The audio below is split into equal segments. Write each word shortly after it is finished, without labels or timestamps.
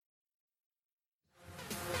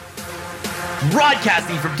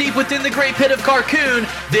Broadcasting from deep within the great pit of Carcoon,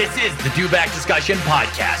 this is the Dewback Discussion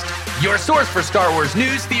Podcast, your source for Star Wars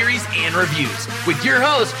news, theories, and reviews, with your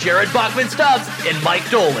hosts Jared Bachman-Stubbs and Mike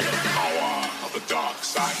Dolan. Power of the dark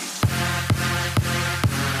side.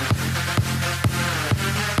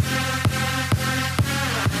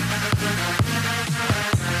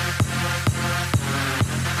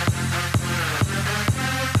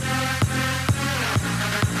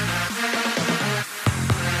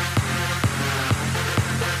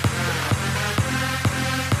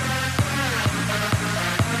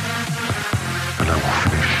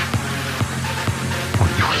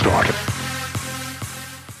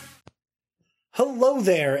 Hello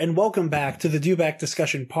there, and welcome back to the Dewback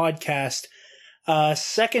Discussion Podcast.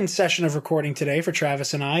 Second session of recording today for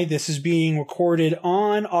Travis and I. This is being recorded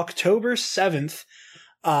on October 7th.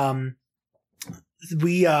 As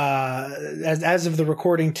of the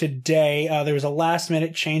recording today, there was a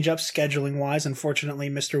last-minute change-up scheduling-wise. Unfortunately,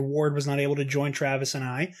 Mr. Ward was not able to join Travis and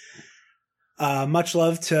I. Much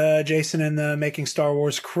love to Jason and the Making Star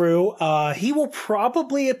Wars crew. He will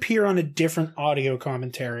probably appear on a different audio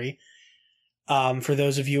commentary. For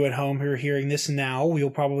those of you at home who are hearing this now, we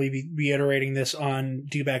will probably be reiterating this on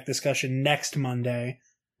Dewback Discussion next Monday,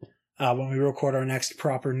 when we record our next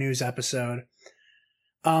proper news episode.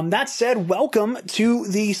 That said, welcome to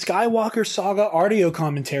the Skywalker Saga audio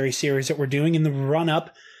commentary series that we're doing in the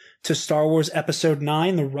run-up to Star Wars Episode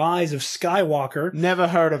 9, The Rise of Skywalker. Never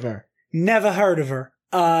heard of her. Never heard of her.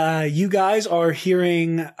 You guys are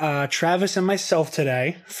hearing Travis and myself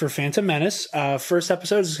today for Phantom Menace. First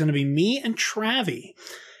episode is going to be me and Travi.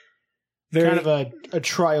 Kind of a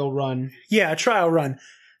trial run. Yeah, a trial run.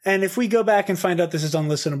 And if we go back and find out this is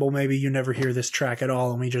unlistenable, maybe you never hear this track at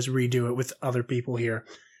all and we just redo it with other people here.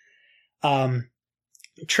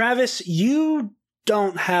 Travis, you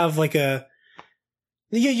don't have like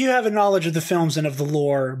you have a knowledge of the films and of the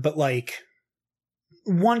lore, but like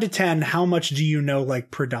 1 to 10, how much do you know, like,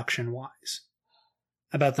 production-wise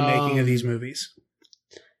about the making of these movies?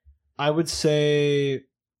 I would say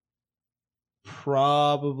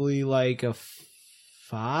probably like a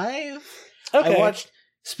 5. Okay. I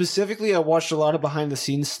watched a lot of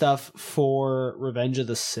behind-the-scenes stuff for Revenge of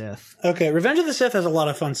the Sith. Okay, Revenge of the Sith has a lot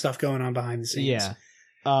of fun stuff going on behind the scenes. Yeah.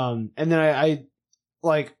 And then I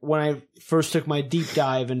like, when I first took my deep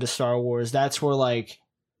dive into Star Wars, that's where, like,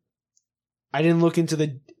 I didn't look into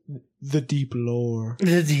the deep lore.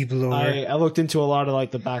 The deep lore. I looked into a lot of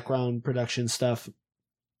like the background production stuff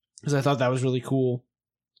because I thought that was really cool.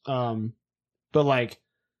 But like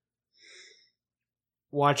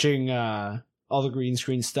watching all the green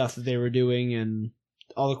screen stuff that they were doing and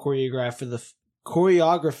all the choreography, of course.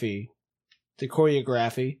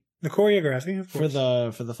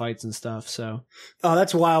 for the fights and stuff. So, oh,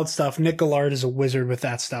 that's wild stuff. Nick Gillard is a wizard with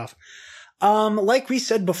that stuff. Like we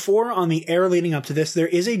said before on the air leading up to this, there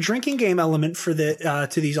is a drinking game element for to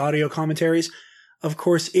these audio commentaries. Of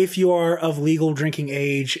course, if you are of legal drinking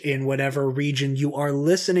age in whatever region you are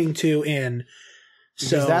listening to in.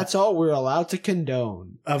 Because that's all we're allowed to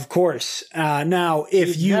condone. Of course. Now,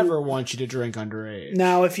 if we never want you to drink underage.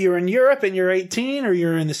 Now, if you're in Europe and you're 18 or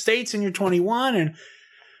you're in the States and you're 21 and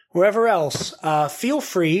wherever else, feel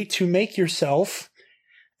free to make yourself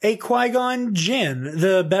a Qui-Gon Gin,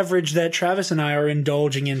 the beverage that Travis and I are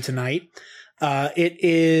indulging in tonight. It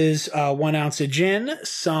is 1 ounce of gin,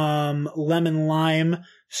 some lemon lime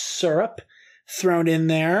syrup thrown in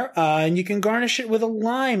there, and you can garnish it with a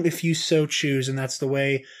lime if you so choose, and that's the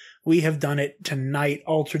way we have done it tonight,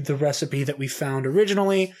 altered the recipe that we found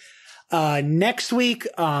originally. Next week,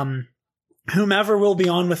 whomever will be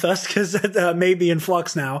on with us, because it may be in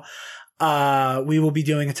flux now, we will be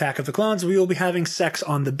doing Attack of the Clones. We will be having sex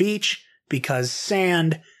on the beach because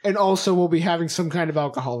sand. And also we'll be having some kind of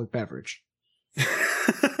alcoholic beverage.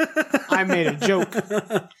 I made a joke.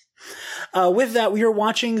 With that, we are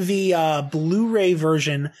watching the Blu-ray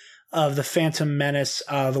version of the Phantom Menace,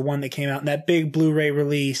 the one that came out in that big Blu-ray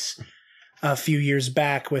release a few years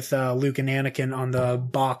back with Luke and Anakin on the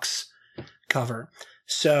box cover.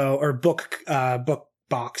 Or book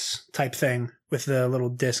box type thing with the little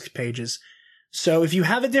disc pages. So if you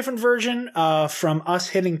have a different version from us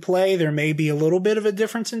hitting play, there may be a little bit of a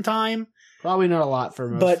difference in time. Probably not a lot for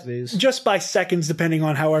most of these. Just by seconds, depending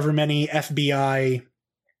on however many FBI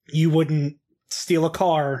you wouldn't steal a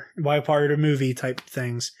car while part of a movie type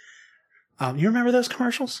things. You remember those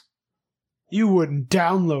commercials? You wouldn't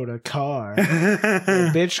download a car. Hey,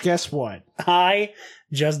 bitch, guess what? I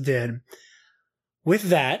just did. With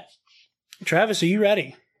that, Travis, are you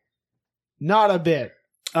ready? Not a bit.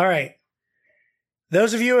 All right.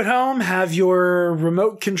 Those of you at home have your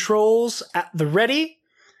remote controls at the ready.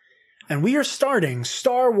 and we are starting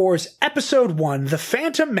Star Wars Episode 1, The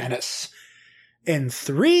Phantom Menace, in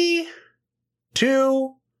 3,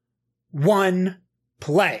 2, 1,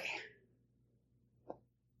 play.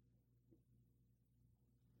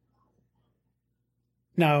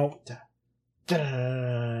 Now,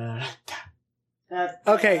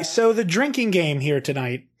 okay, so the drinking game here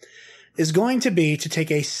tonight is going to be to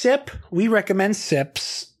take a sip. We recommend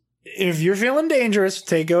sips. If you're feeling dangerous,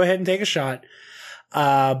 go ahead and take a shot.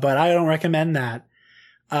 But I don't recommend that.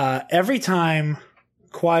 Every time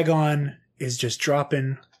Qui-Gon is just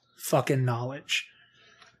dropping fucking knowledge.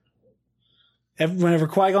 Whenever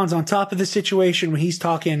Qui-Gon's on top of the situation, when he's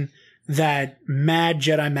talking that mad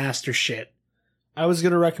Jedi Master shit. I was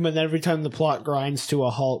going to recommend that every time the plot grinds to a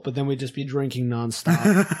halt, but then we'd just be drinking nonstop.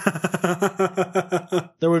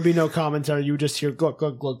 There would be no commentary. You would just hear glug,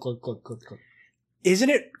 glug, glug, glug, glug, glug, glug. Isn't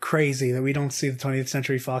it crazy that we don't see the 20th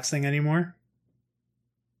Century Fox thing anymore?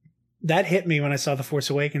 That hit me when I saw The Force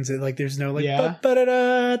Awakens. There's no Yeah.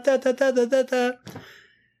 da-da-da-da-da-da-da-da.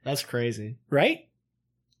 That's crazy. Right?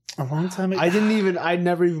 A long time ago. I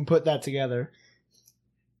never even put that together.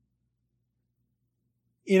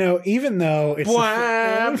 You know, even though it's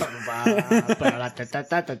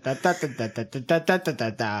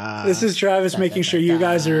this is Travis making sure you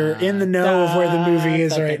guys are in the know of where the movie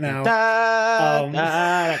is right now.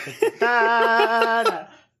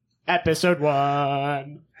 Episode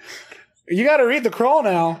 1. You got to read the crawl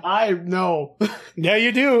now. I know. Yeah,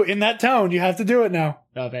 you do. In that tone, you have to do it now.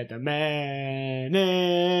 The Phantom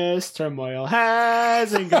Menace, turmoil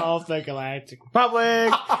has engulfed the Galactic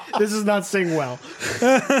Republic. This does not sing well.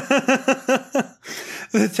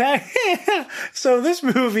 So this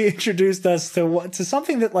movie introduced us to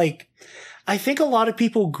something that, I think a lot of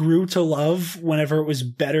people grew to love whenever it was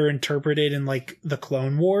better interpreted in, the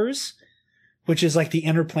Clone Wars, which is, the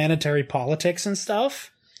interplanetary politics and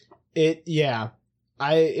stuff. It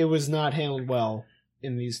was not handled well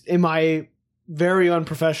in my very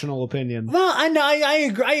unprofessional opinion. Well,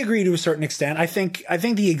 I agree to a certain extent. I think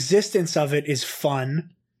the existence of it is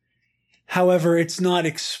fun. However, it's not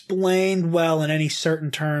explained well in any certain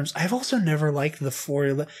terms. I've also never liked the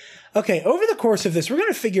 4. Okay, over the course of this, we're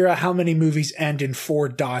going to figure out how many movies end in 4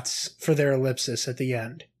 dots for their ellipsis at the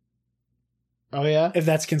end. Oh yeah? If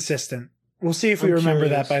that's consistent. We'll see if we remember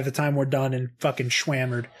that by the time we're done and fucking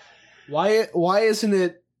schwammered. Why isn't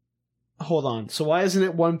it... Hold on. So why isn't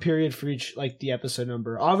it 1 period for each, the episode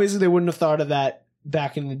number? Obviously, they wouldn't have thought of that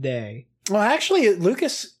back in the day. Well, actually,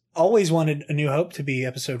 Lucas always wanted A New Hope to be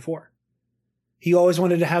episode 4. He always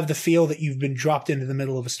wanted to have the feel that you've been dropped into the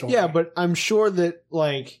middle of a story. Yeah, but I'm sure that,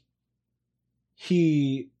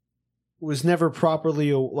 he was never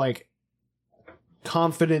properly,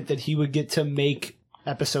 confident that he would get to make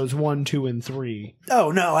episodes 1, 2, and 3.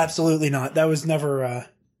 Oh, no, absolutely not. That was never a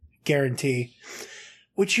guarantee.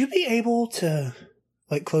 Would you be able to,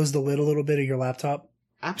 close the lid a little bit of your laptop?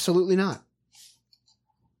 Absolutely not.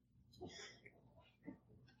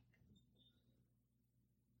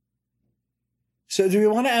 So do we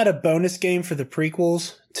want to add a bonus game for the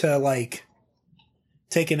prequels to,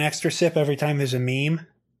 take an extra sip every time there's a meme?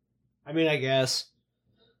 I mean, I guess.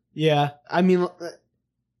 Yeah. I mean,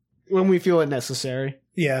 when we feel it necessary.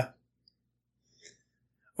 Yeah.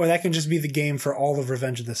 Or that can just be the game for all of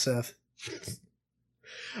Revenge of the Sith.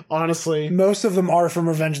 Honestly. Most of them are from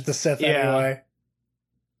Revenge of the Sith anyway.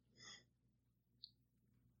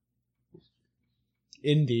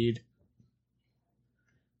 Indeed.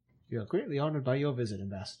 We are greatly honored by your visit,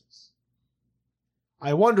 ambassadors.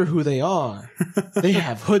 I wonder who they are. They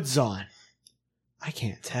have hoods on. I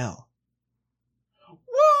can't tell.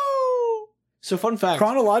 Woo! So, fun fact.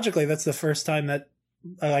 Chronologically, that's the first time that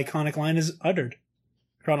an iconic line is uttered.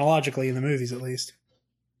 Chronologically, in the movies, at least.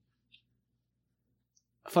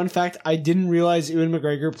 Fun fact, I didn't realize Ewan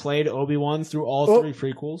McGregor played Obi-Wan through all 3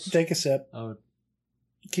 prequels. Take a sip. Oh.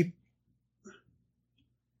 Keep...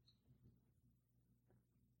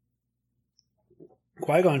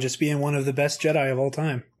 Qui-Gon just being one of the best Jedi of all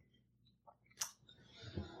time.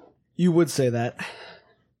 You would say that.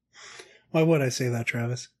 Why would I say that,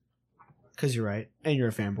 Travis? Because you're right. And you're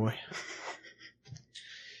a fanboy.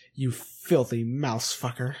 You filthy mouse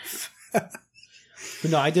fucker. But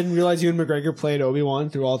no, I didn't realize Ewan McGregor played Obi-Wan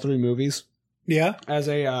through all 3 movies. Yeah? As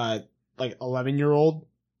a, 11-year-old,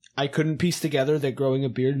 I couldn't piece together that growing a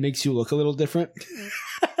beard makes you look a little different.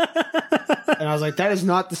 And I was like, that is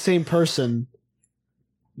not the same person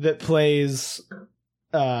that plays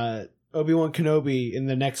Obi-Wan Kenobi in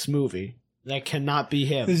the next movie. That cannot be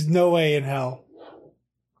him. There's no way in hell.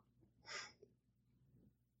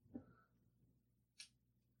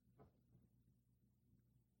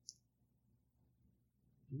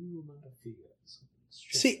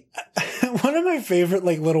 See, one of my favorite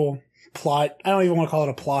like little plot, I don't even want to call it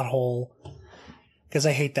a plot hole because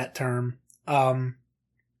I hate that term. Because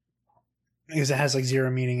it has like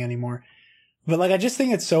zero meaning anymore. But like I just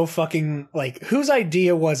think it's so fucking like whose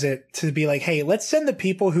idea was it to be like, hey, let's send the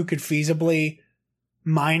people who could feasibly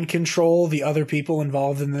mind control the other people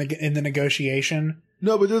involved in the negotiation.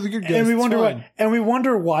 No, but they're the good guys. And we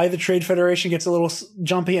wonder why the Trade Federation gets a little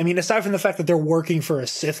jumpy. I mean, aside from the fact that they're working for a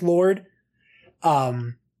Sith Lord,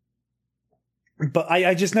 but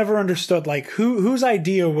I just never understood like whose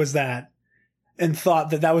idea was that, and thought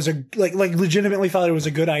that was a like legitimately thought it was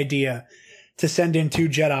a good idea to send in 2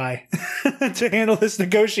 Jedi to handle this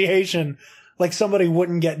negotiation, like somebody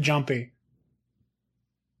wouldn't get jumpy.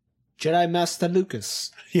 Jedi Master Lucas.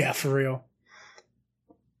 Yeah, for real.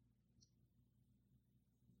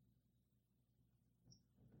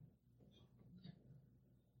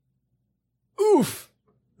 Oof.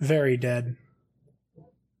 Very dead.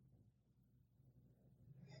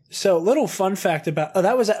 So, little fun fact about... Oh,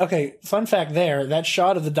 that was... Okay, fun fact there. That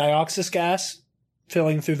shot of the dioxis gas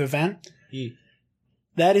filling through the vent. Yeah.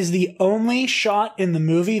 That is the only shot in the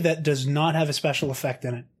movie that does not have a special effect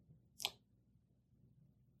in it.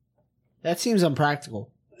 That seems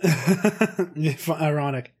unpractical.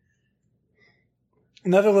 Ironic.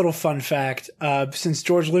 Another little fun fact. Since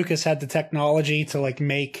George Lucas had the technology to like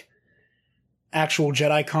make actual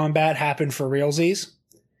Jedi combat happen for realsies,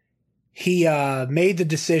 he made the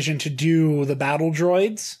decision to do the battle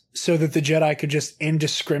droids so that the Jedi could just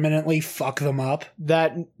indiscriminately fuck them up.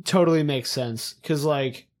 That totally makes sense. Because,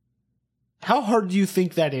 like, how hard do you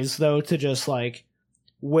think that is, though, to just, like,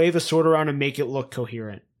 wave a sword around and make it look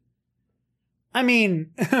coherent? I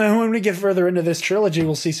mean, when we get further into this trilogy,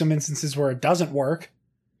 we'll see some instances where it doesn't work.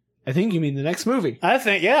 I think you mean the next movie.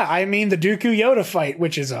 I mean the Dooku Yoda fight,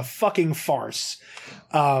 which is a fucking farce.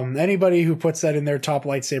 Anybody who puts that in their top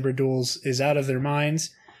lightsaber duels is out of their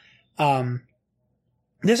minds.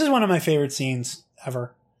 This is one of my favorite scenes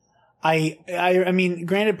ever. I mean,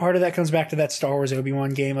 granted, part of that comes back to that Star Wars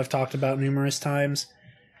Obi-Wan game I've talked about numerous times.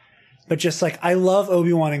 But just like, I love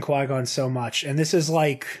Obi-Wan and Qui-Gon so much. And this is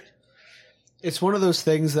like... It's one of those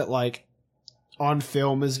things that, like, on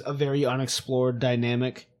film is a very unexplored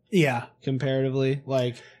dynamic. Yeah. Comparatively.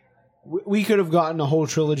 Like, we could have gotten a whole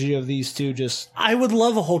trilogy of these two just... I would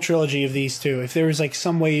love a whole trilogy of these two. If there was, like,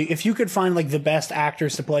 some way... If you could find, like, the best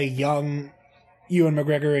actors to play young Ewan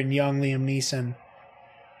McGregor and young Liam Neeson.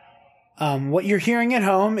 What you're hearing at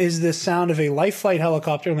home is the sound of a life flight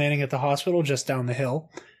helicopter landing at the hospital just down the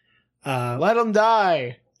hill. Let them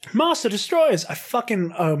die! Master Destroyers!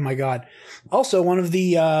 Oh my god. Also, one of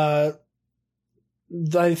the...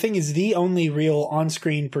 I think is the only real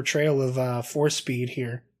on-screen portrayal of Force speed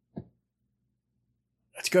here.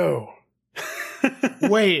 Let's go.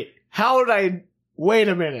 Wait a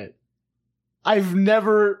minute. I've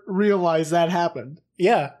never realized that happened.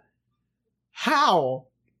 Yeah. How?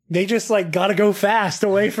 They just, like, gotta go fast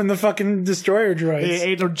away from the fucking destroyer droids. They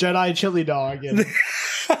ate a Jedi chili dog. And...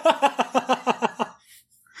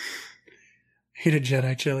 Ate a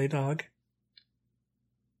Jedi chili dog.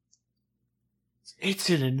 It's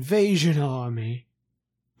an invasion army.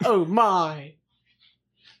 Oh my.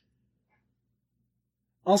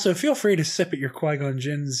 Also, feel free to sip at your Qui-Gon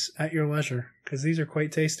Jinns at your leisure, because these are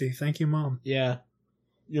quite tasty. Thank you, Mom. Yeah.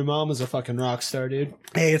 Your mom is a fucking rock star, dude.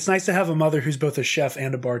 Hey, it's nice to have a mother who's both a chef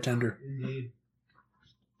and a bartender. Indeed.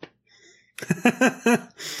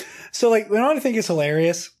 So, like, you know what I think is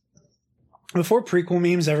hilarious? Before prequel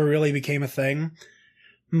memes ever really became a thing,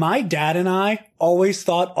 my dad and I always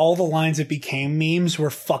thought all the lines that became memes were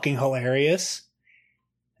fucking hilarious.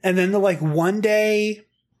 And then one day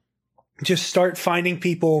just start finding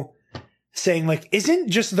people saying, like, isn't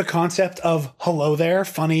just the concept of hello there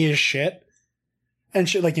funny as shit? And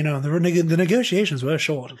shit, like, you know, the negotiations were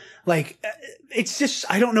short. Like, it's just,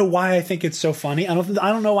 I don't know why I think it's so funny. I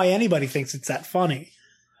don't know why anybody thinks it's that funny.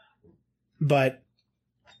 But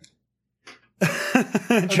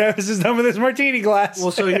Travis is done with his martini glass.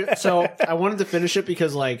 Well, so I wanted to finish it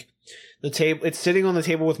because, like, the table, it's sitting on the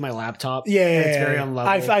table with my laptop. Yeah, and it's very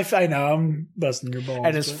unlevel. I know, I'm busting your balls.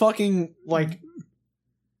 And it's fucking, like,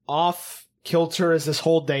 off kilter as this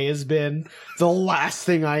whole day has been. The last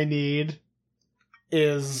thing I need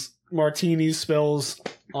is martini spills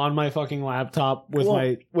on my fucking laptop with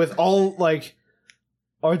all, like,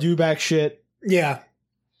 our do-back shit. Yeah.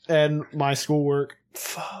 And my schoolwork.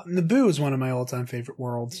 Naboo is one of my all-time favorite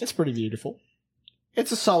worlds. It's pretty beautiful.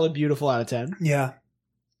 It's a solid beautiful out of 10. Yeah.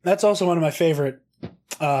 That's also one of my favorite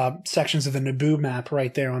sections of the Naboo map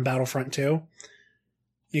right there on Battlefront 2.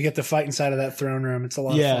 You get to fight inside of that throne room. It's a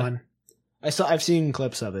lot of fun. I've seen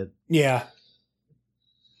clips of it. Yeah.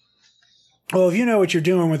 Well, if you know what you're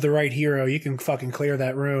doing with the right hero, you can fucking clear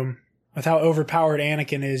that room. With how overpowered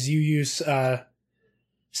Anakin is, you use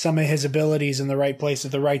some of his abilities in the right place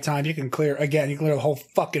at the right time. You can clear the whole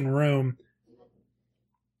fucking room.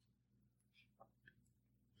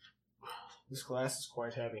 This glass is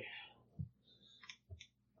quite heavy.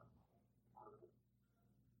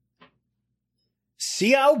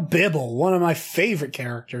 Xiao Bibble, one of my favorite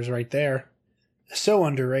characters right there. So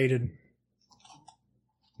underrated.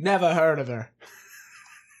 Never heard of her.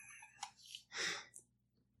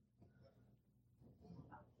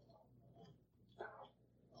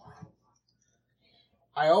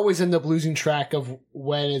 I always end up losing track of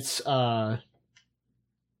when it's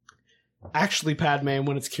actually Padme and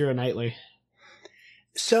when it's Keira Knightley.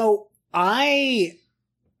 So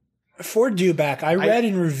for Dewback, I read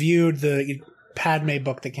and reviewed the Padme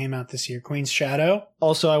book that came out this year, Queen's Shadow.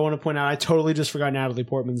 Also, I want to point out, I totally just forgot Natalie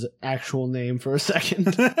Portman's actual name for a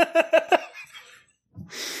second. But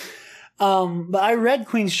I read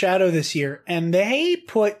Queen's Shadow this year, and they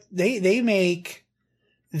make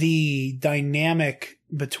the dynamic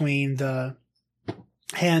between the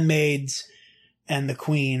handmaids and the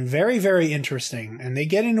queen very, very interesting. And they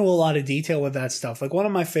get into a lot of detail with that stuff. Like, one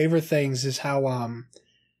of my favorite things is how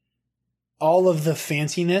all of the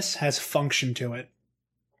fanciness has function to it.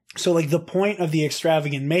 So, like, the point of the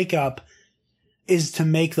extravagant makeup is to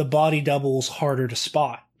make the body doubles harder to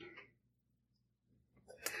spot.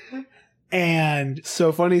 And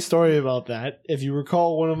so, funny story about that. If you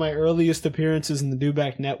recall one of my earliest appearances in the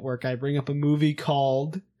Dewback Network, I bring up a movie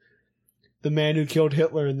called The Man Who Killed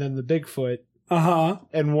Hitler and Then the Bigfoot. Uh-huh.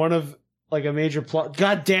 And one of, like, a major plot...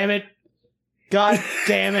 God damn it! God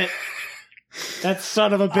damn it! That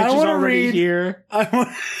son of a bitch is already here.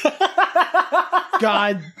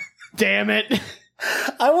 God damn it.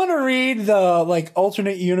 I want to read the, like,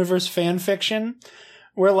 alternate universe fan fiction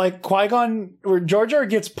where, like, Qui-Gon, where Jar Jar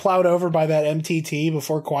gets plowed over by that MTT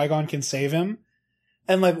before Qui-Gon can save him.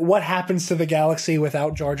 And, like, what happens to the galaxy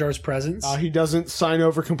without Jar Jar's presence? He doesn't sign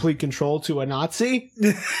over complete control to a Nazi.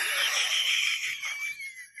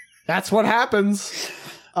 That's what happens.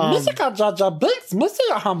 Mr. Jar Jar Binks, Mr.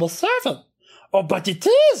 Your humble servant. Oh, but it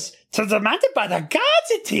is! 'Tis demanded by the gods,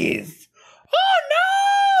 it is! Oh,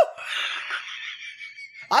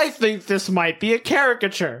 no! I think this might be a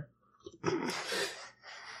caricature.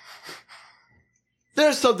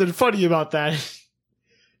 There's something funny about that.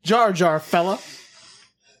 Jar Jar, fella.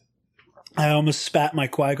 I almost spat my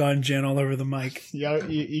Qui-Gon gin all over the mic.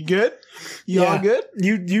 You good? You all good?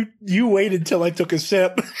 You waited till I took a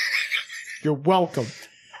sip. You're welcome.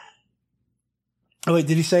 Oh, wait,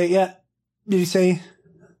 did he say it yet? Did he say...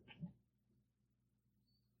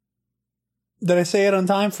 Did I say it on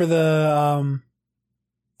time for the...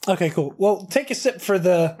 Okay, cool. Well, take a sip for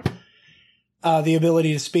the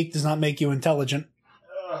ability to speak does not make you intelligent.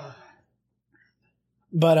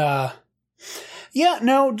 But, yeah,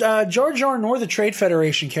 no, Jar Jar nor the Trade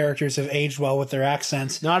Federation characters have aged well with their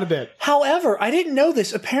accents. Not a bit. However, I didn't know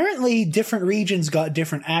this. Apparently, different regions got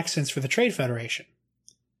different accents for the Trade Federation.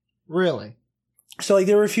 Really? So, like,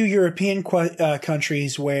 there were a few European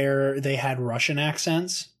countries where they had Russian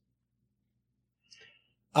accents.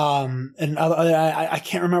 And I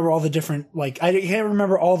can't remember all the different, like, I can't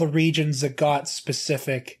remember all the regions that got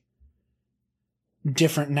specific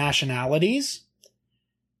different nationalities.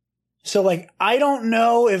 So, like, I don't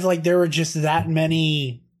know if, like, there were just that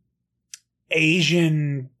many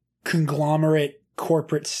Asian conglomerate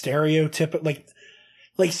corporate stereotypical,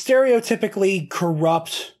 like stereotypically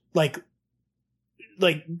corrupt, like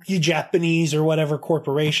you Japanese or whatever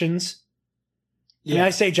corporations. Yeah. I mean, I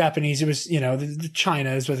say Japanese, it was, you know, the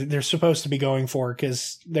China is what they're supposed to be going for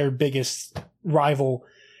because they're biggest rival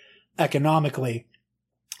economically.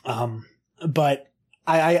 But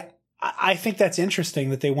I think that's interesting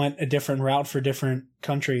that they went a different route for different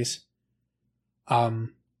countries. But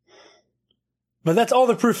that's all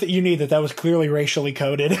the proof that you need that was clearly racially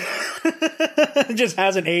coded. It just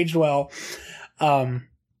hasn't aged well.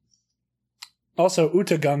 Also,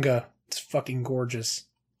 Utagunga, it's fucking gorgeous.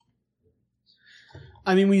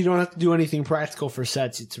 I mean, when you don't have to do anything practical for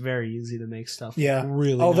sets, it's very easy to make stuff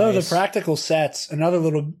really Although nice. The practical sets, another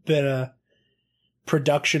little bit of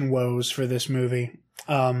production woes for this movie.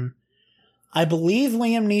 I believe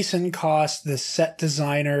Liam Neeson cost the set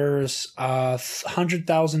designers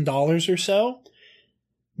 $100,000 or so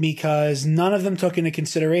because none of them took into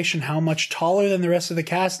consideration how much taller than the rest of the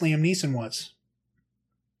cast Liam Neeson was.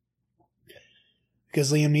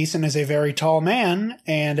 Because Liam Neeson is a very tall man,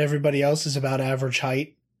 and everybody else is about average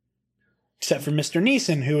height. Except for Mr.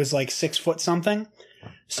 Neeson, who is like 6 foot something.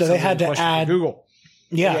 So they had to Question for add. Google.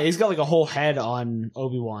 Yeah. He's got like a whole head on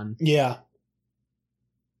Obi-Wan. Yeah.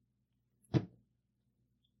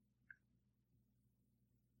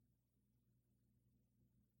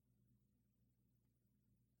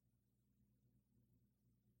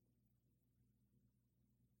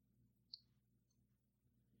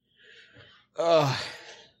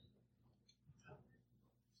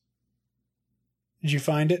 Did you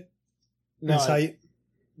find it? No, I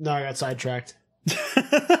got sidetracked. I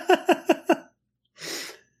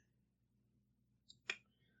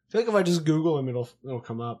feel like if I just Google him, it'll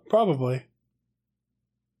come up. Probably.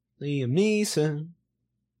 Liam Neeson.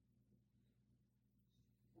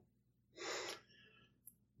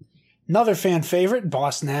 Another fan favorite,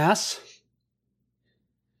 Boss Nass.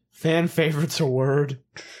 Fan favorite's a word.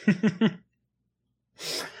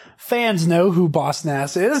 Fans know who Boss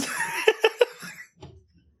Nass is.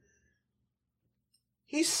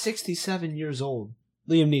 He's 67 years old.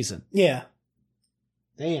 Liam Neeson. Yeah.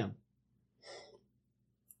 Damn.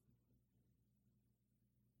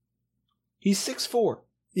 He's 6'4".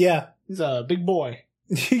 Yeah. He's a big boy.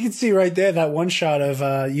 You can see right there that one shot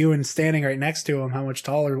of Ewan standing right next to him how much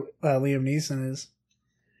taller Liam Neeson is.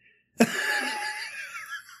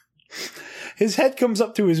 His head comes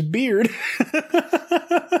up to his beard.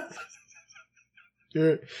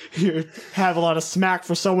 You have a lot of smack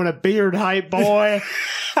for someone at beard height, boy.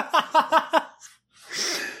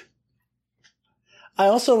 I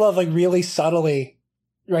also love, like, really subtly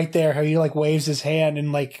right there how he, like, waves his hand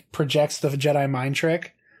and, like, projects the Jedi mind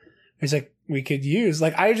trick. He's like, we could use.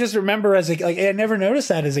 Like, I just remember I never noticed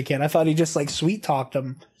that as a kid. I thought he just, like, sweet talked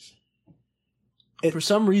him. For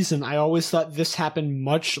some reason, I always thought this happened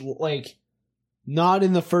much, like, not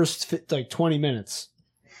in the first, 20 minutes.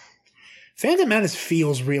 Phantom Menace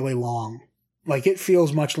feels really long. Like, it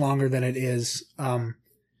feels much longer than it is.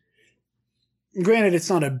 Granted, it's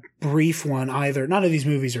not a brief one either. None of these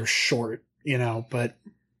movies are short, but...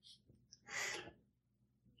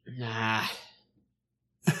 Nah.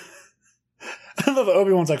 I love that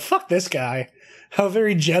Obi-Wan's like, fuck this guy. How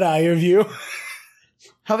very Jedi of you.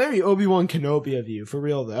 How very Obi-Wan Kenobi of you, for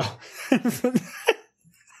real, though.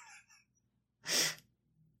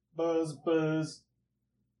 Buzz.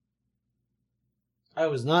 I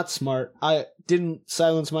was not smart. I didn't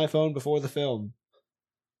silence my phone before the film.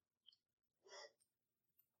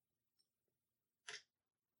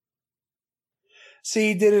 See,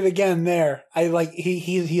 he did it again there.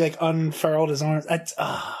 He unfurled his arms. It's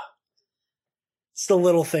the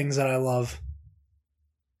little things that I love.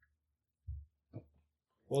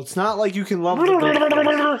 Well, it's not like you can love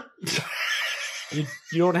the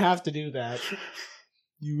you don't have to do that.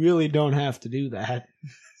 You really don't have to do that.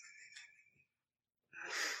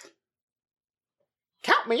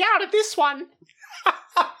 Count me out of this one.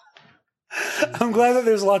 I'm glad that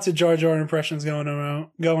there's lots of Jar Jar impressions going around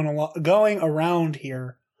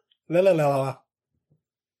here. La la la la.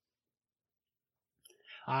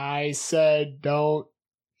 I said don't.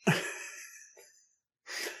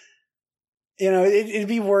 It'd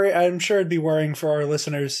be worry. I'm sure it'd be worrying for our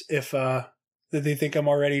listeners if that they think I'm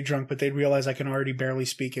already drunk, but they'd realize I can already barely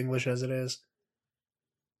speak English as it is.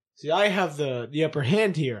 See, I have the upper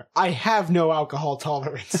hand here. I have no alcohol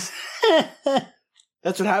tolerance.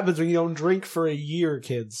 That's what happens when you don't drink for a year,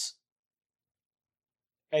 kids.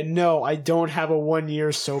 And no, I don't have a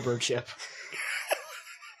 1-year sober chip.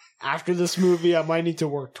 After this movie, I might need to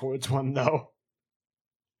work towards one, though.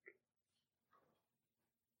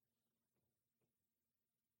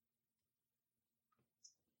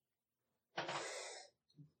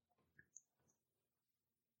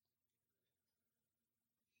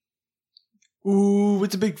 Ooh,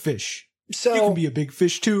 it's a big fish. So You can be a big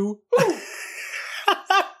fish, too.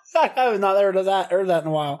 I have not heard that in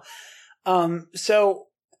a while. So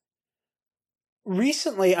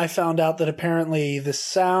recently I found out that apparently the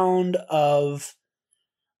sound of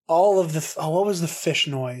all of the... what was the fish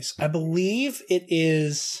noise? I believe it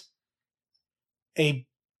is a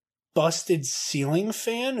busted ceiling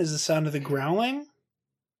fan is the sound of the growling.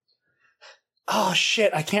 Oh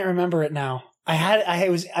shit, I can't remember it now.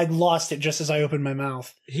 I lost it just as I opened my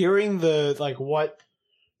mouth. Hearing the,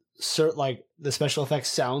 the special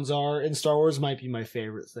effects sounds are in Star Wars might be my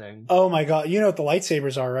favorite thing. Oh my god, you know what the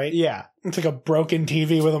lightsabers are, right? Yeah. It's like a broken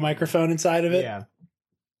TV with a microphone inside of it. Yeah.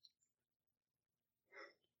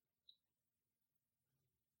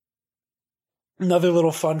 Another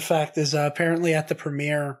little fun fact is apparently at the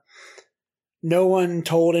premiere, no one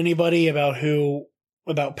told anybody about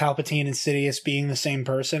Palpatine and Sidious being the same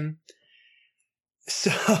person.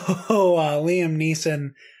 So Liam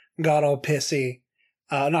Neeson got all pissy.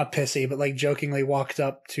 Not pissy, but jokingly walked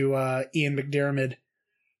up to Ian McDiarmid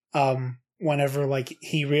Whenever like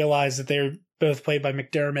he realized that they were both played by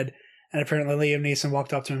McDermott, and apparently Liam Neeson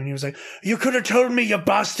walked up to him and he was like, "You could have told me, you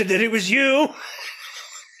bastard, that it was you."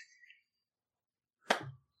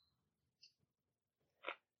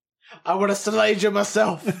 I would have slayed you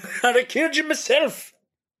myself. I'd have killed you myself.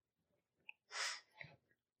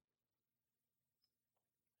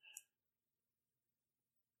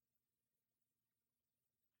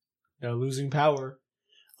 They're losing power.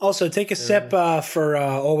 Also, take a sip for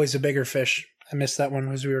Always a Bigger Fish. I missed that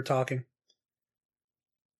one as we were talking.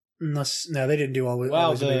 Unless, no, they didn't do Always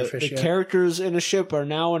a Bigger Fish the yet. characters in a ship are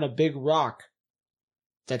now in a big rock.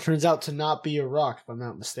 That turns out to not be a rock, if I'm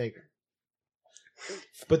not mistaken.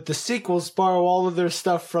 But the sequels borrow all of their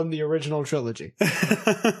stuff from the original trilogy.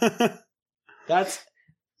 That's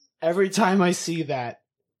every time I see that,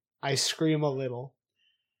 I scream a little.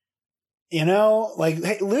 You know, like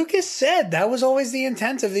hey, Lucas said, that was always the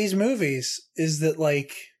intent of these movies, is that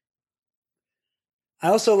like, I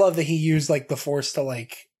also love that he used like the Force to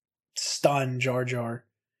like stun Jar Jar.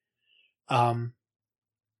 Oh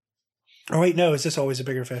wait, no, is this Always a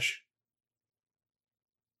Bigger Fish?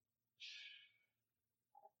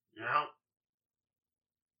 No.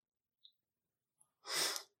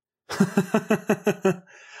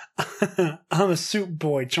 I'm a soup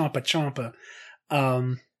boy, chompa chompa.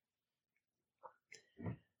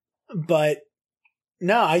 But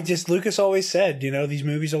no, Lucas always said, you know, these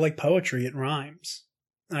movies are like poetry. It rhymes.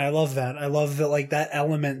 And I love that. I love that, like, that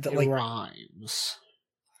element that, It like, rhymes.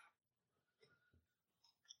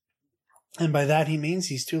 And by that he means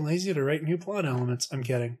he's too lazy to write new plot elements. I'm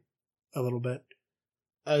kidding. A little bit.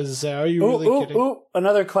 Are you really kidding? Ooh,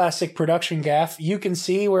 another classic production gaffe. You can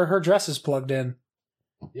see where her dress is plugged in.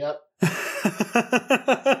 Yep.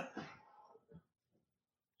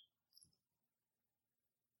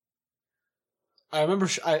 I remember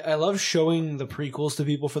I love showing the prequels to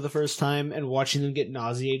people for the first time and watching them get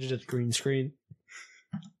nauseated at the green screen.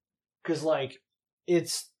 Because, like,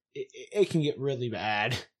 it can get really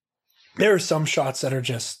bad. There are some shots that are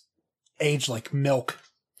just aged like milk.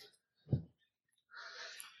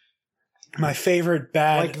 My favorite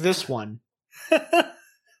bad... Like this one.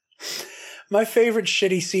 My favorite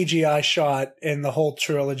shitty CGI shot in the whole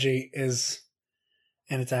trilogy is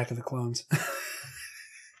in Attack of the Clones.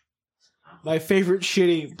 My favorite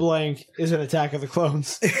shitty blank is an Attack of the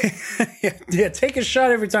Clones. yeah, take a shot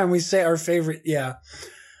every time we say our favorite. Yeah,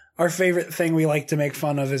 our favorite thing we like to make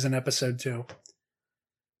fun of is in episode 2.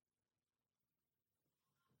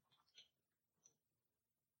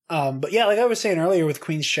 But yeah, like I was saying earlier with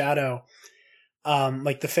Queen's Shadow,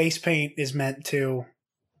 like the face paint is meant to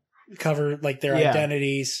cover like their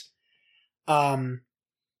identities. And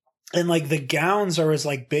like the gowns are as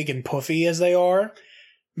like big and puffy as they are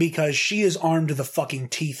because she is armed to the fucking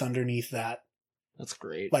teeth underneath that. That's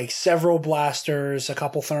great. Like several blasters, a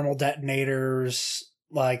couple thermal detonators,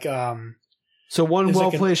 like so one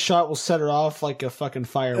well-placed shot will set her off like a fucking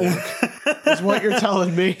firework. Is what you're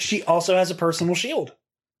telling me. She also has a personal shield.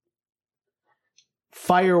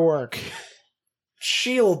 Firework.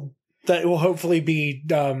 Shield that will hopefully be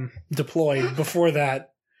deployed before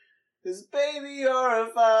that. This baby, you're a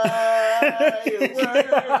firework.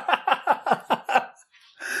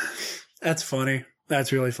 That's funny.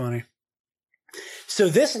 That's really funny. So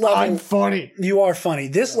this level... I'm funny. You are funny.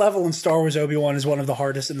 This level in Star Wars Obi-Wan is one of the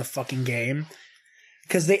hardest in the fucking game.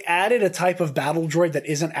 Because they added a type of battle droid that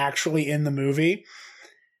isn't actually in the movie.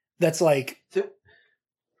 That's like...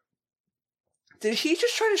 Did he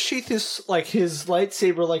just try to sheath his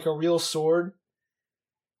lightsaber like a real sword?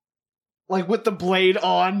 Like with the blade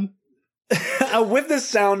on? With the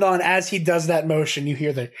sound on, as he does that motion, you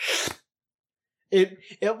hear the... It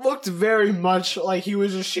looked very much like he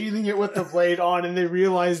was just sheathing it with the blade on, and they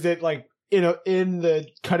realized it like in the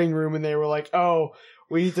cutting room, and they were like, "Oh,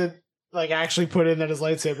 we need to like actually put in that his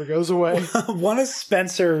lightsaber goes away." One of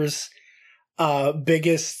Spencer's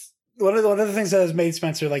biggest one of the things that has made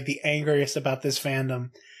Spencer like the angriest about this fandom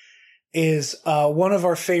is one of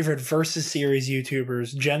our favorite Versus series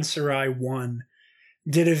YouTubers, Jen Sarai 1,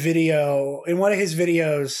 did a video in one of his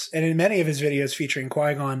videos, and in many of his videos featuring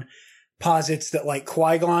Qui-Gon, posits that like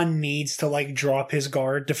Qui-Gon needs to like drop his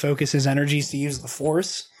guard to focus his energies to use the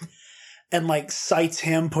Force, and like cites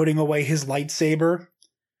him putting away his lightsaber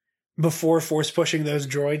before Force pushing those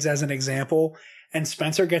droids as an example. And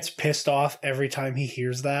Spencer gets pissed off every time he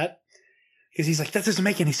hears that because he's like, that doesn't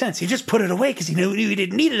make any sense. He just put it away because he knew he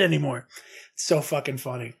didn't need it anymore. It's so fucking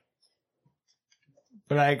funny.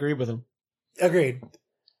 But I agree with him. Agreed.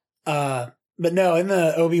 But no, in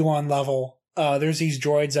the Obi-Wan level, there's these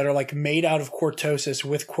droids that are like made out of Cortosis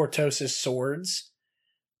with Cortosis swords.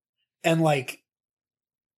 And like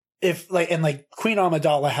Queen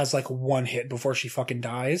Amidala has like one hit before she fucking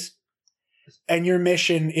dies. And your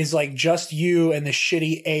mission is like just you and the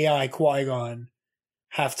shitty AI Qui-Gon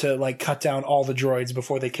have to like cut down all the droids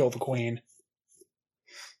before they kill the queen.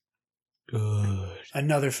 Good.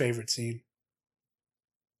 Another favorite scene.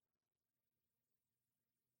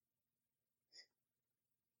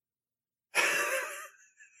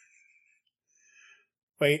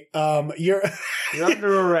 Wait, you're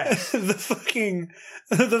under arrest.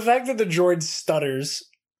 the fact that the droid stutters.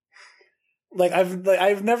 Like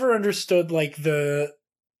I've never understood like the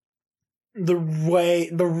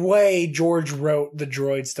way George wrote the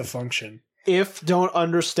droids to function. If don't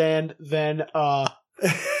understand, then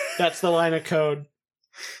that's the line of code.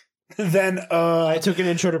 Then I took an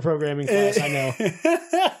intro to programming class. I know.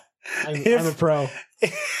 I'm a pro.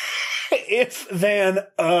 If then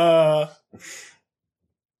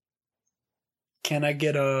can I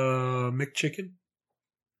get a McChicken?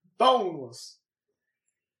 Boneless.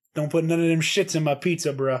 Don't put none of them shits in my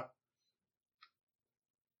pizza, bruh.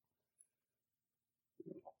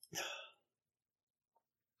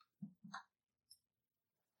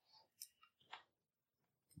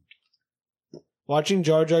 Watching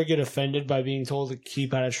Jar Jar get offended by being told to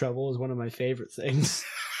keep out of trouble is one of my favorite things.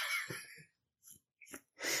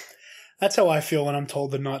 That's how I feel when I'm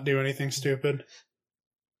told to not do anything stupid.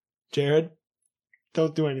 Jared,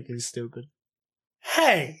 don't do anything stupid.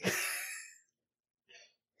 Hey!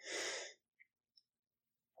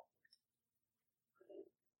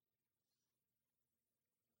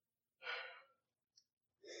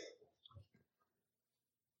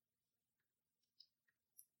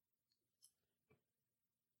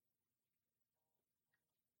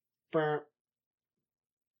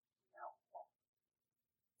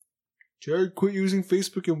 Jared, quit using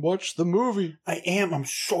Facebook and watch the movie. I am. I'm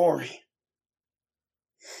sorry.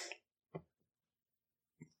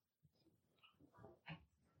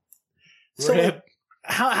 So, Rip.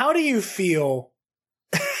 how do you feel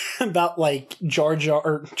about like Jar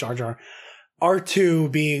Jar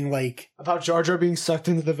R2 being like About Jar Jar being sucked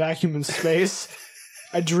into the vacuum in space?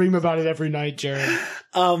 I dream about it every night, Jared.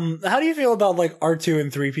 how do you feel about like R2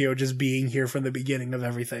 and 3PO just being here from the beginning of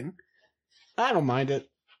everything? I don't mind it.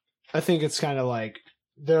 I think it's kind of like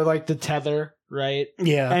they're like the tether, right?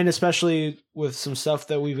 Yeah. And especially with some stuff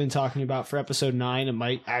that we've been talking about for episode 9, it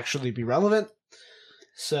might actually be relevant.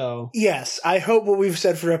 So Yes, I hope what we've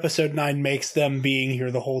said for episode 9 makes them being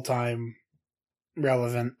here the whole time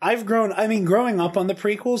relevant. Growing up on the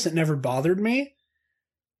prequels, it never bothered me.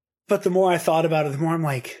 But the more I thought about it, the more I'm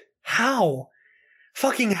like, how?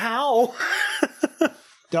 Fucking how?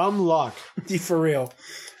 dumb luck. For real.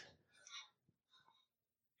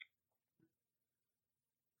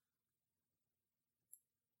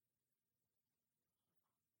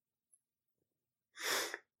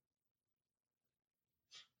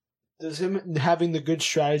 Does him having the good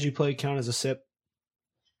strategy play count as a sip?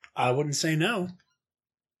 I wouldn't say no.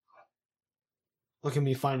 Look at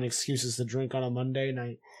me finding excuses to drink on a Monday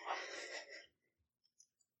night.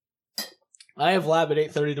 I have lab at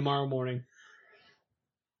 8:30 tomorrow morning.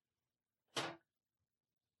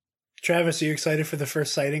 Travis, are you excited for the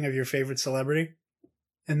first sighting of your favorite celebrity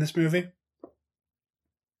in this movie?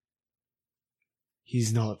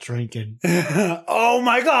 He's not drinking. Oh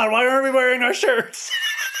my god, why aren't we wearing our shirts?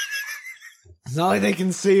 It's not like they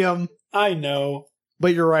can see him. I know.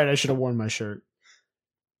 But you're right, I should have worn my shirt.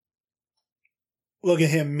 Look at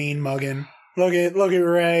him mean mugging. Look at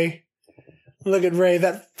Ray. Look at Ray,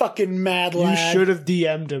 that fucking mad lad. You should have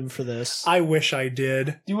DM'd him for this. I wish I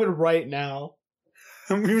did. Do it right now.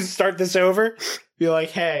 We would start this over. Be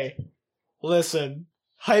like, hey, listen,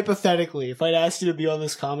 hypothetically, if I'd asked you to be on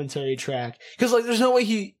this commentary track, because like, there's no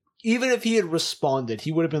way even if he had responded,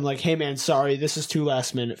 he would have been like, hey man, sorry, this is too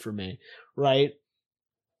last minute for me, right?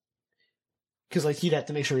 Because like, he'd have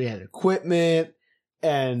to make sure he had equipment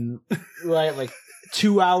and right, like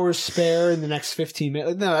 2 hours spare in the next 15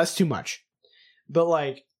 minutes. No, that's too much. But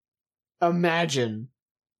like, imagine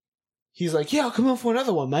he's like, yeah, I'll come on for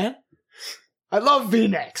another one, man. I love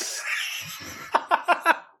V-necks.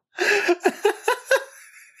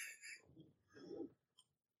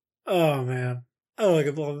 Oh man, I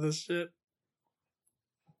love this shit.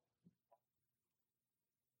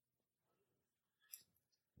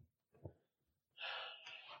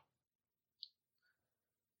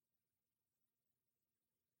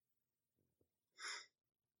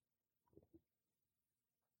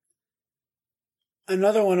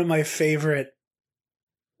 Another one of my favorite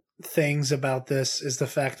things about this is the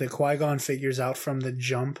fact that Qui-Gon figures out from the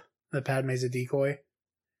jump that Padme's a decoy.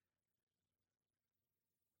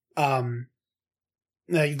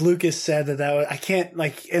 like Lucas said that was, I can't,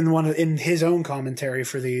 like, in his own commentary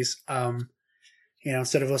for these,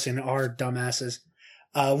 instead of listening to our dumbasses,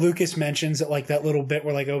 Lucas mentions that, like, that little bit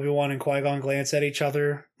where, like, Obi-Wan and Qui-Gon glance at each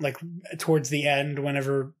other, like, towards the end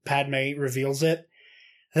whenever Padme reveals it.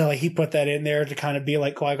 And, like, he put that in there to kind of be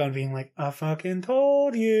like Qui-Gon being like, I fucking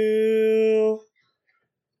told you.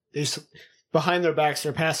 Behind their backs,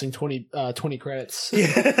 they're passing 20 credits.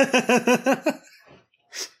 Yeah.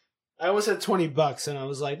 I almost said $20, and I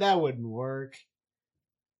was like, that wouldn't work.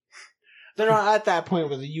 They're not at that point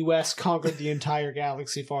where the U.S. conquered the entire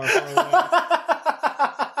galaxy far, far away.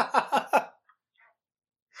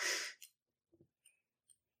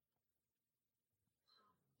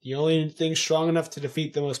 The only thing strong enough to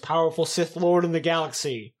defeat the most powerful Sith Lord in the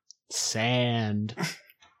galaxy. Sand.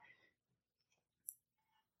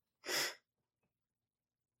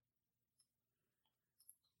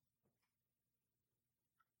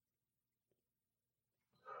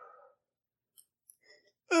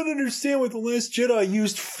 I don't understand why The Last Jedi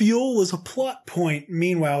used fuel as a plot point.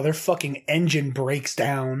 Meanwhile, their fucking engine breaks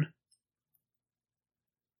down.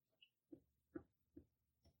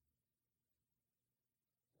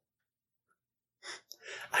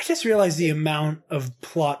 I just realized the amount of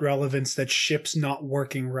plot relevance that ships not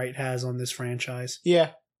working right has on this franchise.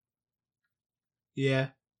 Yeah.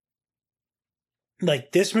 Yeah.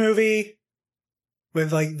 Like this movie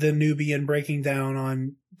with like the Nubian breaking down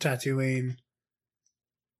on Tatooine.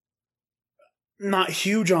 Not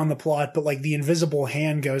huge on the plot, but like the invisible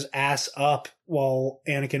hand goes ass up while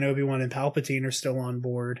Anakin, Obi-Wan, and Palpatine are still on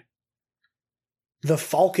board. The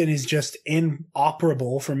Falcon is just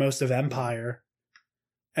inoperable for most of Empire.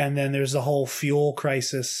 And then there's the whole fuel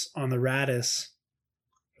crisis on the Raddus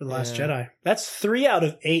for The Last Jedi. That's 3 out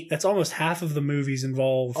of 8. That's almost half of the movies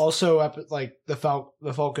involved. Also, like the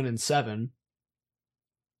Falcon in 7.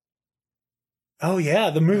 Oh yeah,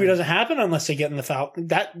 the movie doesn't happen unless they get in the Falcon.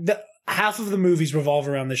 Half of the movies revolve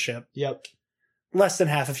around the ship. Yep. Less than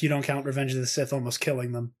half if you don't count Revenge of the Sith almost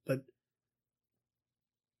killing them. But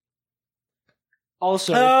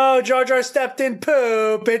also, oh, Jar Jar stepped in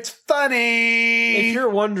poop. It's funny. If you're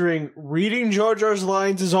wondering, reading Jar Jar's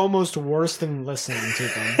lines is almost worse than listening to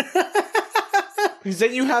them. Because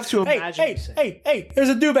then you have to imagine. Hey! There's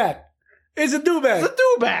a dewback. It's a dewback. It's a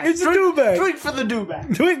dewback. It's a dewback. Drink for the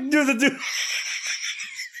dewback. Drink to the dew.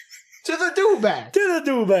 To the dewback. To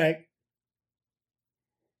the dewback.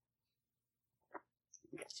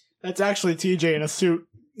 That's actually TJ in a suit.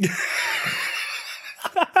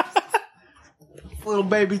 Little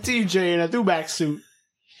baby TJ in a dewback suit.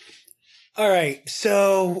 All right,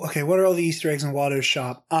 so okay, what are all the Easter eggs in Watto's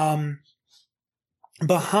shop? Behind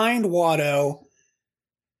Watto,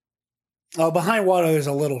 there's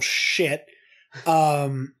a little shit.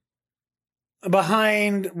 Behind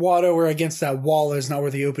Watto, where against that wall is not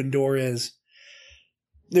where the open door is.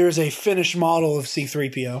 There's a finished model of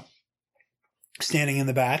C-3PO standing in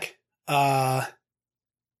the back. Don't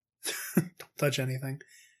touch anything.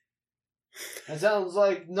 That sounds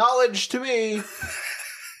like knowledge to me.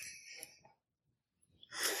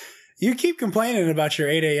 You keep complaining about your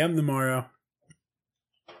 8 a.m. tomorrow.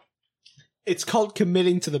 It's called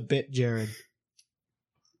committing to the bit, Jared.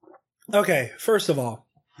 Okay, first of all,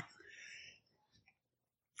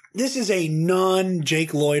 this is a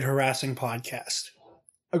non-Jake Lloyd harassing podcast.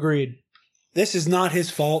 Agreed. This is not his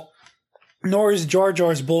fault, nor is Jar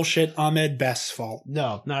Jar's bullshit Ahmed Best's fault.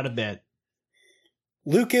 No, not a bit.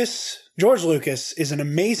 George Lucas, is an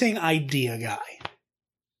amazing idea guy.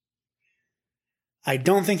 I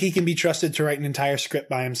don't think he can be trusted to write an entire script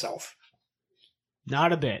by himself.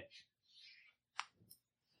 Not a bit.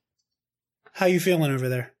 How you feeling over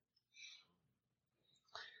there?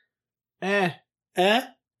 Eh?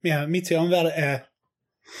 Yeah, me too. I'm about to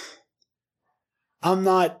I'm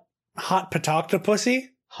not hot patocta pussy.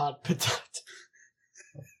 Hot potato.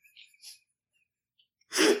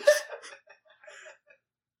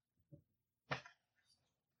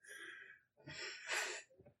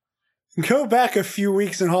 Go back a few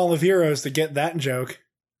weeks in Hall of Heroes to get that joke.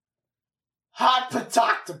 Hot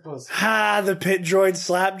potoctopus. Ha, the pit droid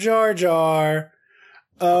slapped Jar Jar.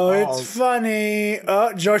 Oh, it's funny.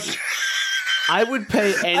 Oh, George. I would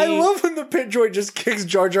pay any... I love when the pit droid just kicks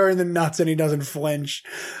Jar Jar in the nuts and he doesn't flinch.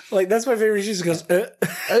 Like, that's my favorite. He just goes,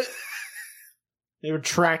 They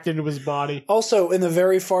retract into his body. Also, in the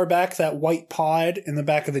very far back, that white pod in the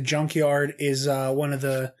back of the junkyard is one of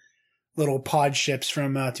the little pod ships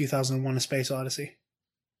from 2001: A Space Odyssey.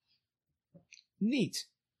 Neat.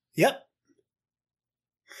 Yep.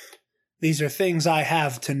 These are things I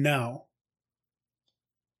have to know.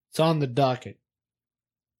 It's on the docket.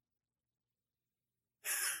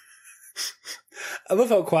 I love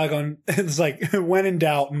how Qui-Gon is like, when in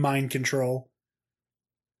doubt, mind control.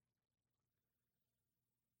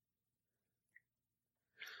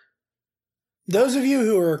 Those of you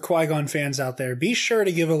who are Qui-Gon fans out there, be sure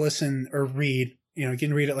to give a listen or read. You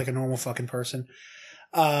can read it like a normal fucking person.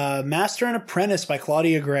 Master and Apprentice by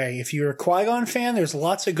Claudia Gray. If you're a Qui-Gon fan, there's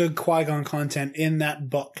lots of good Qui-Gon content in that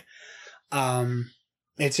book.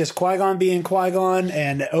 It's just Qui-Gon being Qui-Gon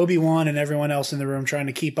and Obi-Wan and everyone else in the room trying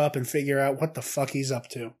to keep up and figure out what the fuck he's up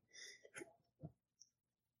to.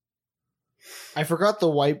 I forgot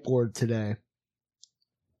the whiteboard today,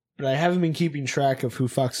 but I haven't been keeping track of who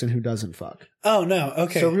fucks and who doesn't fuck. Oh, no.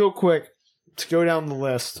 Okay. So real quick, to go down the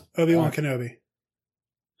list. Obi-Wan Kenobi.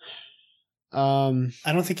 I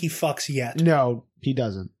don't think he fucks yet. No, he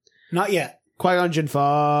doesn't. Not yet. Qui-Gon Jinn fucks.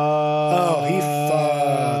 Oh, he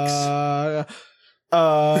fucks.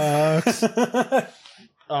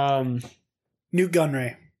 Newt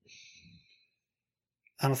Gunray.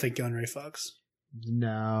 I don't think Gunray fucks.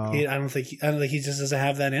 No. I don't think he just doesn't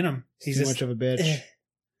have that in him. He's too just much of a bitch.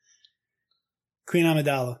 Queen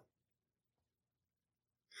Amidala.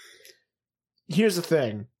 Here's the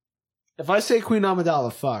thing. If I say Queen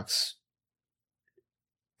Amidala fucks,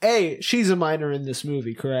 she's a minor in this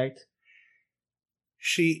movie, correct?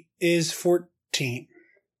 She is 14.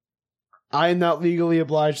 I am not legally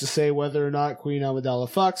obliged to say whether or not Queen Amidala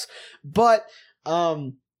fucks, but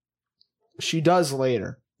she does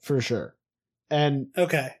later, for sure. And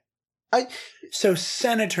okay. So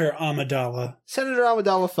Senator Amidala. Senator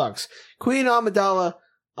Amidala fucks. Queen Amidala,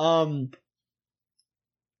 no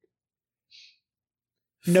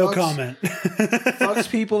comment. Fucks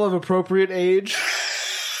people of appropriate age.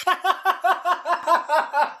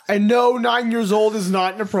 And no, 9 years old is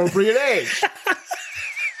not an appropriate age.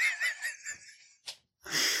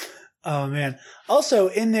 Oh, man. Also,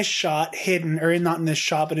 in this shot, hidden, or not in this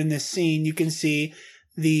shot, but in this scene, you can see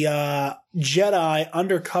the Jedi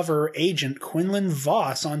undercover agent Quinlan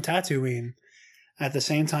Voss on Tatooine. At the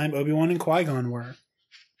same time, Obi-Wan and Qui-Gon were.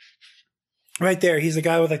 Right there, he's the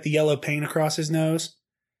guy with like the yellow paint across his nose.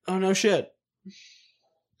 Oh, no shit.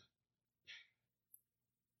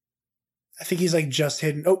 I think he's like just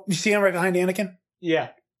hidden. Oh, you see him right behind Anakin? Yeah.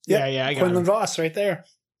 Yep. Yeah, I got Quinlan him. Voss right there.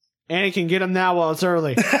 Anakin, get him now while it's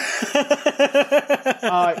early.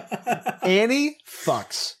 Annie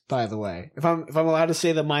fucks, by the way. If I'm allowed to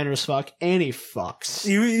say the minors fuck, Annie fucks.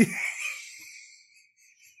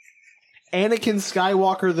 Anakin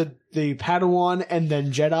Skywalker, the Padawan and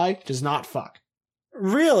then Jedi, does not fuck.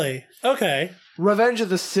 Really? Okay. Revenge of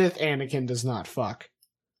the Sith Anakin does not fuck.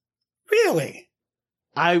 Really?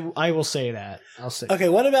 I will say that. I'll say. Okay,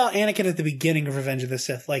 what about Anakin at the beginning of Revenge of the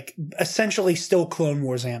Sith? Like, essentially still Clone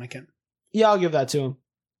Wars Anakin. Yeah, I'll give that to him.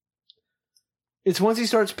 It's once he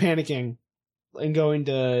starts panicking and going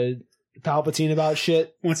to Palpatine about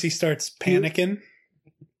shit. Once he starts panicking.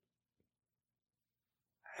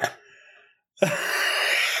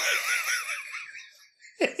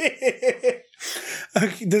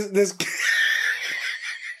 Okay, this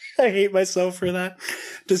I hate myself for that.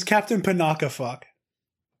 Does Captain Panaka fuck?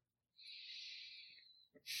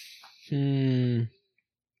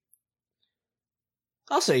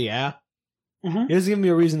 I'll say yeah. Mm-hmm. He doesn't give me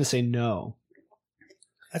a reason to say no.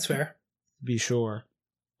 That's fair. Be sure.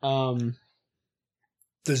 Does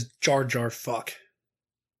Jar Jar fuck?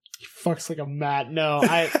 He fucks like a mat. No,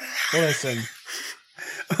 listen.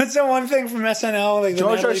 What's that one thing from SNL? Like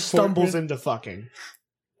Jar Jar stumbles into fucking.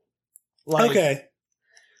 Like, okay.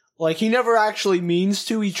 Like, he never actually means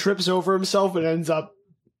to. He trips over himself and ends up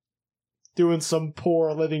doing some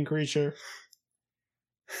poor living creature.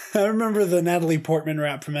 I remember the Natalie Portman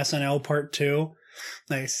rap from SNL Part 2.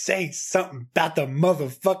 Like, say something about the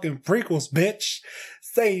motherfucking prequels, bitch.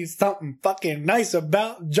 Say something fucking nice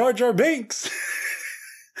about Jar Jar Binks.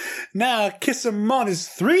 Now kiss him on his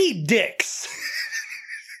 3 dicks.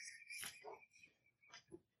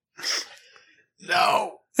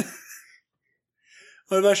 No.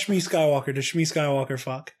 What about Shmi Skywalker? Does Shmi Skywalker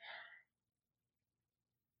fuck?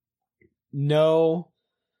 No,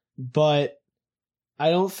 but I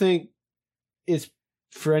don't think it's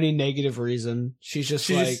for any negative reason. She's just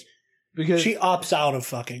because she opts out of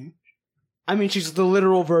fucking. I mean, she's the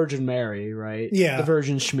literal Virgin Mary, right? Yeah. The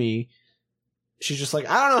Virgin Shmi. She's just like,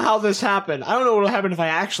 I don't know how this happened. I don't know what'll happen if I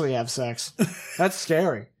actually have sex. That's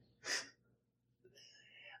scary.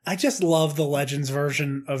 I just love the Legends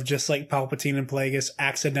version of just like Palpatine and Plagueis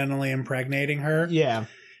accidentally impregnating her. Yeah.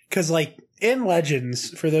 Because like in Legends,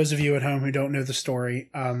 for those of you at home who don't know the story,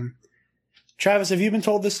 Travis, have you been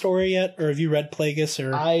told this story yet? Or have you read Plagueis?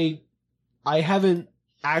 Or I haven't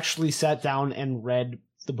actually sat down and read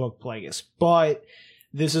the book Plagueis, but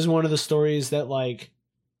this is one of the stories that like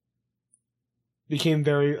I became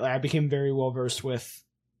very well versed with,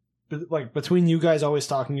 like between you guys always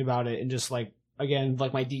talking about it and just like again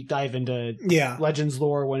like my deep dive into Legends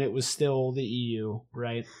lore when it was still the EU,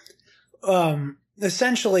 right?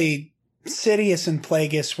 Essentially, Sidious and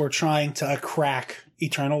Plagueis were trying to crack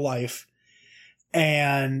eternal life,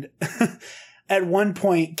 and at one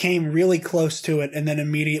point came really close to it and then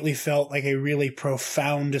immediately felt like a really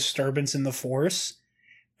profound disturbance in the Force,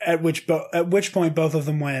 at which point both of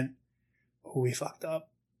them went, oh, we fucked up.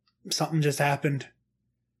 Something just happened.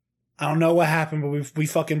 I don't know what happened, but we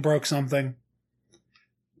fucking broke something.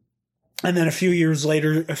 And then a few years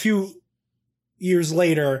later,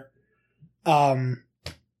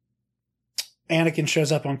 Anakin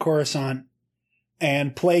shows up on Coruscant,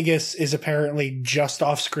 and Plagueis is apparently just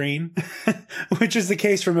off screen, which is the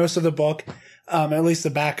case for most of the book. At least the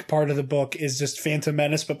back part of the book is just Phantom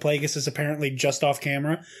Menace, but Plagueis is apparently just off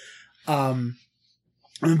camera.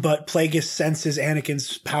 But Plagueis senses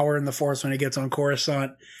Anakin's power in the Force when he gets on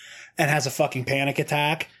Coruscant and has a fucking panic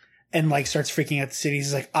attack and like starts freaking out the city.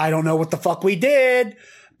 He's like, I don't know what the fuck we did,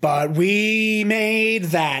 but we made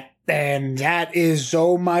that. And that is,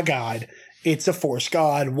 oh my God, it's a Force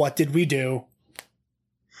god. What did we do?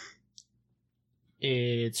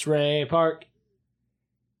 It's Ray Park.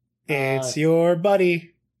 It's your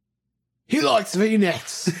buddy. He likes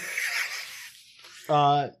V-necks.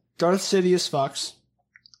 Darth Sidious fucks.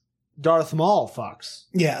 Darth Maul fucks.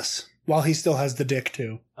 Yes. While he still has the dick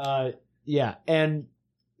too. Yeah. And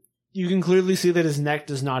you can clearly see that his neck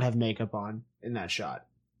does not have makeup on in that shot.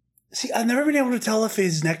 See, I've never been able to tell if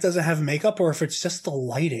his neck doesn't have makeup or if it's just the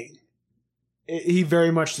lighting. He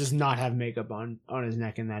very much does not have makeup on his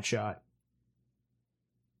neck in that shot.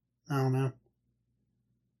 I don't know.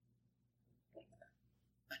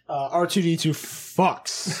 R2-D2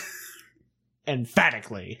 fucks.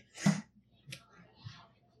 Emphatically.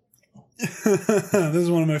 This is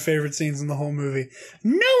one of my favorite scenes in the whole movie.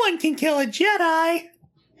 No one can kill a Jedi!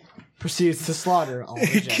 Proceeds to slaughter all the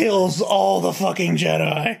Jedi. It kills all the fucking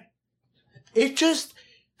Jedi. It just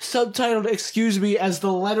subtitled excuse me as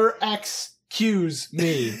the letter X cues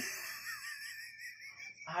me.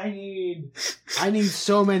 I need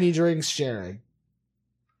so many drinks sharing.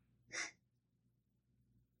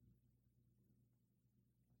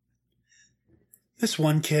 This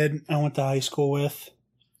one kid I went to high school with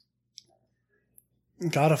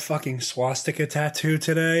got a fucking swastika tattoo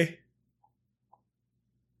today.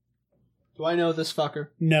 Do I know this fucker?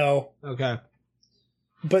 No. Okay.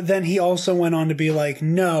 But then he also went on to be like,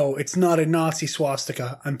 no, it's not a Nazi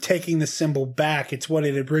swastika. I'm taking the symbol back. It's what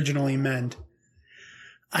it originally meant.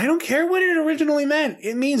 I don't care what it originally meant.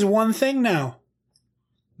 It means one thing now.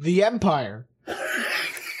 The Empire.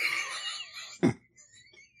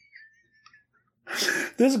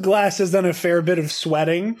 This glass has done a fair bit of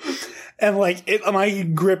sweating. And like my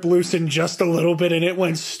grip loosened just a little bit and it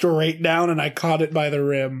went straight down and I caught it by the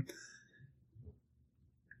rim.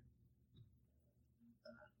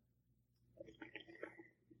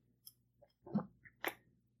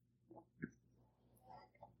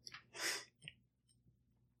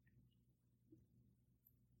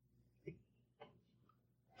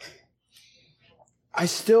 I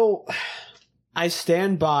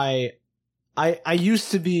stand by. I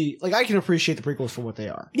used to be like, I can appreciate the prequels for what they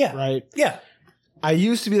are. Yeah. Right? Yeah. I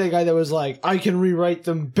used to be that guy that was like, I can rewrite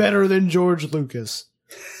them better than George Lucas.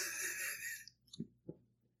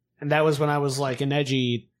 And that was when I was like an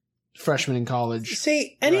edgy freshman in college.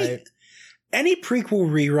 See, any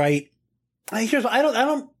prequel rewrite, I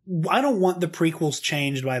don't want the prequels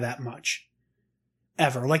changed by that much.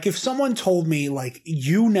 Ever. Like if someone told me like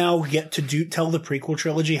you now get to tell the prequel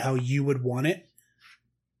trilogy how you would want it,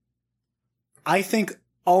 I think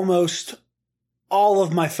almost all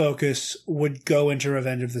of my focus would go into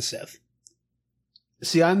Revenge of the Sith.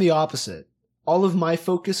 See, I'm the opposite. All of my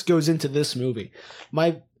focus goes into this movie.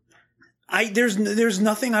 There's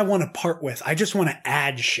nothing I want to part with. I just want to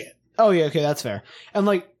add shit. Oh yeah, okay, that's fair. And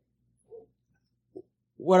like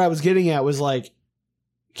what I was getting at was like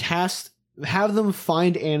have them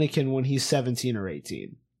find Anakin when he's 17 or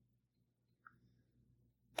 18.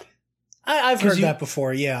 I've heard that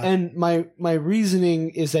before, yeah. And my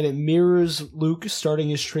reasoning is that it mirrors Luke starting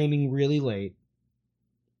his training really late.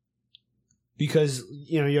 Because,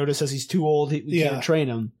 Yoda says he's too old, we can't train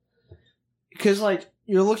him. Because, like,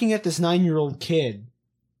 you're looking at this 9-year-old kid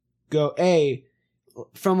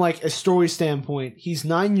from, like, a story standpoint, he's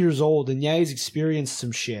 9 years old, and yeah, he's experienced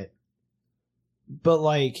some shit. But,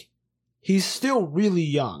 like, he's still really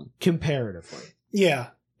young, comparatively. Yeah.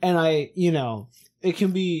 And it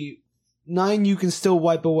can be 9, you can still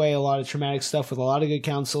wipe away a lot of traumatic stuff with a lot of good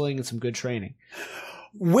counseling and some good training.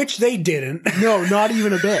 Which they didn't. No, not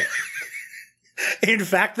even a bit. In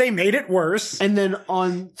fact, they made it worse. And then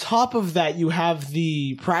on top of that, you have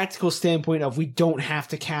the practical standpoint of we don't have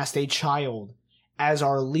to cast a child as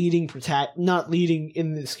our leading not leading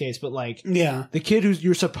in this case, but like the kid who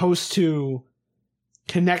you're supposed to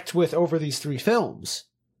connect with over these 3 films.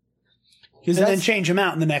 And then change him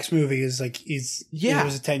out in the next movie is like it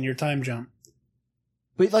was a 10-year time jump.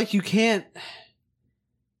 But like you can't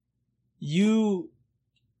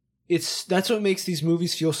that's what makes these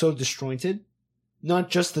movies feel so disjointed. Not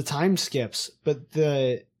just the time skips, but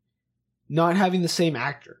the not having the same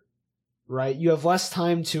actor. Right? You have less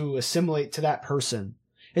time to assimilate to that person.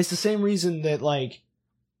 It's the same reason that like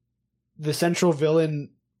the central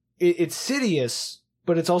villain it's Sidious,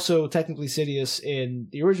 but it's also technically Sidious in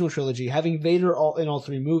the original trilogy. Having Vader in all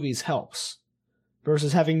 3 movies helps.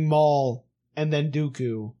 Versus having Maul and then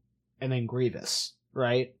Dooku and then Grievous,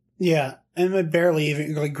 right? Yeah, and barely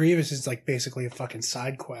even, like, Grievous is, like, basically a fucking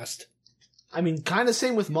side quest. I mean, kind of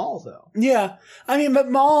same with Maul, though. Yeah, I mean,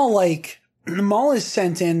 but Maul, like, Maul is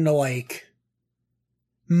sent in to, like,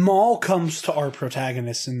 Maul comes to our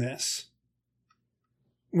protagonists in this.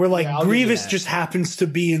 Where, like, Grievous just happens to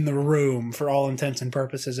be in the room for all intents and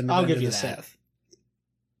purposes in Revenge of the Sith.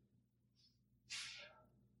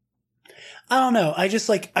 I don't know. I just,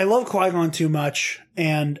 like, I love Qui-Gon too much,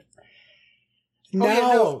 and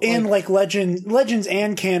now in Legends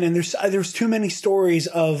and canon, there's too many stories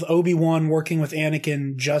of Obi-Wan working with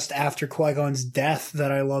Anakin just after Qui-Gon's death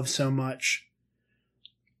that I love so much.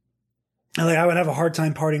 And, like, I would have a hard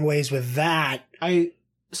time parting ways with that.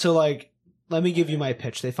 Let me give you my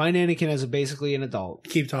pitch. They find Anakin as basically an adult.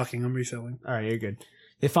 Keep talking. I'm refilling. All right, you're good.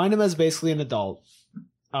 They find him as basically an adult.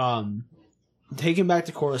 Take him back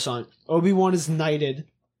to Coruscant. Obi-Wan is knighted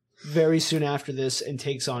very soon after this and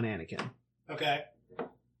takes on Anakin. Okay.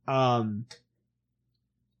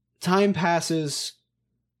 Time passes.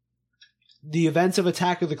 The events of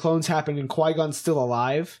Attack of the Clones happen and Qui-Gon's still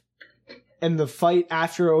alive. And the fight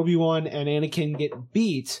after Obi-Wan and Anakin get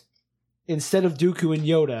beat, instead of Dooku and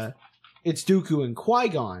Yoda, it's Dooku and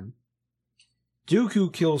Qui-Gon.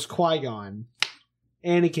 Dooku kills Qui-Gon.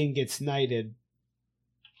 Anakin gets knighted.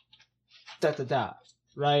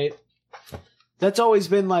 Right? That's always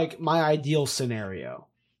been, like, my ideal scenario.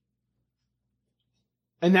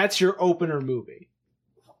 And that's your opener movie.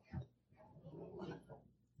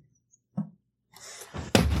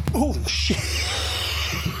 Oh, shit.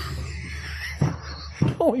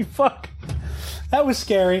 Holy fuck. That was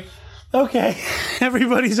scary. Okay.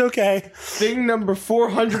 Everybody's okay. Thing number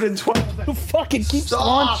 412. Who fucking keeps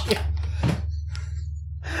launching?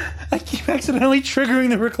 I keep accidentally triggering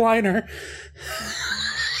the recliner.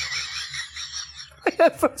 My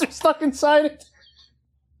headphones are stuck inside it.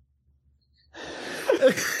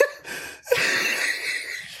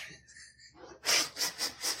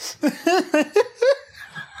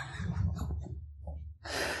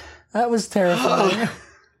 That was terrifying.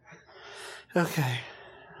 Okay.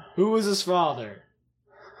 Who was his father?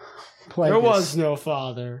 There was no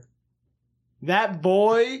father. That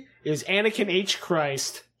boy is Anakin H.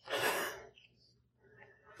 Christ.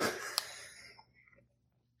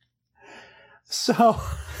 So,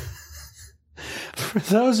 for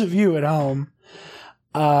those of you at home,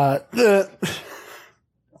 the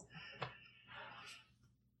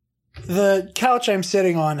couch I'm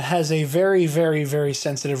sitting on has a very, very, very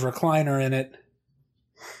sensitive recliner in it,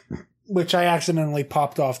 which I accidentally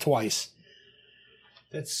popped off twice.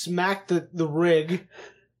 That smacked the rig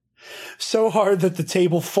so hard that the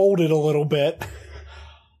table folded a little bit.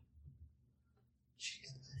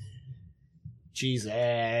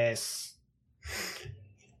 Jesus.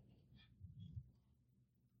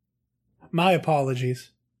 My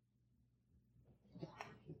apologies.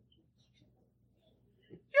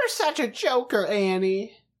 You're such a joker,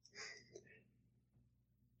 Annie.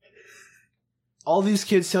 All these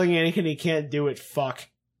kids telling Anakin he can't do it, fuck.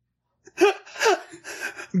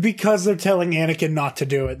 Because they're telling Anakin not to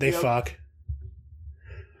do it, they fuck.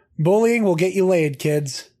 Bullying will get you laid,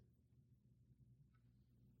 kids.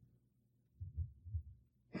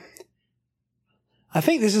 I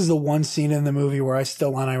think this is the one scene in the movie where I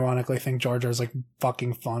still unironically think Jar Jar's like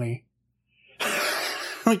fucking funny.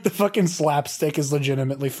 Like the fucking slapstick is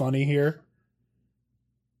legitimately funny here.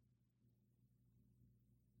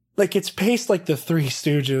 Like it's paced like the Three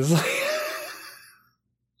Stooges.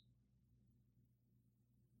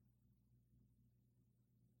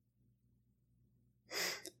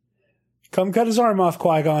 Come cut his arm off,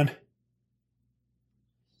 Qui-Gon.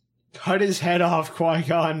 Cut his head off,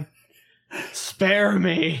 Qui-Gon. Spare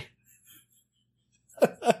me.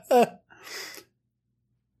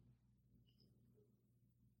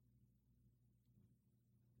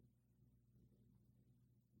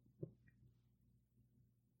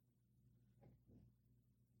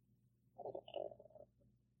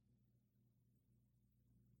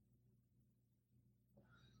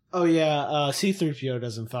 Oh yeah, C-3PO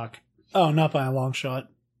doesn't fuck. Oh, not by a long shot.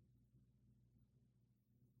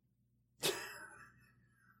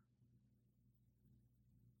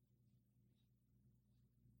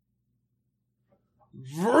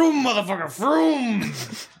 Vroom, motherfucker, vroom!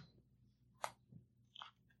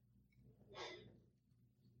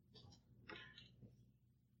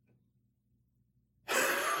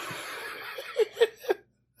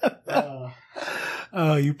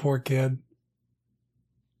 Oh, you poor kid.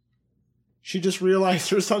 She just realized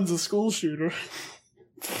her son's a school shooter.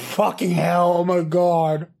 Fucking hell, oh my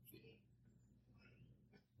god.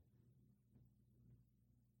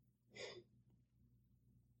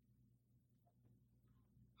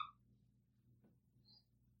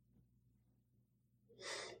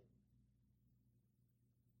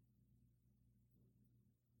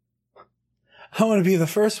 I want to be the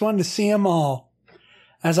first one to see them all,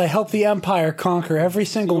 as I help the Empire conquer every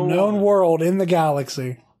single known world in the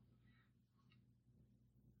galaxy.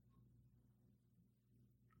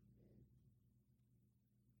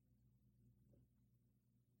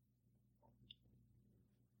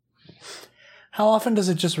 How often does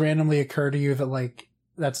it just randomly occur to you that, like,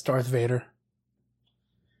 that's Darth Vader?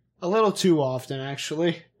 A little too often,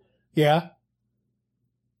 actually. Yeah?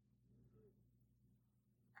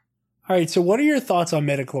 Alright, so what are your thoughts on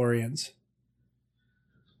midichlorians?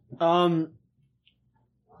 I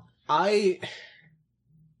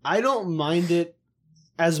don't mind it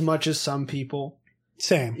as much as some people.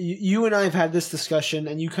 Same. You and I have had this discussion,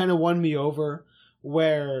 and you kind of won me over,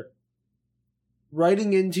 where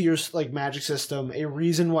writing into your like magic system a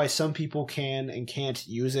reason why some people can and can't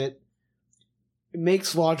use it, it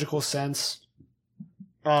makes logical sense.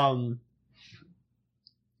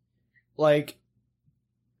 Like,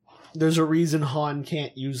 there's a reason Han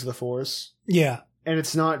can't use the Force. Yeah. And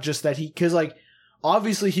it's not just that because, like,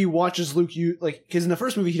 obviously he watches Luke use, like, because in the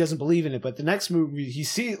first movie he doesn't believe in it, but the next movie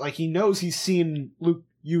he knows he's seen Luke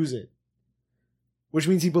use it. Which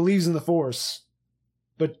means he believes in the Force,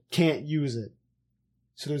 but can't use it.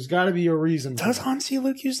 So there's gotta be a reason. Does Han see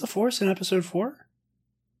Luke use the Force in episode 4?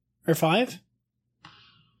 Or 5?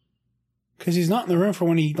 Because he's not in the room for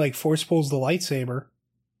when he, like, Force pulls the lightsaber.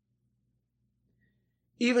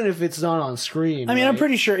 Even if it's not on screen. I mean, right? I'm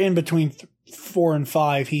pretty sure in between 4 and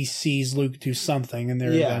 5, he sees Luke do something in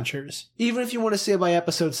their adventures. Even if you want to say by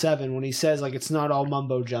episode 7, when he says, like, it's not all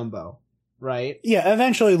mumbo jumbo, right? Yeah,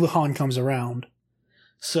 eventually Han comes around.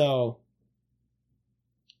 So,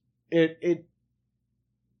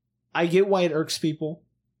 I get why it irks people,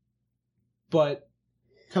 but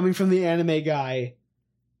coming from the anime guy,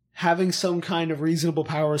 having some kind of reasonable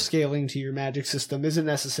power scaling to your magic system isn't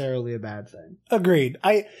necessarily a bad thing. Agreed.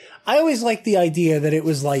 I always liked the idea that it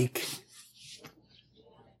was like,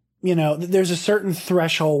 you know, there's a certain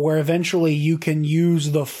threshold where eventually you can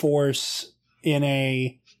use the Force in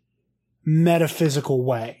a metaphysical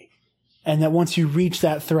way. And that once you reach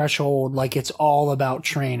that threshold, like, it's all about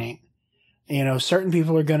training. You know, certain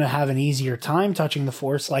people are going to have an easier time touching the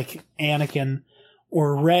Force, like Anakin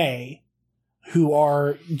or Rey, who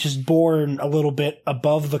are just born a little bit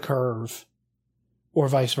above the curve, or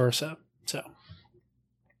vice versa. So,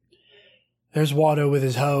 there's Watto with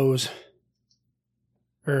his hose.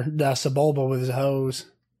 Or Sebulba with his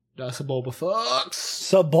hose. Sebulba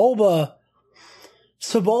fucks.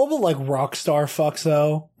 Sebulba, like, rock star fucks,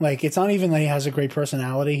 though. Like, it's not even that he has a great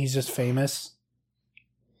personality, he's just famous.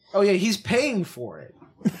 Oh yeah, he's paying for it.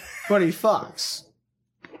 But he fucks.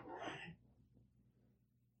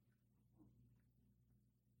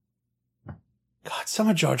 God, some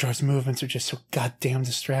of Jar Jar's movements are just so goddamn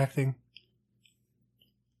distracting.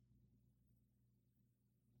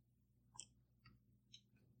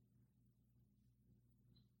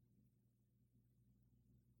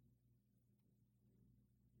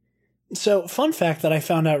 So, fun fact that I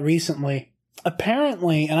found out recently.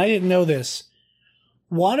 Apparently, and I didn't know this,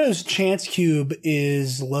 Watto's Chance Cube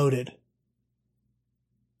is loaded.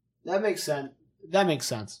 That makes sense. That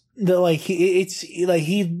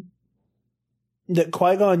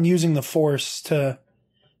Qui-Gon using the Force to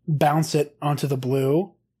bounce it onto the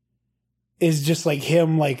blue is just like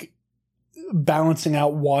him, like, balancing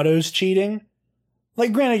out Watto's cheating.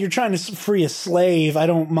 Like, granted, you're trying to free a slave. I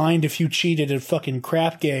don't mind if you cheated at a fucking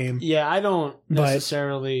crap game. Yeah, I don't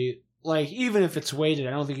necessarily, like, even if it's weighted,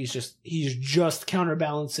 I don't think he's just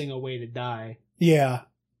counterbalancing a way to die. Yeah.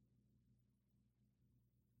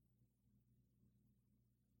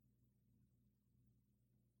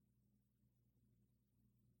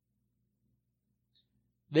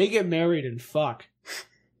 They get married and fuck.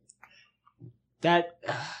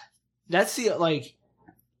 That's the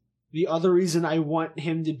other reason I want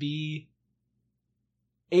him to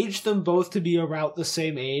age them both to be about the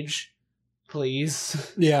same age,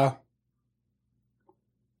 please. Yeah.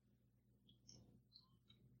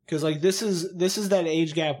 Because this is that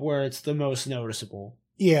age gap where it's the most noticeable.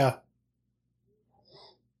 Yeah.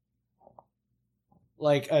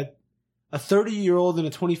 Like a 30-year-old and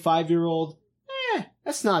a 25-year-old,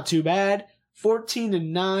 that's not too bad. 14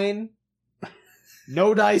 and 9,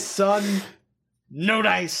 no dice, son, no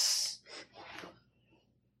dice.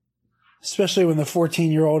 Especially when the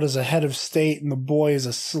 14-year-old is a head of state and the boy is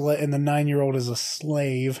and the 9-year-old is a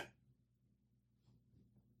slave.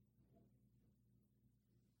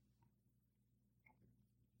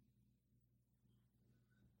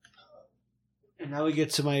 And now we get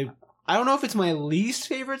to I don't know if it's my least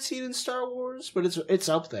favorite scene in Star Wars, but it's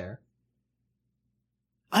up there.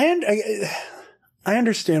 I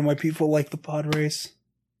understand why people like the pod race.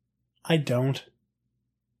 I don't.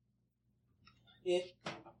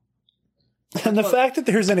 And the fact that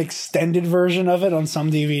there's an extended version of it on some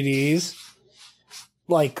DVDs,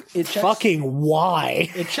 fucking why?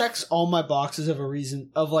 It checks all my boxes of a reason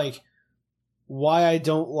of why I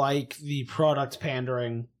don't like the product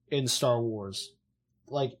pandering in Star Wars.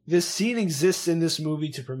 This scene exists in this movie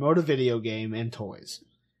to promote a video game and toys.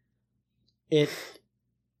 It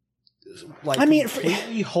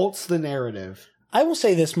completely halts the narrative. I will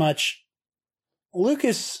say this much.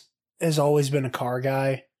 Lucas has always been a car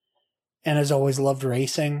guy and has always loved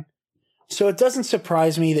racing. So it doesn't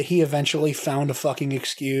surprise me that he eventually found a fucking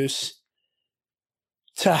excuse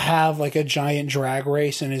to have a giant drag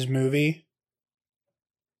race in his movie.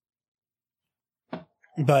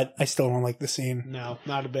 But I still don't like the scene. No,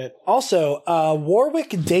 not a bit. Also, Warwick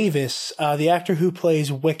Davis, the actor who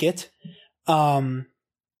plays Wicket in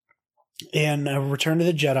Return of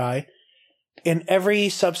the Jedi, in every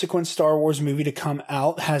subsequent Star Wars movie to come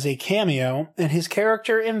out, has a cameo. And his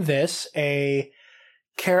character in this, I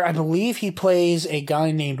believe he plays a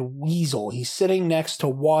guy named Weasel. He's sitting next to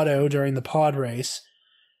Watto during the pod race.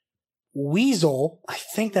 Weasel, I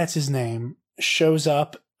think that's his name, shows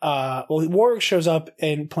up. Warwick shows up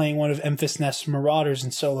and playing one of Enfys Nest's Marauders in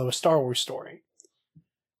Solo: A Star Wars Story.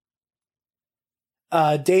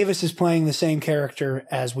 Davis is playing the same character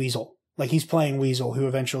as Weasel. He's playing Weasel, who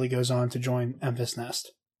eventually goes on to join Enfys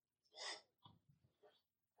Nest.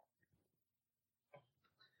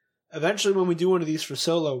 Eventually, when we do one of these for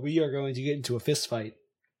Solo, we are going to get into a fist fight.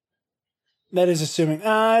 That is assuming,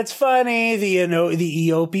 it's funny, the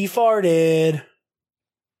EOP farted.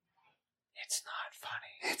 It's not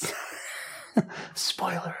funny. It's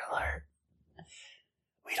spoiler alert.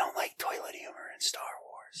 We don't like toilet humor in Star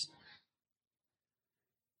Wars.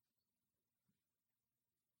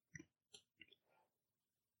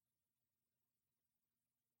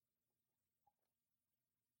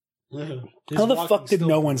 How the fuck did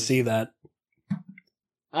no one see that?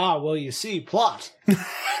 Well, you see, plot.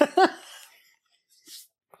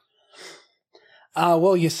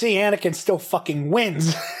 Well, you see, Anakin still fucking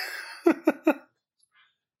wins.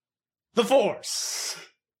 The Force.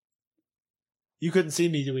 You couldn't see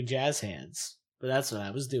me doing jazz hands, but that's what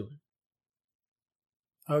I was doing.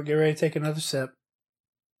 Oh, get ready to take another sip.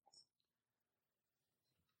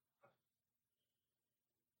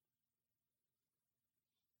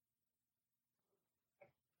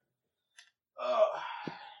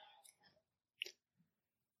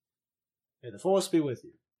 May the Force be with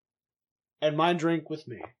you. And my drink with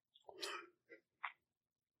me.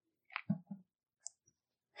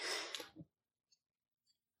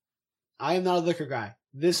 I am not a liquor guy.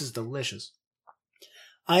 This is delicious.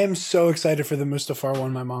 I am so excited for the Mustafar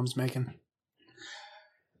one my mom's making.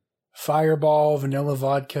 Fireball, vanilla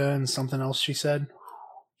vodka, and something else she said.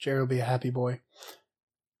 Jerry will be a happy boy.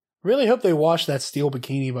 Really hope they wash that steel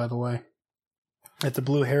bikini, by the way. That the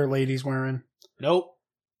blue hair lady's wearing. Nope.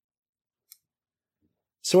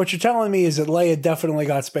 So what you're telling me is that Leia definitely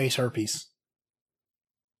got space herpes.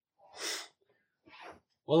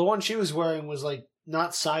 Well, the one she was wearing was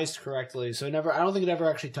not sized correctly, so I don't think it ever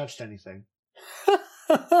actually touched anything.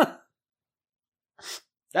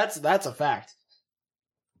 That's a fact.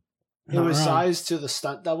 It was sized to the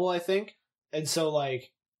stunt double, I think, and so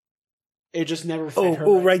it just never fit her.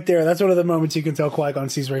 Oh, right there. That's one of the moments you can tell Qui-Gon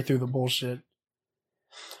sees right through the bullshit.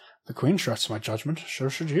 The Queen trusts my judgment. So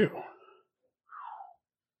should you.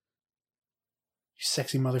 You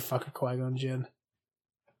sexy motherfucker, Qui-Gon Jinn.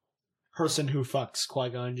 Person who fucks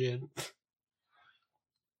Qui-Gon Jinn.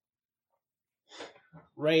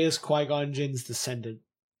 Rey is Qui-Gon Jinn's descendant.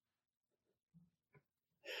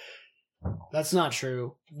 That's not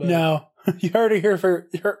true. But No, you heard it here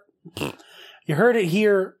you heard it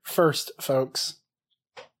here first, folks.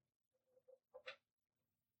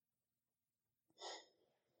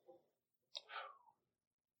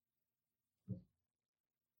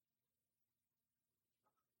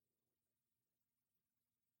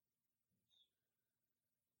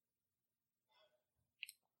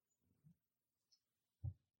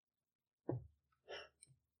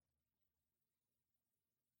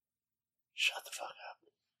 Shut the fuck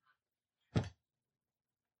up.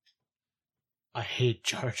 I hate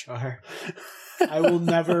Jar Jar. I will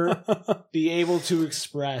never be able to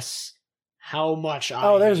express how much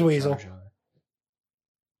I There's hate Weasel. Jar Jar.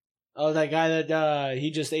 Oh, that guy that he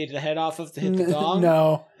just ate the head off of to hit the gong?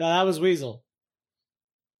 No. No, that was Weasel.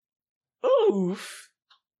 Oof.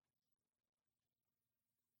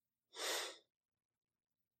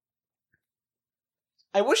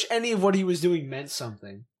 I wish any of what he was doing meant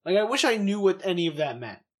something. Like, I wish I knew what any of that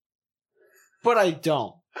meant. But I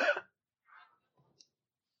don't.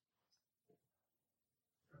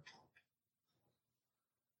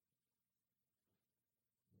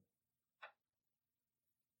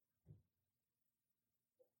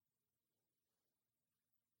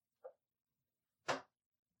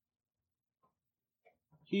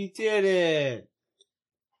 He did it.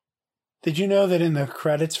 Did you know that in the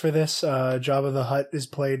credits for this, Jabba the Hutt is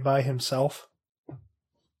played by himself?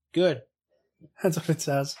 Good. That's what it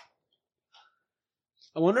says.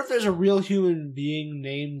 I wonder if there's a real human being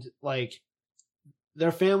named, like,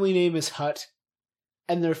 their family name is Hutt,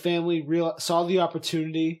 and their family saw the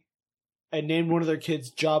opportunity and named one of their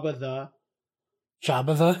kids Jabba the.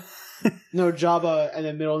 Jabba the? No, Jabba, and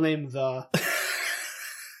then middle name the.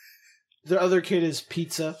 Their other kid is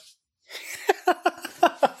Pizza.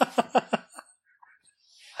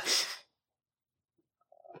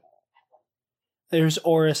 There's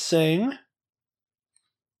Aura Singh.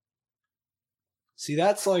 See,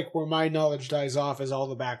 that's like where my knowledge dies off as all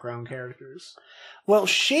the background characters. Well,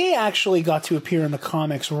 she actually got to appear in the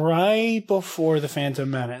comics right before The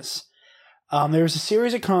Phantom Menace. There was a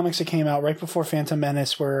series of comics that came out right before Phantom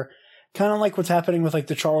Menace where kind of like what's happening with like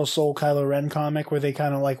the Charles Soule Kylo Ren comic where they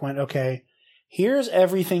kind of like went, okay, here's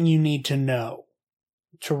everything you need to know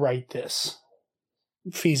to write this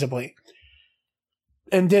feasibly.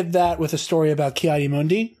 And did that with a story about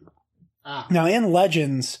Ki-Adi-Mundi. Now, in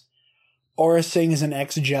Legends, Aura Singh is an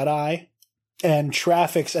ex-Jedi and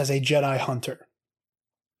traffics as a Jedi hunter.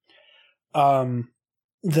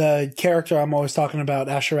 The character I'm always talking about,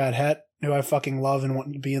 Asherad Het, who I fucking love and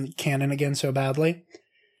want to be in canon again so badly.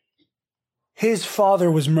 His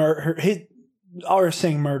father was murdered. Aura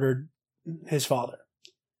Singh murdered his father.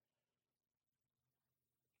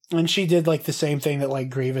 And she did like the same thing that like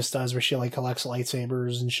Grievous does where she like collects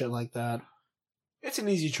lightsabers and shit like that. It's an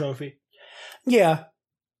easy trophy. Yeah.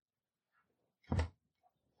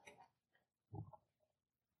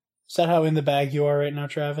 Is that how in the bag you are right now,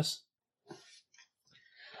 Travis?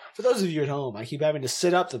 For those of you at home, I keep having to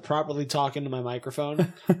sit up to properly talk into my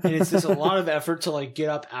microphone, and it's just a lot of effort to like get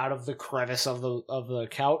up out of the crevice of the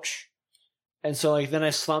couch, and so like then I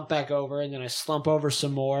slump back over, and then I slump over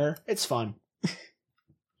some more. It's fun.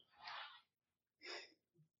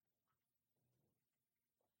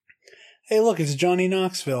 Hey, look, it's Johnny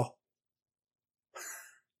Knoxville.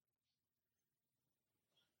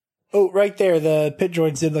 Oh, right there, the pit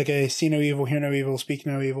droids did like a see no evil, hear no evil, speak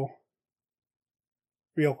no evil.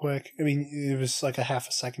 Real quick. I mean, it was like a half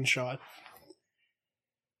a second shot.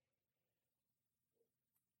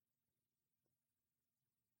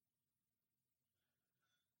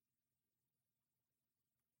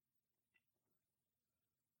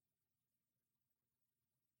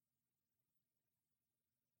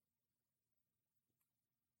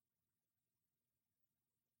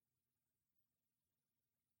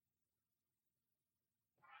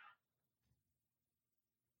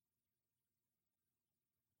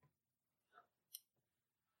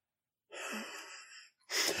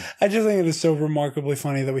 I just think it is so remarkably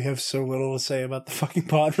funny that we have so little to say about the fucking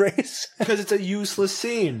pod race. Because it's a useless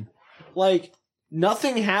scene. Like,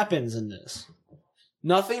 nothing happens in this.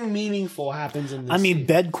 Nothing meaningful happens in this I mean, scene.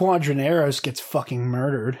 Bed Quadraneros gets fucking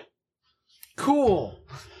murdered. Cool.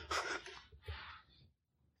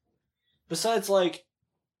 Besides, like,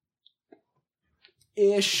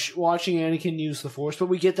 ish watching Anakin use the Force, but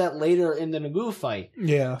we get that later in the Naboo fight.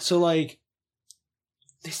 Yeah. So, like,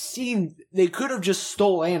 the scene, they could have just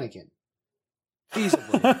stole Anakin.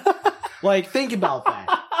 Feasibly. Like, think about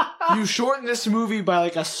that. You shorten this movie by,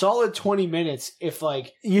 like, a solid 20 minutes if,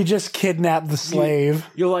 like... You just kidnap the slave.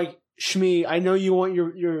 You're like, Shmi, I know you want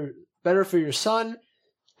your better for your son.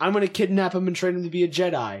 I'm going to kidnap him and train him to be a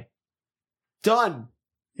Jedi. Done.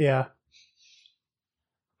 Yeah.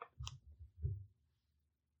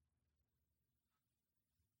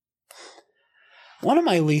 One of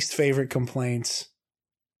my least favorite complaints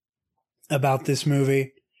about this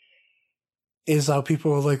movie is how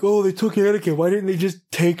people are like, oh, they took Anakin. Why didn't they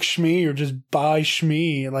just take Shmi or just buy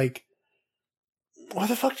Shmi? Like, what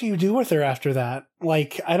the fuck do you do with her after that?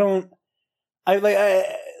 Like,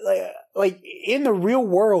 like in the real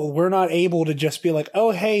world, we're not able to just be like,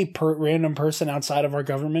 oh, hey, random person outside of our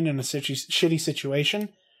government in a shitty situation.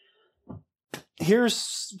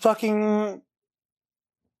 Here's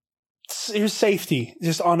safety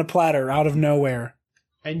just on a platter out of nowhere.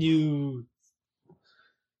 And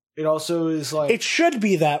it also is like, it should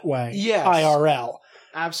be that way. Yes. IRL.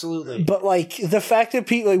 Absolutely. But like the fact that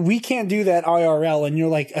people, like, we can't do that IRL and you're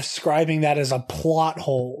like ascribing that as a plot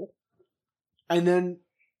hole. But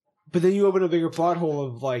then you open a bigger plot hole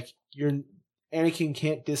of like, Anakin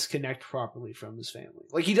can't disconnect properly from his family.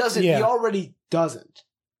 Like he doesn't, Yeah. He already doesn't.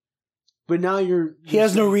 But now He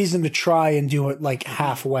has no reason to try and do it like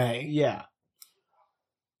halfway. Yeah.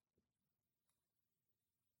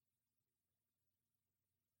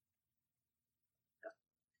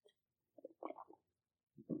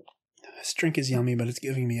 This drink is yummy, but it's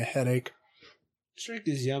giving me a headache. This drink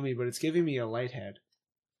is yummy, but it's giving me a light head.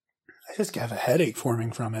 I just have a headache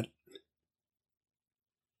forming from it.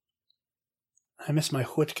 I miss my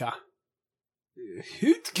hutka.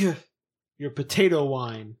 Hutka. Your potato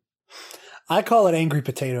wine. I call it angry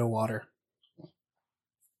potato water.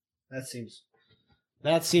 That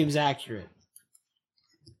seems accurate.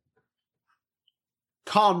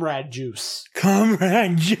 Comrade juice.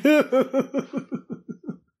 Comrade juice.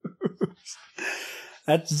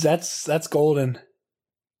 That's golden.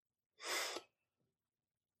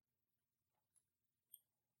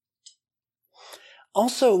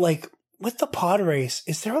 Also, like, with the pod race,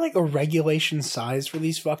 is there like a regulation size for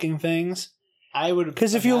these fucking things? I would,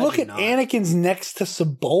 because if you look at not. Anakin's next to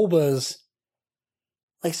Sebulba's,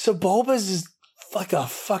 like Sebulba's is like a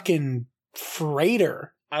fucking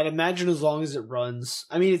freighter. I'd imagine as long as it runs.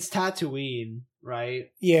 I mean, it's Tatooine, right?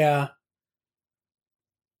 Yeah.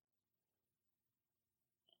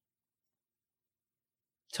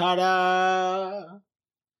 Ta-da!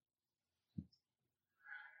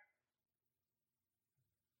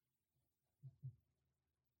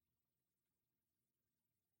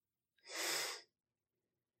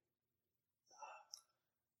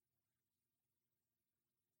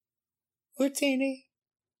 Houtini.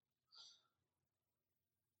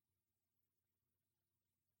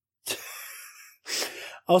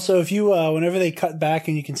 Also, if you, whenever they cut back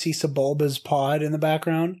and you can see Sebulba's pod in the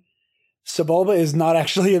background, Sebulba is not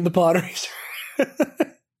actually in the pod racer.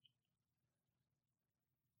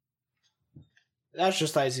 That's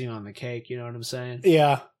just icing on the cake, you know what I'm saying?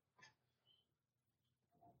 Yeah.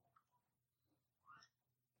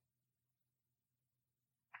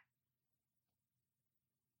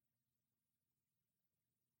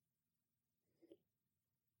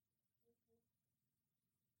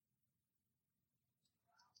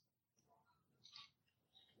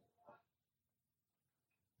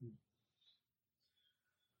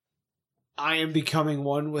 I am becoming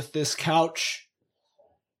one with this couch.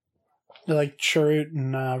 They're like Chirrut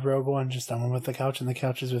and Rogue One, just I'm one with the couch and the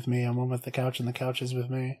couch is with me. I'm one with the couch and the couch is with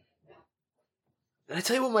me. Did I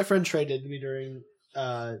tell you what my friend Trey did to me during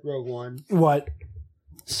Rogue One? What?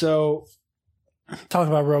 So, talk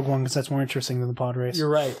about Rogue One because that's more interesting than the pod race. You're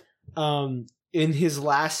right. In his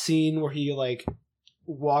last scene where he like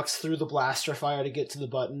walks through the blaster fire to get to the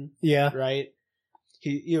button, Yeah. right?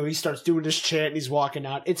 He starts doing this chant and he's walking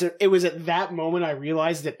out. It was at that moment I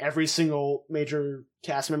realized that every single major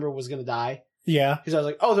cast member was going to die. Yeah. Because I was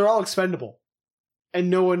like, oh, they're all expendable. And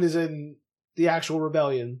no one is in the actual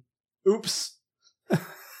rebellion. Oops.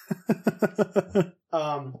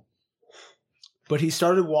 But he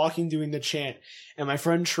started walking doing the chant. And my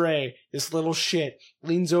friend Trey, this little shit,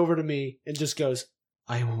 leans over to me and just goes,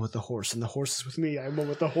 I am one with the horse and the horse is with me. I am one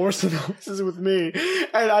with the horse and the horse is with me.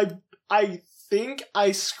 And I think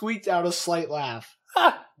I squeaked out a slight laugh.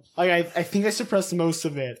 Like I think I suppressed most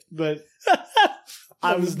of it, but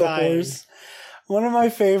I was dying. Horse. One of my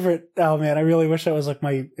favorite. Oh man, I really wish that was like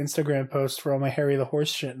my Instagram post for all my Harry the Horse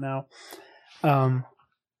shit now.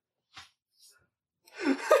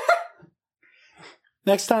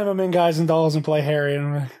 Next time I'm in Guys and Dolls and play Harry,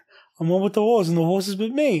 and I'm one with the horse, and the horse is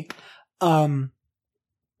with me.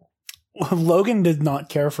 Logan did not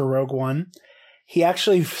care for Rogue One. He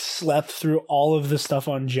actually slept through all of the stuff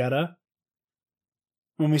on Jeddah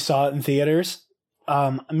when we saw it in theaters.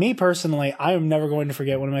 Me personally, I am never going to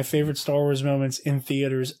forget one of my favorite Star Wars moments in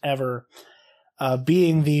theaters ever.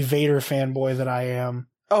 being the Vader fanboy that I am.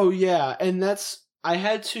 Oh yeah, and I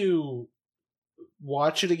had to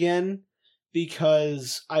watch it again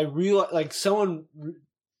because I realized, like, someone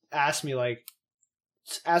asked me, like,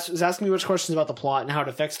 was asking me much questions about the plot and how it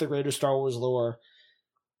affects the greater Star Wars lore,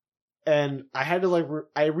 and I had to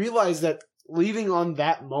I realized that leaving on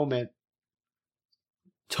that moment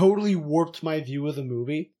totally warped my view of the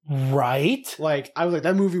movie. Right? Like, I was like,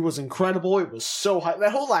 that movie was incredible. It was so high.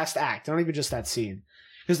 That whole last act, not even just that scene.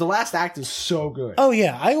 Because the last act is so good. Oh,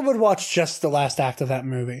 yeah. I would watch just the last act of that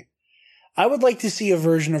movie. I would like to see a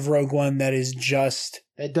version of Rogue One that is just...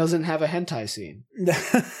 It doesn't have a hentai scene.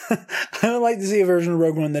 I would like to see a version of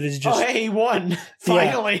Rogue One that is just... Oh, hey, he won!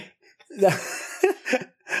 Finally! Yeah.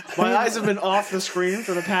 My eyes have been off the screen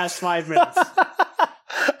for the past 5 minutes.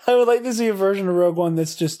 I would like to see a version of Rogue One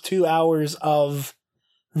that's just 2 hours of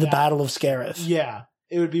the Battle of Scarif. Yeah,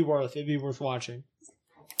 it'd be worth watching.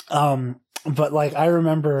 But like I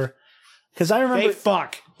remember, because I remember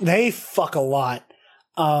they fuck a lot.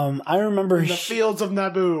 I remember in the fields of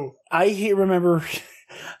Naboo. I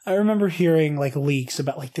remember hearing like leaks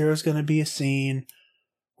about like there's gonna be a scene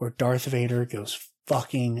where Darth Vader goes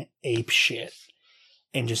fucking ape shit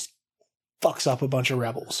and just fucks up a bunch of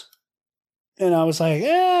rebels. And I was like,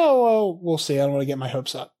 yeah, well, we'll see. I don't want to get my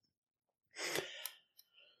hopes up.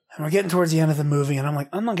 And we're getting towards the end of the movie, and I'm like,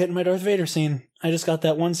 I'm not getting my Darth Vader scene. I just got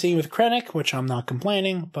that one scene with Krennic, which I'm not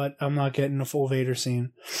complaining, but I'm not getting a full Vader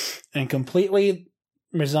scene. And completely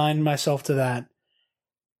resigned myself to that.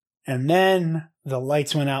 And then the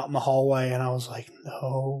lights went out in the hallway, and I was like,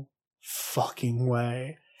 no fucking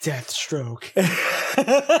way. Deathstroke.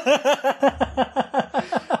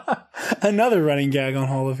 Another running gag on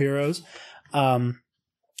Hall of Heroes.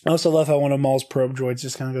 I also love how one of Maul's probe droids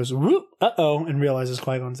just kind of goes, whoop, uh-oh, and realizes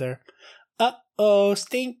Qui-Gon's there. Uh-oh,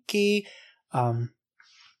 stinky. That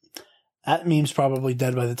meme's probably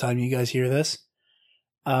dead by the time you guys hear this.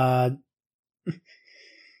 Don't.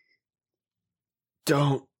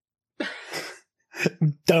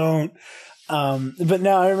 Don't. But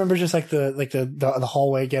now I remember just like the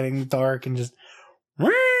hallway getting dark and just...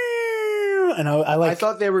 And I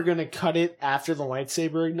thought they were going to cut it after the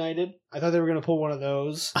lightsaber ignited. I thought they were going to pull one of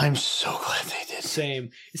those. I'm so glad they did.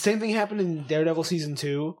 Same thing happened in Daredevil Season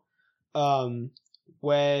 2.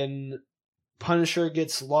 When Punisher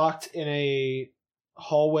gets locked in a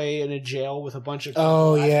hallway in a jail with a bunch of people.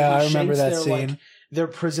 Oh, yeah, I remember that scene. Like, their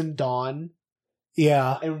prison dawn.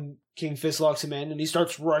 Yeah. And King Fist locks him in, and he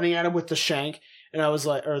starts running at him with the shank, and I was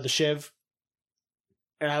like, or the shiv.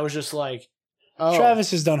 And I was just like, oh.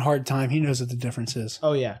 Travis has done hard time. He knows what the difference is.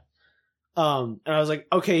 Oh, yeah. And I was like,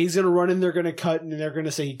 okay, he's going to run in, they're going to cut, and they're going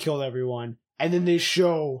to say he killed everyone. And then they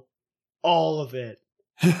show all of it.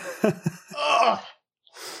 Ugh.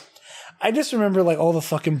 I just remember like all the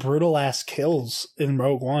fucking brutal ass kills in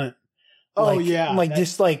Rogue One. Oh, like, yeah. Like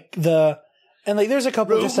just like and like there's a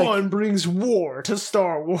couple Rogue just like One brings war to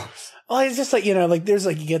Star Wars. Oh, it's just like, you know, like there's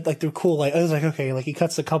like you get like the cool like I was like, okay, like he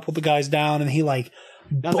cuts a couple of the guys down and he like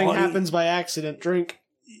nothing happens by accident. Drink.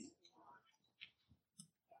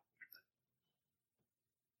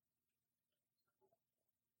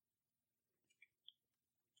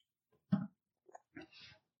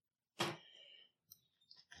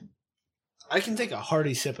 I can take a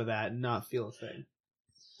hearty sip of that and not feel a thing.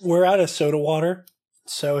 We're out of soda water,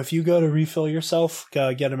 so if you go to refill yourself,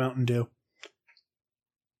 get a Mountain Dew.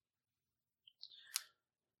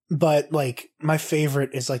 But like my favorite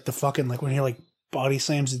is like the fucking like when he like body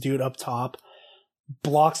slams the dude up top,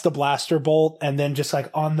 blocks the blaster bolt, and then just like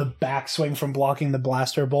on the backswing from blocking the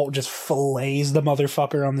blaster bolt, just fillets the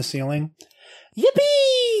motherfucker on the ceiling. Yippee!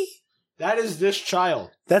 That is this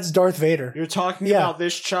child. That's Darth Vader. You're talking about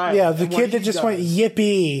this child. Yeah, the kid that just went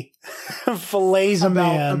yippee, fillets a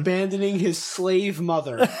man, abandoning his slave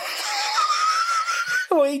mother.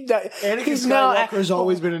 Well, Anakin Skywalker's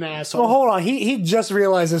always been an asshole. Well, hold on. He just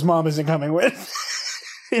realized his mom isn't coming with.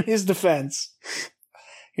 In his defense,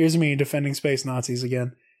 here's me defending space Nazis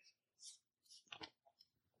again.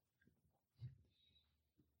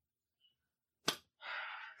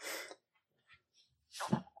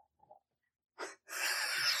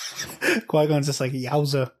 Qui-Gon's just like,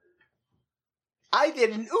 yowza. I did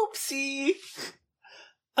an oopsie.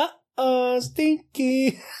 Uh-oh,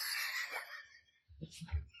 stinky.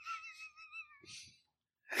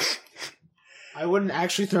 I wouldn't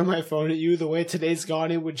actually throw my phone at you. The way today's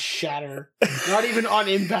gone, it would shatter. Not even on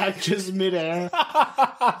impact, just midair.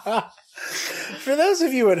 For those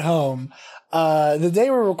of you at home, the day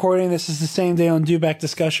we're recording this is the same day on Dewback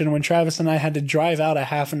Discussion when Travis and I had to drive out a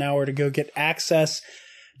half an hour to go get access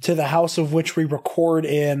to the house of which we record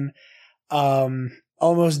in,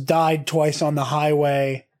 almost died twice on the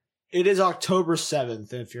highway. It is October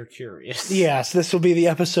 7th, if you're curious. Yes, this will be the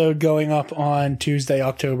episode going up on Tuesday,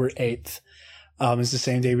 October 8th. It's the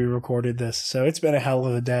same day we recorded this. So it's been a hell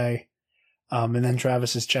of a day. And then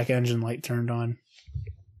Travis's check engine light turned on.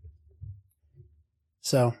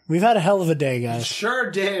 So we've had a hell of a day, guys. Sure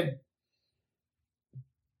did.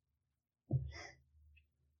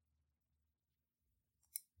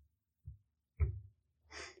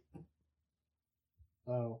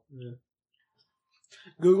 Oh, yeah.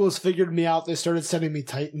 Google's figured me out. They started sending me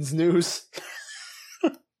Titans news.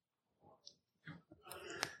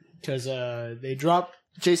 Because they dropped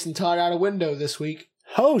Jason Todd out a window this week.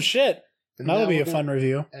 Oh, shit. And That'll now be we're a fun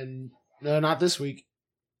review. And no, not this week.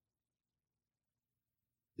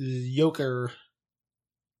 Joker.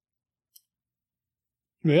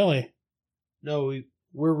 Really? No,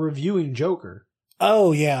 we're reviewing Joker.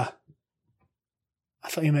 Oh, yeah. I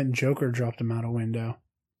thought you meant Joker dropped him out a window.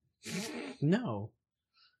 No.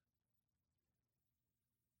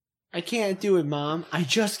 I can't do it, Mom. I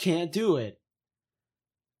just can't do it.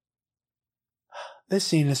 This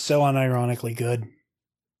scene is so unironically good.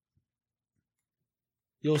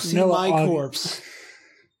 You'll see No, my corpse.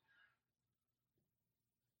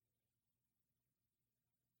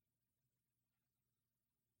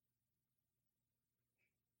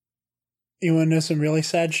 You want to know some really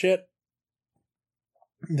sad shit?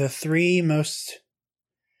 The three most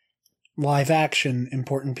live action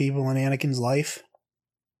important people in Anakin's life,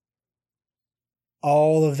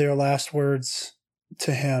 all of their last words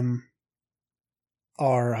to him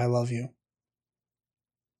are, "I love you."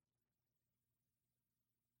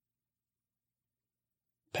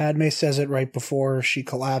 Padme says it right before she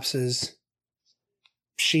collapses.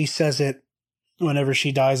 She says it whenever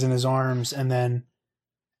she dies in his arms, and then,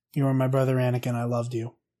 "You are my brother, Anakin, I loved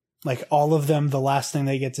you." Like, all of them, the last thing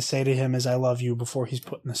they get to say to him is, "I love you," before he's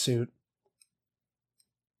put in the suit.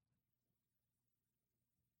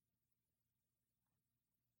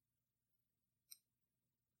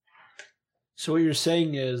 So what you're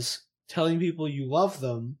saying is, telling people you love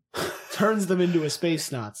them turns them into a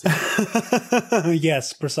space Nazi.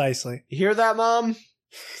 Yes, precisely. You hear that, Mom?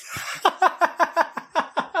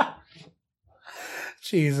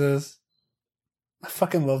 Jesus. I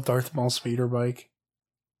fucking love Darth Maul's speeder bike.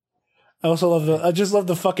 I just love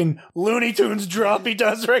the fucking Looney Tunes drop he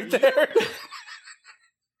does right there.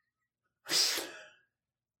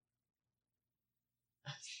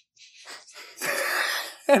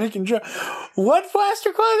 Anakin drop. What,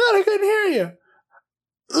 Blaster Qui-Gon? I couldn't hear you.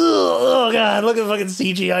 Oh, God. Look at fucking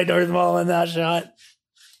CGI Darth Maul in that shot.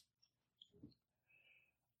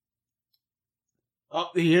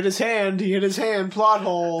 Oh, he hit his hand. He hit his hand. Plot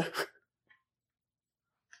hole.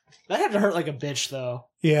 That had to hurt like a bitch, though.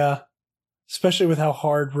 Yeah. Especially with how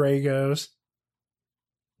hard Rey goes.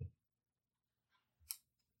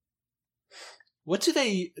 What do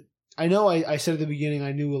they... I know I said at the beginning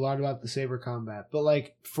I knew a lot about the saber combat, but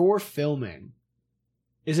like, for filming,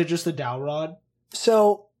 is it just the dowel rod?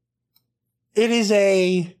 So, it is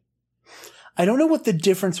a... I don't know what the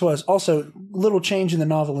difference was. Also, little change in the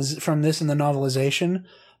novel from this and the novelization.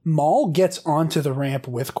 Maul gets onto the ramp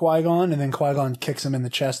with Qui-Gon, and then Qui-Gon kicks him in the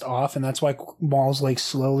chest off, and that's why Maul's like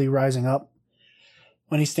slowly rising up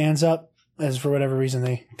when he stands up. As for whatever reason,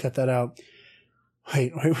 they cut that out.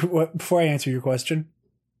 Wait, what? Before I answer your question.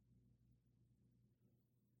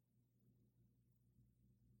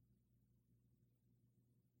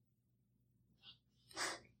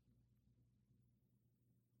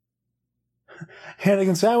 Anakin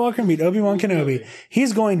Skywalker meet Obi-Wan Kenobi.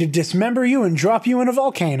 He's going to dismember you and drop you in a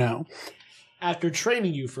volcano. After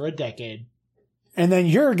training you for a decade. And then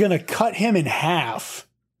you're going to cut him in half.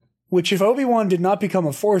 Which, if Obi-Wan did not become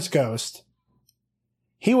a Force ghost,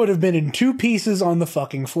 he would have been in two pieces on the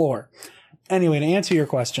fucking floor. Anyway, to answer your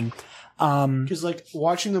question. Because, like,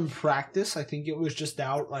 watching them practice, I think it was just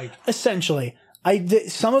out, like... Essentially.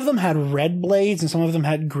 Some of them had red blades and some of them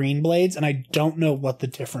had green blades, and I don't know what the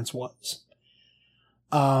difference was.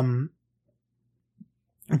 But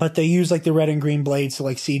they use like the red and green blades to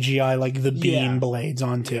like CGI like the beam blades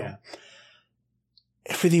onto. Yeah.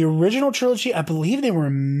 For the original trilogy, I believe they were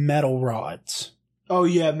metal rods. Oh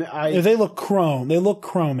yeah, they look chrome. They look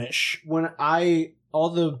chromish. All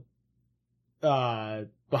the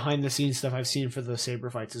behind the scenes stuff I've seen for the saber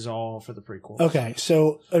fights is all for the prequel. Okay,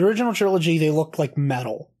 so original trilogy they looked like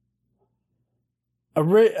metal. A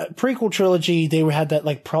prequel trilogy, they had that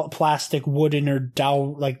like plastic, wooden, or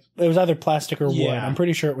dowel, like it was either plastic or wood. I'm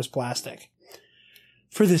pretty sure it was plastic.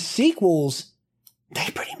 For the sequels, they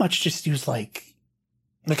pretty much just used like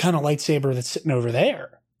the kind of lightsaber that's sitting over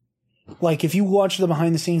there. Like if you watch the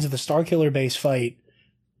behind the scenes of the Starkiller base fight,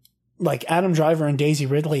 like Adam Driver and Daisy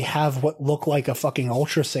Ridley have what look like a fucking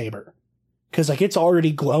Ultra Saber. Cause like it's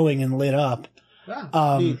already glowing and lit up.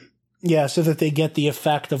 Neat. Yeah, so that they get the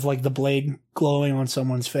effect of like the blade glowing on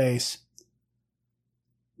someone's face.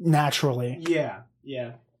 Naturally.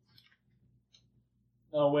 Yeah.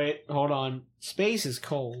 Oh, wait. Hold on. Space is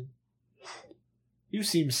cold. You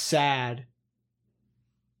seem sad.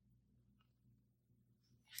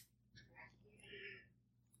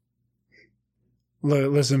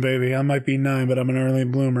 Listen, baby, I might be 9, but I'm an early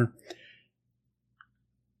bloomer.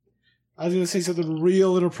 I was going to say something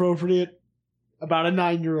real inappropriate about a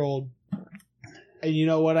 9-year-old. And you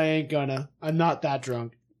know what? I ain't gonna. I'm not that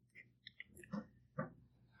drunk.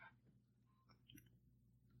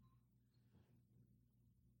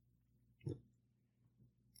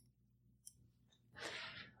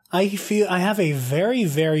 I feel I have a very,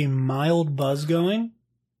 very mild buzz going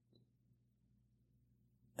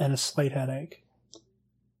and a slight headache.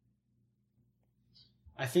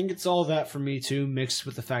 I think it's all that for me too, mixed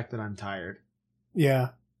with the fact that I'm tired. Yeah.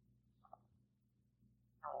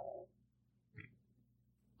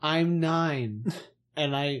 I'm 9.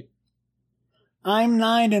 And I'm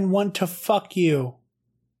 9 and want to fuck you.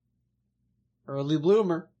 early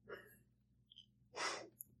bloomer.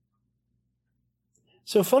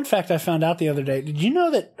 So, fun fact I found out the other day. Did you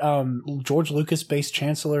know that George Lucas based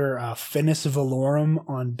Chancellor Finis Valorum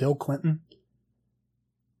on Bill Clinton?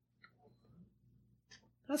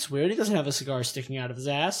 That's weird. He doesn't have a cigar sticking out of his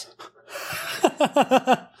ass.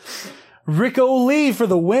 Rick O'Lee for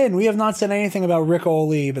the win. We have not said anything about Rick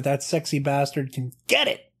O'Lee, but that sexy bastard can get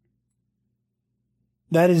it.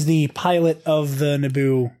 That is the pilot of the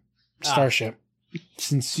Naboo starship.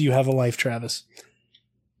 Since you have a life, Travis.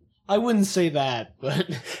 I wouldn't say that, but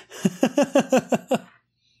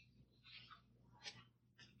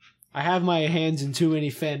I have my hands in too many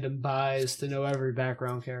fandom buys to know every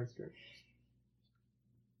background character.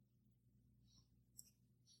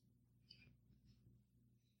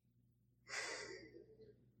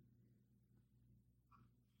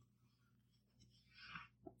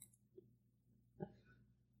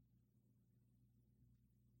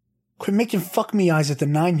 Quit making fuck me eyes at the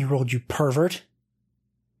 9-year-old, you pervert.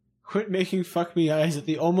 Quit making fuck me eyes at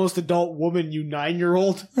the almost adult woman, you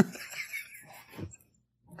 9-year-old.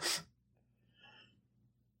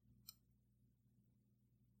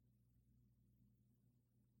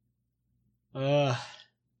 You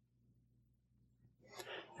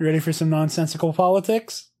ready for some nonsensical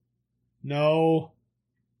politics? No.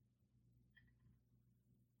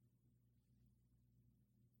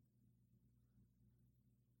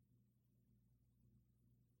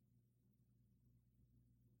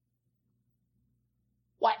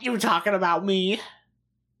 What you talking about me?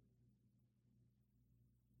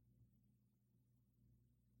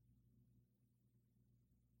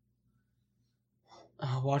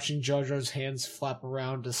 Watching JoJo's hands flap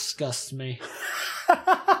around disgusts me.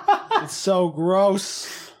 It's so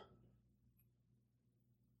gross.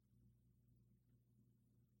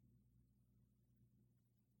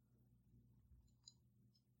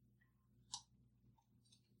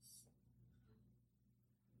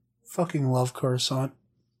 Fucking love Coruscant.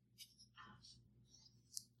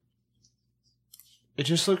 It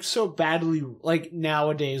just looks so badly, like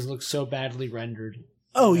nowadays looks so badly rendered.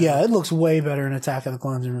 Oh yeah, it looks way better in Attack of the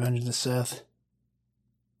Clones and Revenge of the Sith.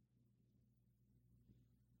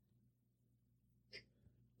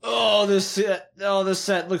 Oh, this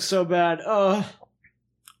set looks so bad. Oh.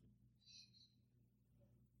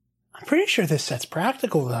 I'm pretty sure this set's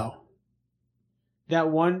practical though. That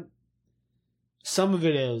one, some of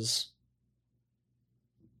it is.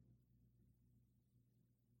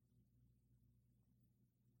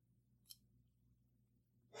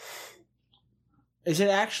 Is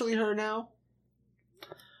it actually her now?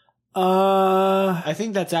 I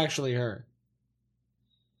think that's actually her.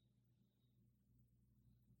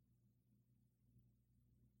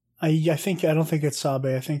 I don't think it's Sabe.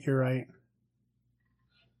 I think you're right.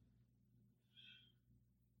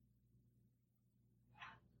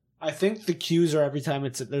 I think the cues are every time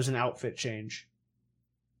there's an outfit change.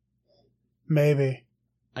 Maybe.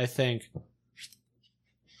 I think.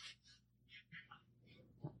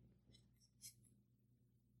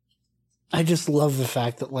 I just love the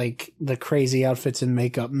fact that like the crazy outfits and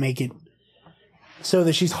makeup make it so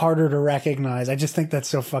that she's harder to recognize. I just think that's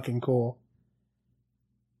so fucking cool.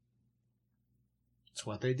 It's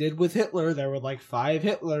what they did with Hitler. There were like 5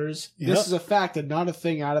 Hitlers. Yep. This is a fact and not a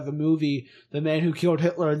thing out of the movie The Man Who Killed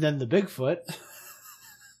Hitler and Then the Bigfoot.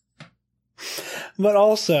 But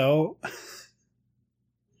also,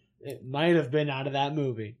 It might have been out of that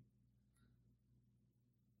movie.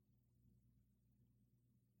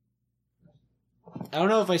 I don't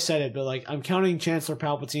know if I said it, but like I'm counting Chancellor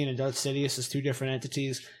Palpatine and Darth Sidious as two different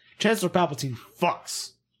entities. Chancellor Palpatine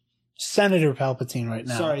fucks. Senator Palpatine right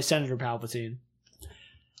now. Sorry, Senator Palpatine.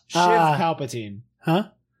 Sheev Palpatine. Huh?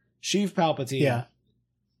 Sheev Palpatine. Yeah.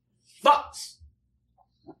 Fucks.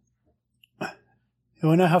 You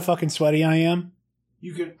wanna know how fucking sweaty I am?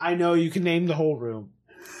 I know you can name the whole room.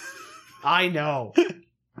 I know.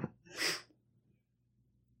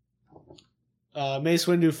 Mace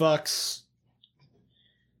Windu fucks.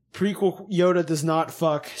 Prequel Yoda does not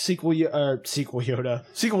fuck. Sequel Yoda.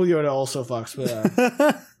 Sequel Yoda also fucks,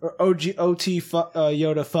 but or OT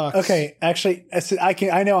Yoda fucks. Okay, actually,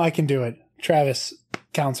 I know I can do it. Travis,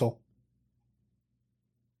 counsel.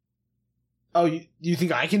 Oh, you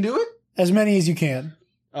think I can do it? As many as you can.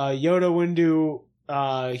 Yoda, Windu,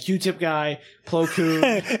 Q-tip guy, Plo Koon.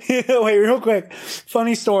 Wait, real quick.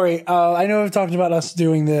 Funny story. I know I've talked about us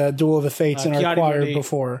doing the Duel of the Fates in our Kiadi choir Mundi.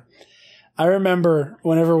 before. I remember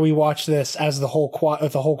whenever we watched this as the whole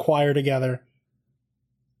choir together,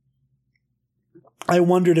 I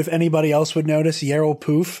wondered if anybody else would notice Yarrow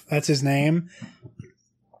Poof, that's his name,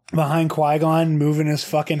 behind Qui-Gon moving his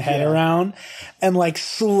fucking head around. And like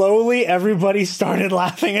slowly everybody started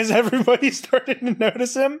laughing as everybody started to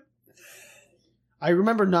notice him. I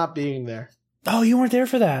remember not being there. Oh, you weren't there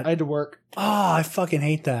for that. I had to work. Oh, I fucking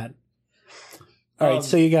hate that. All right,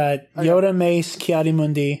 so you got Yoda, Mace, Kiadi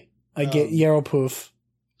Mundi. I get Yarrow Poof.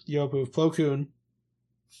 Yoda Poof, Plo Koon.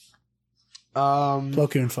 Plo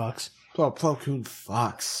Koon fucks. Well, Plo Koon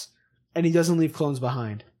fucks. And he doesn't leave clones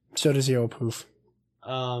behind. So does Yarrow Poof.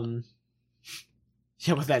 Yeah,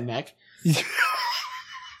 with that neck.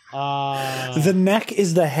 The neck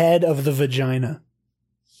is the head of the vagina.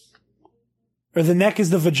 Or the neck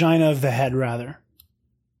is the vagina of the head, rather.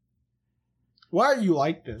 Why are you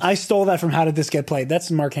like this? I stole that from How Did This Get Played? That's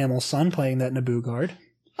Mark Hamill's son playing that Naboo guard.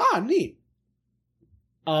 Ah, neat.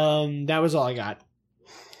 That was all I got.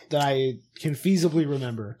 That I can feasibly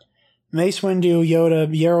remember. Mace Windu, Yoda,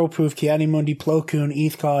 Yarrow Poof, Kiadi Mundi, Plo Koon,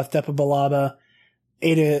 Eathcoth, Depa Billaba,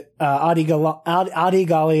 Adi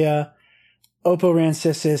Gallia, Oppo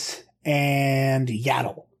Rancisis, and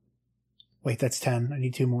Yaddle. Wait, that's 10. I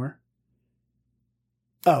need 2 more.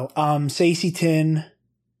 Oh, Saesee Tin.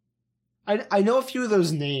 I know a few of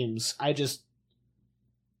those names. I think.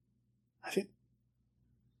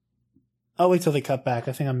 I'll wait till they cut back.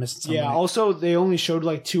 I think I'm missing something. Yeah, also, they only showed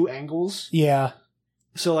like 2 angles. Yeah.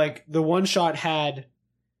 So, like, the one shot had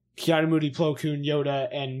Kiadi Mundi, Plo Koon, Yoda,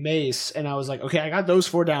 and Mace, and I was like, okay, I got those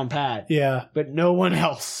 4 down pat. Yeah. But no one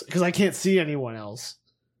else, because I can't see anyone else.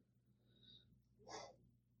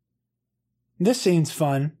 This scene's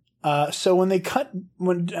fun. So when they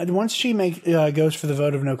once she goes for the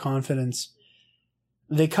vote of no confidence,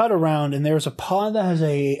 they cut around and there's a pod that has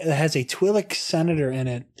a Twi'lek senator in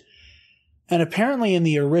it, and apparently in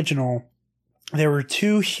the original there were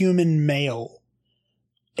 2 human male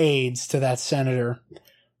aides to that senator,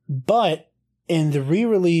 but in the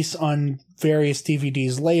re-release on various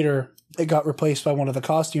DVDs later, it got replaced by one of the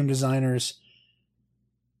costume designers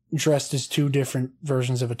dressed as 2 different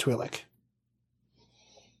versions of a Twi'lek.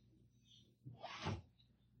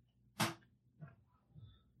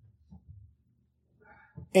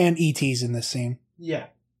 And E.T.'s in this scene. Yeah.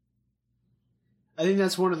 I think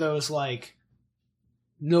that's one of those, like,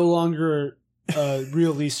 no longer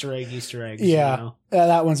real Easter eggs. Yeah. You know?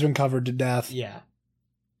 That one's been covered to death. Yeah.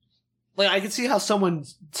 Like, I can see how someone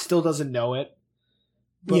still doesn't know it.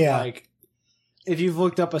 But, Yeah. like, if you've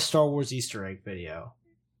looked up a Star Wars Easter egg video.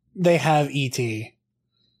 They have E.T.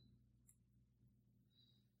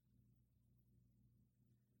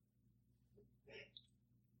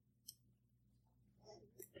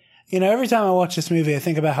 You know, every time I watch this movie, I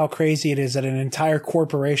think about how crazy it is that an entire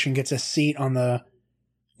corporation gets a seat on the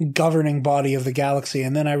governing body of the galaxy,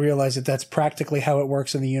 and then I realize that that's practically how it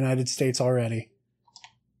works in the United States already.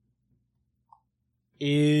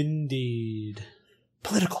 Indeed.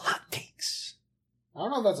 Political hot takes. I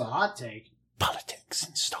don't know if that's a hot take. Politics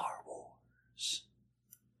in Star Wars.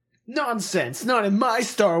 Nonsense. Not in my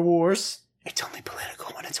Star Wars. It's only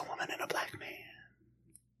political when it's a woman and a black man.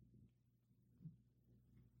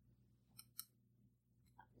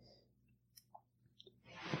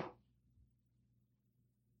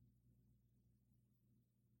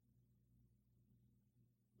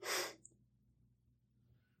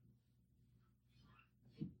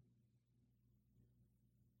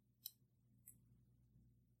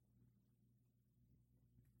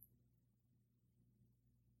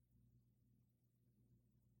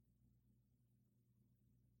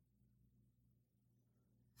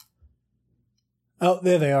 Oh,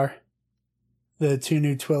 there they are. The 2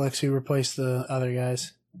 new Twi'leks who replaced the other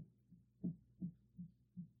guys.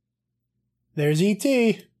 There's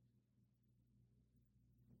E.T.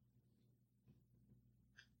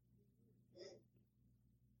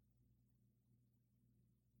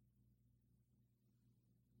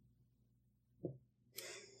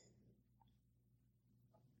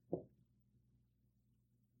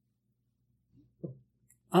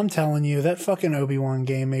 I'm telling you, that fucking Obi-Wan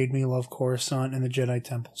game made me love Coruscant and the Jedi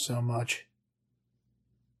Temple so much.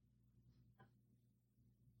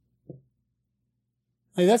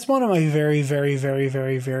 Like, that's one of my very, very, very,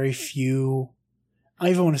 very, very few, I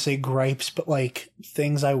don't even want to say gripes, but like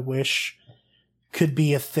things I wish could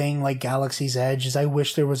be a thing like Galaxy's Edge is I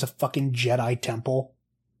wish there was a fucking Jedi Temple.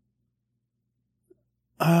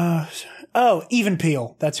 Even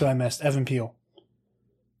Peele. That's who I missed. Evan Peele.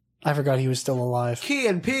 I forgot he was still alive. Key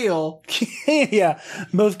and Peele. Yeah,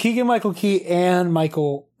 both Keegan-Michael Key and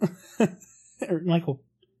Michael...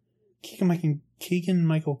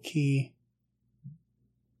 Keegan-Michael Key.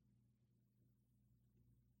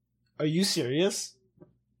 Are you serious?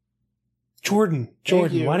 Jordan. Why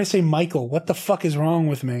did I say Michael? What the fuck is wrong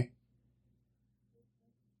with me?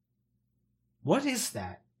 What is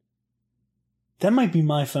that? That might be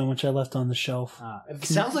my phone, which I left on the shelf. It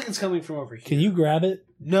sounds like it's coming from over here. Can you grab it?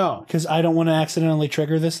 No. Because I don't want to accidentally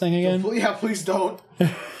trigger this thing again. Yeah, please don't.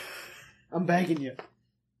 I'm begging you.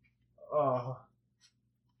 Oh.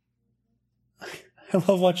 I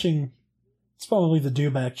love watching... It's probably the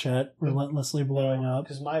Dewback chat relentlessly blowing up.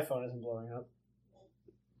 Because my phone isn't blowing up.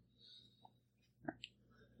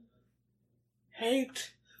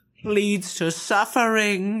 Hate leads to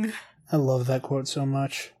suffering. I love that quote so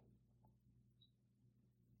much.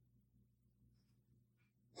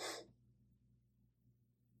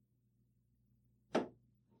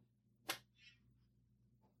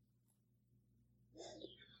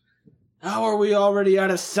 How are we already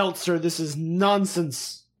out of seltzer? This is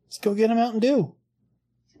nonsense. Let's go get a Mountain Dew.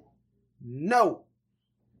 No.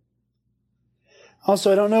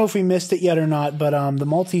 Also, I don't know if we missed it yet or not, but the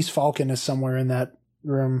Maltese Falcon is somewhere in that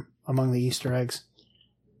room among the Easter eggs.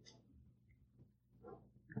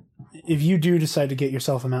 If you do decide to get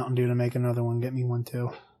yourself a Mountain Dew to make another one, get me one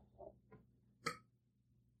too.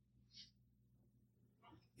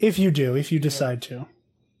 If you decide to.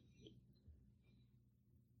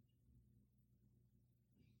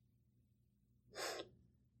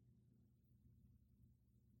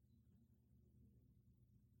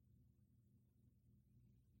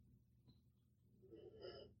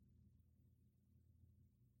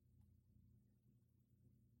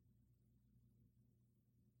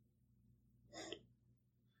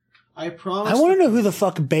 I promise. I want to know who the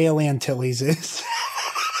fuck Bale Antilles is.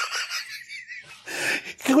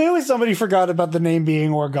 Clearly somebody forgot about the name being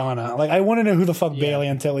Organa. Like, I want to know who the fuck Bale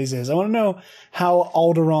Antilles is. I want to know how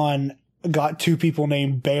Alderaan got two people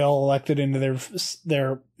named Bale elected into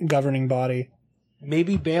their governing body.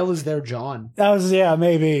 Maybe Bale is their John.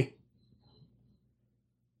 Maybe.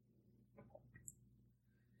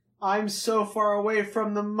 I'm so far away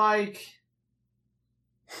from the mic.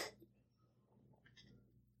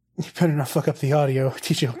 You better not fuck up the audio.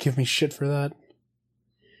 TJ will give me shit for that.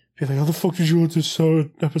 Be like, how the fuck did you let this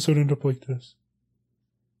episode end up like this?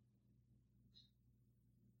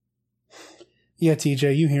 Yeah,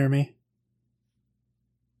 TJ, you hear me.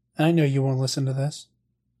 I know you won't listen to this.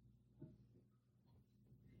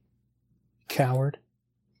 Coward.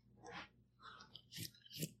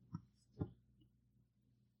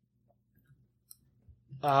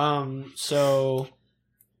 So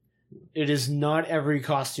it is not every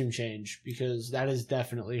costume change, because that is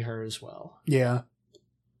definitely her as well. Yeah.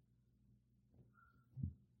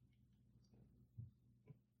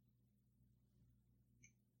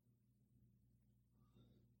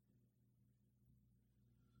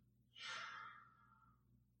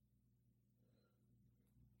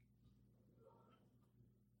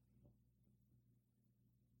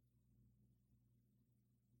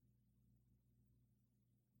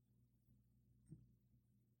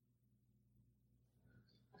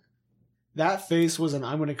 That face was an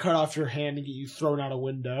I'm going to cut off your hand and get you thrown out a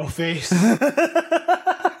window face.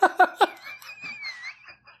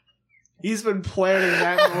 He's been planning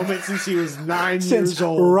that moment since he was 9 years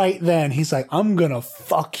old. Right then, he's like, I'm going to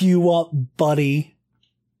fuck you up, buddy.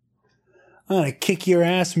 I'm going to kick your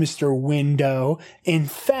ass, Mr. Window. In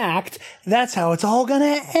fact, that's how it's all going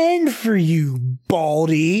to end for you,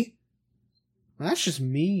 Baldy. That's just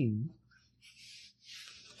mean.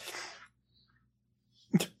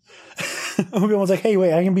 Obi-Wan's like, hey,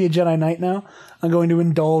 wait, I can be a Jedi Knight now? I'm going to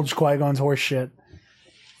indulge Qui-Gon's horse shit.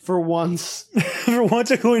 For once. For once,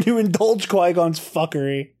 I'm going to indulge Qui-Gon's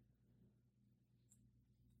fuckery.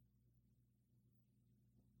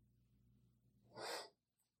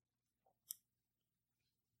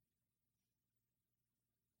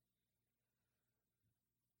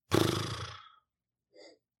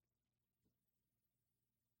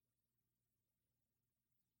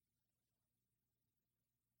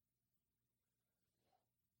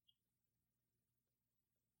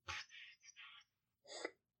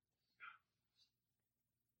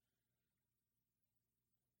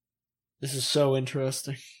 This is so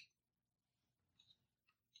interesting.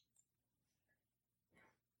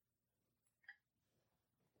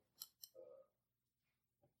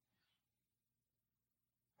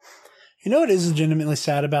 You know what is legitimately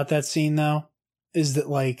sad about that scene, though? Is that,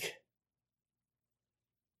 like,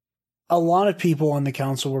 a lot of people on the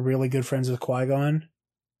council were really good friends with Qui-Gon.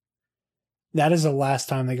 That is the last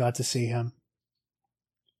time they got to see him.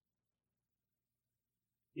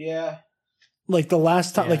 Yeah. Like, the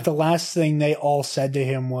last time, Yeah. like, the last thing they all said to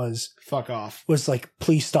him was, Fuck off. like,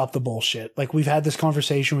 please stop the bullshit. Like, we've had this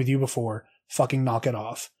conversation with you before. Fucking knock it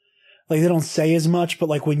off. Like, they don't say as much, but,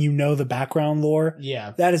 like, when you know the background lore,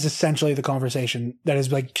 Yeah. that is essentially the conversation that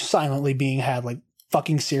is, like, silently being had. Like,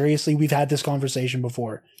 fucking seriously, we've had this conversation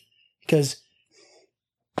before. Because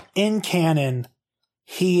in canon,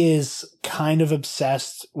 he is kind of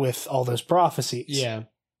obsessed with all those prophecies. Yeah.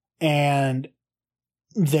 And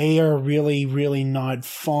they are really, really not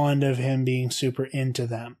fond of him being super into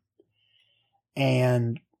them.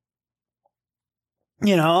 And,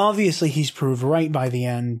 you know, obviously he's proved right by the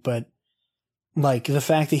end, but, like, the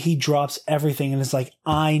fact that he drops everything and is like,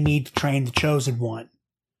 I need to train the Chosen One.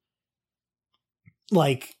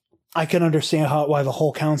 Like, I can understand why the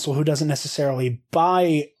whole council, who doesn't necessarily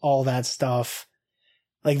buy all that stuff,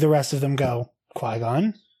 like, the rest of them go,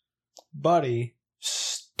 Qui-Gon, Buddy.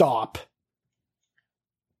 stop.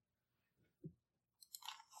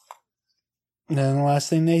 And then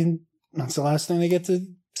that's the last thing they get to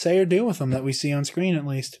say or do with them that we see on screen, at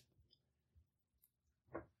least.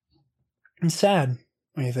 It's sad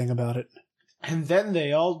when you think about it. And then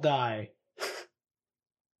they all die.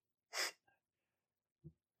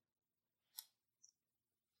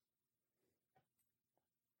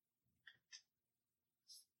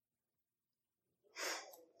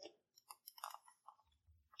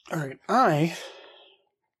 Alright, I'm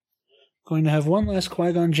going to have one last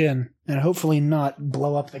Qui-Gon Jinn, and hopefully not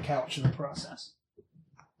blow up the couch in the process.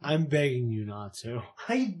 I'm begging you not to.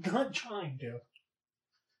 I'm not trying to.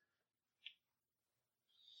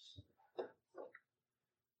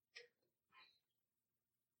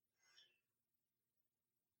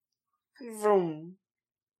 Vroom.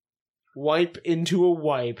 Wipe into a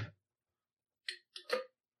wipe.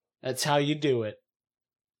 That's how you do it.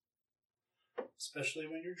 Especially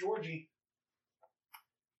when you're Georgie.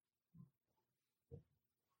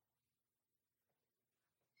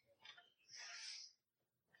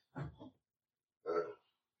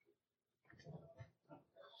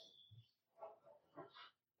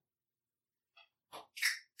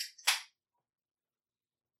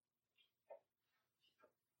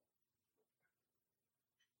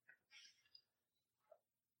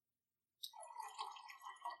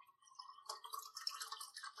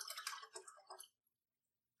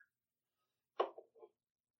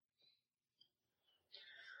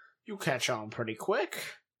 You catch on pretty quick.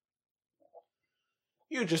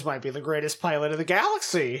 You just might be the greatest pilot of the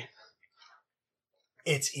galaxy.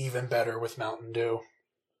 It's even better with Mountain Dew.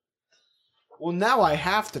 Well, now I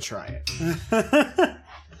have to try it.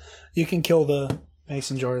 You can kill the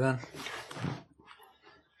mason jar then.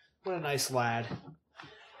 What a nice lad.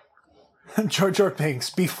 Jar Jar Binks,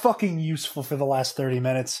 be fucking useful for the last 30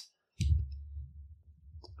 minutes.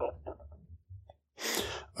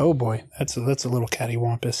 Oh boy, that's a little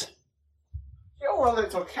cattywampus. You're a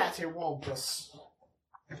little cattywampus.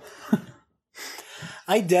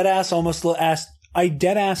 I deadass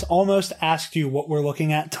almost asked you what we're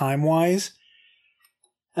looking at time-wise,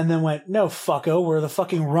 and then went, no, fucko, we're the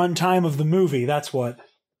fucking runtime of the movie, that's what.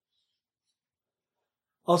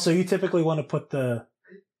 Also, you typically want to put the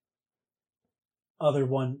other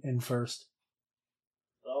one in first.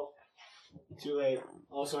 Oh, too late.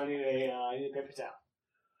 Also, I need a paper towel.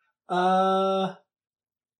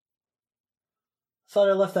 Thought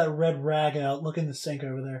I left that red rag out. Look in the sink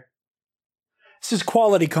over there. This is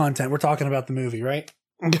quality content. We're talking about the movie, right?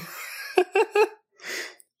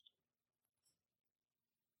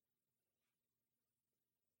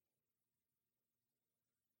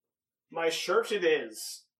 My shirt it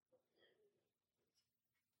is.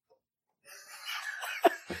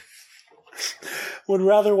 Would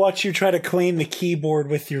rather watch you try to clean the keyboard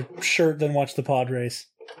with your shirt than watch the pod race.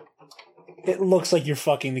 It looks like you're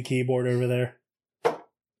fucking the keyboard over there.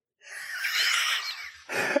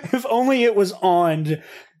 If only it was on.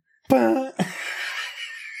 Bah.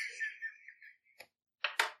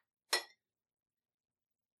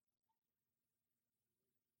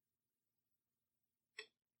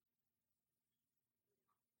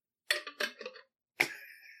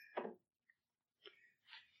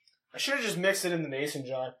 I should have just mixed it in the mason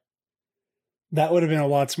jar. That would have been a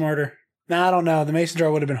lot smarter. Nah, I don't know. The mason jar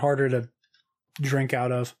would have been harder to drink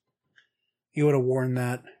out of. You would have worn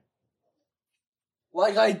that.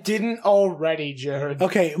 Like I didn't already, Jared.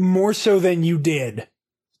 Okay, more so than you did.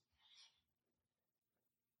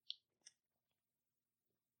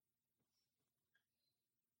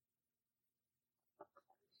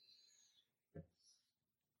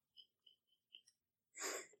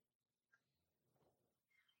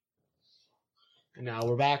 Now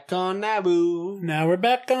we're back on Naboo. Now we're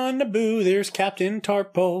back on Naboo. There's Captain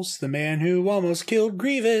Tarpulse, the man who almost killed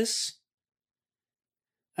Grievous.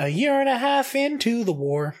 A year and a half into the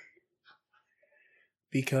war.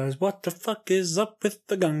 Because what the fuck is up with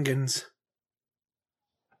the Gungans?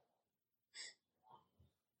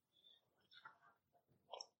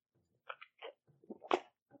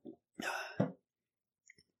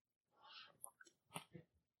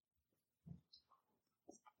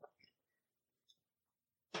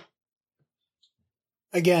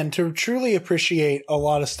 Again, to truly appreciate a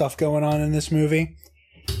lot of stuff going on in this movie,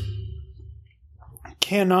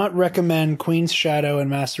 cannot recommend Queen's Shadow and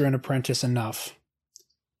Master and Apprentice enough.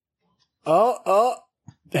 Oh,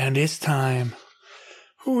 and it's time.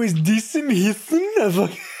 Who is this and hissing?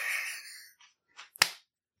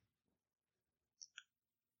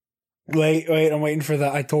 Wait, I'm waiting for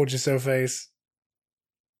the I told you so face.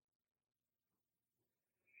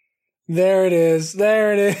 There it is.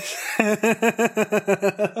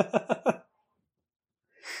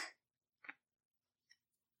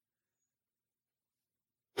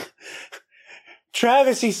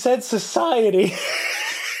 Travis, he said society.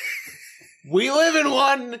 We live in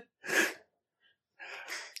one.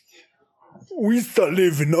 We still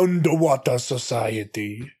live in underwater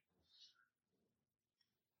society.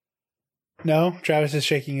 No, Travis is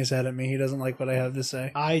shaking his head at me. He doesn't like what I have to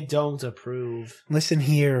say. I don't approve. Listen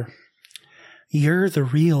here. You're the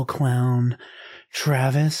real clown,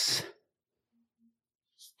 Travis.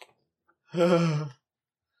 That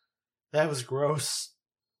was gross.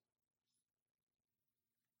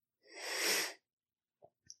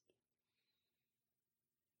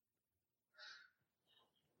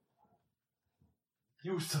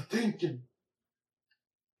 You was thinking.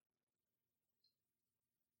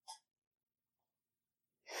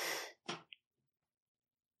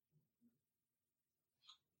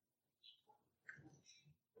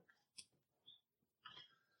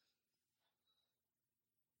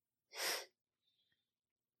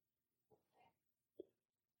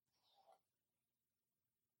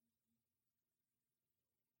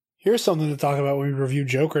 Here's something to talk about when we review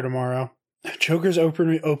Joker tomorrow. Joker's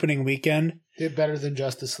opening weekend Did better than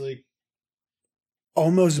Justice League.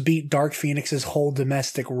 almost beat Dark Phoenix's whole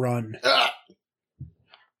domestic run.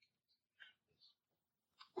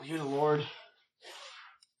 Dear Lord.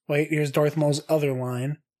 Wait, here's Darth Maul's other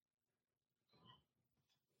line.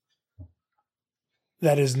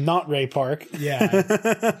 That is not Ray Park.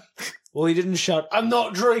 Yeah. Well, he didn't shout, "I'm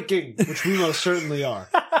not drinking," which we most certainly are.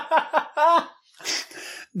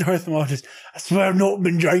 Darth Maul just, I swear I've not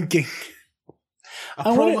been drinking.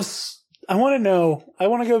 I promise. I want to know, I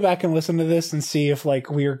want to go back and listen to this and see if, like,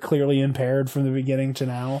 we are clearly impaired from the beginning to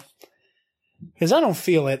now. Because I don't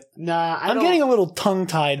feel it. Nah, I'm getting a little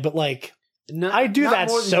tongue-tied, but, like, I do not that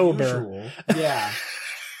more than sober. usual. Yeah.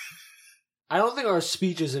 I don't think our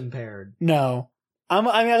speech is impaired. No. I mean,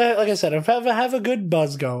 like I said, I have a good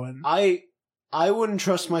buzz going. I wouldn't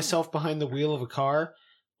trust myself behind the wheel of a car,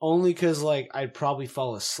 only because, like, I'd probably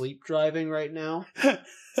fall asleep driving right now.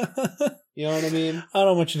 You know what I mean? I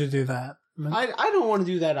don't want you to do that. I don't want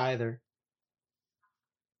to do that either.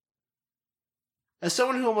 As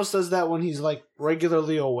someone who almost does that when he's, like,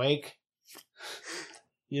 regularly awake,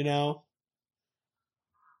 you know?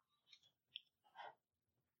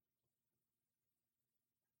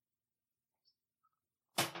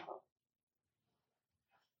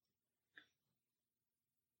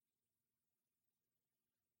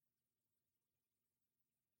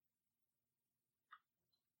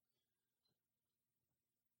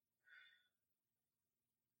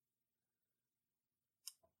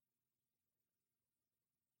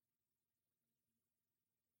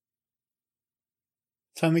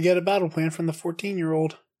 Time to get a battle plan from the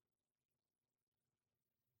 14-year-old.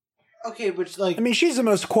 Okay, but, like... I mean, she's the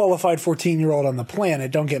most qualified 14-year-old on the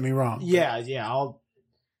planet, don't get me wrong. Yeah, I'll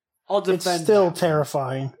defend It's still that.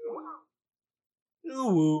 terrifying.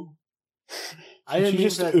 Ooh. I Did didn't you mean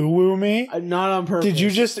just that. ooh-woo me? Not on purpose. Did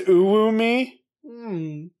you just ooh-woo me?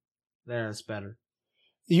 There, it's better.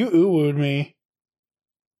 You ooh-wooed me.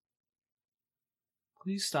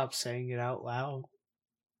 Please stop saying it out loud.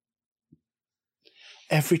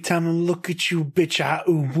 Every time I look at you, bitch, I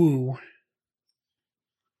ooh-woo.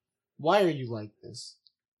 Why are you like this?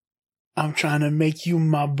 I'm trying to make you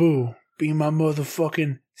my boo. Be my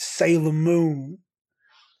motherfucking Sailor Moon.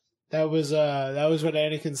 That was what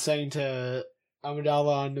Anakin sang to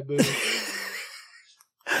Amidala on Naboo.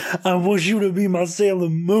 I want you to be my Sailor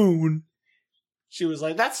Moon. She was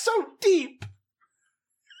like, "That's so deep."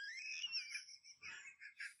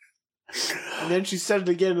 And then she said it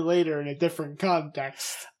again later in a different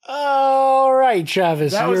context. All right,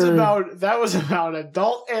 Travis. That was about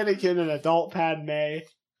adult Anakin and adult Padme.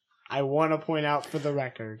 I want to point out for the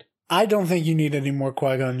record. I don't think you need any more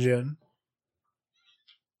Qui-Gon Jinn.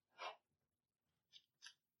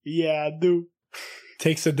 Yeah, I do.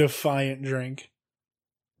 Takes a defiant drink.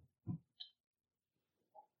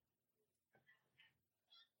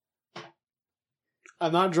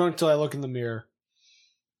 I'm not drunk till I look in the mirror.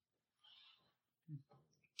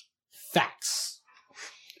 Facts.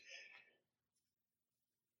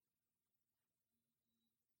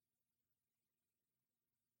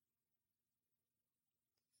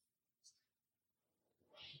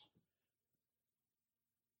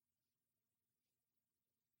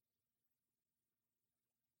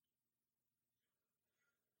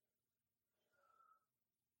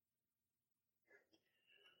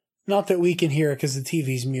 Not that we can hear it because the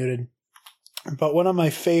TV's muted. But one of my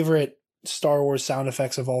favorite Star Wars sound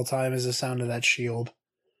effects of all time is the sound of that shield.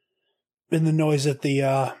 And the noise that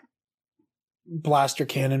the blaster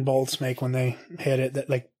cannon bolts make when they hit it. That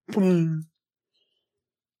like... boom.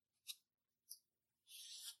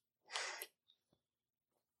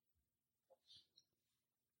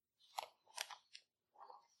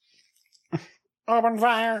 Open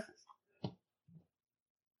fire!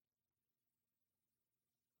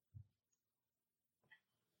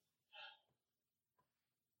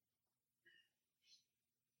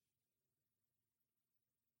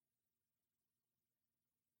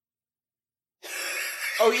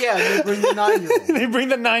 Oh yeah, they bring the 9-year-old. They bring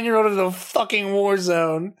the 9-year-old into the fucking war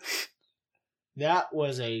zone. That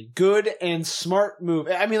was a good and smart move.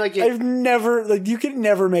 I mean, like, I've never, like, you could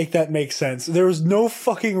never make that make sense. There was no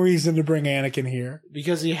fucking reason to bring Anakin here.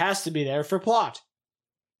 Because he has to be there for plot.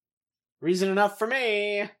 Reason enough for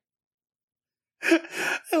me. I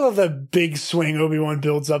love that big swing Obi-Wan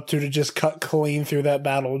builds up to just cut clean through that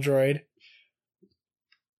battle droid.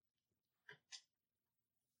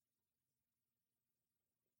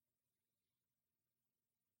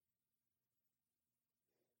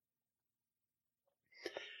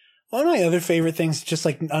 One of my other favorite things, just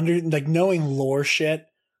like knowing lore shit,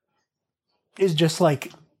 is just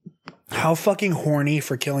like how fucking horny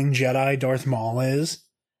for killing Jedi Darth Maul is.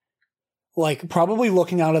 Like, probably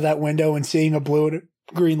looking out of that window and seeing a blue and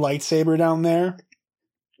green lightsaber down there.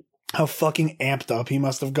 How fucking amped up he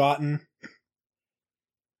must have gotten.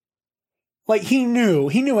 Like, he knew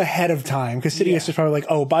ahead of time, because Sidious was probably like,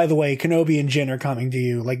 oh, by the way, Kenobi and Jyn are coming to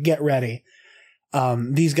you. Like, get ready.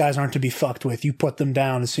 These guys aren't to be fucked with. You put them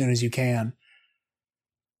down as soon as you can.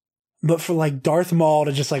 But for like Darth Maul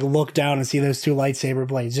to just like look down and see those two lightsaber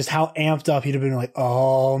blades, just how amped up he'd have been like,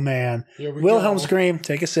 oh man. Wilhelm scream,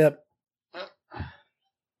 take a sip.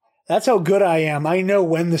 That's how good I am. I know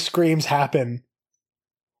when the screams happen.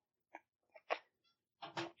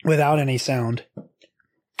 Without any sound.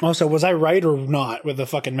 Also, was I right or not with the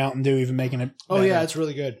fucking Mountain Dew even making it Oh better? yeah, it's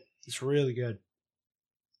really good. It's really good.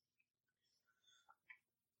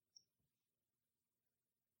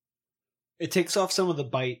 It takes off some of the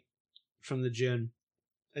bite from the gin.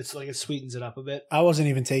 It's like it sweetens it up a bit. I wasn't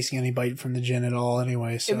even tasting any bite from the gin at all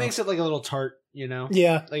anyway. So. It makes it like a little tart, you know?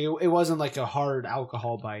 Yeah. Like it wasn't like a hard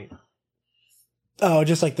alcohol bite. Oh,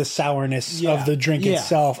 just like the sourness of the drink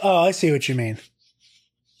itself. Oh, I see what you mean.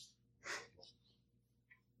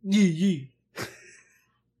 Yee.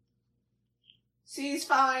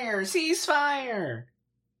 Ceasefire! Ceasefire!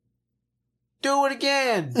 Do it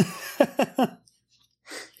again!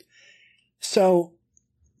 So,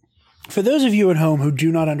 for those of you at home who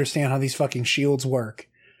do not understand how these fucking shields work,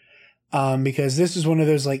 because this is one of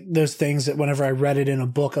those things that whenever I read it in a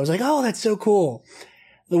book, I was like, oh, that's so cool.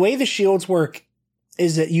 The way the shields work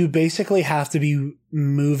is that you basically have to be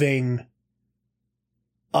moving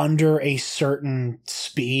under a certain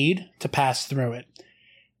speed to pass through it.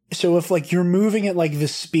 So if like you're moving at like the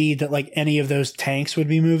speed that like any of those tanks would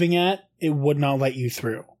be moving at, it would not let you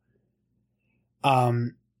through.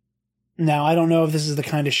 Now, I don't know if this is the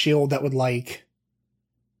kind of shield that would, like,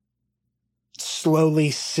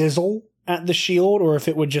 slowly sizzle at the shield or if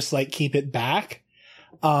it would just, like, keep it back.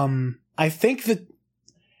 I think that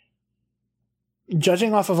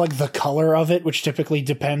judging off of, like, the color of it, which typically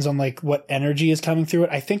depends on, like, what energy is coming through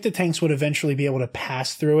it, I think the tanks would eventually be able to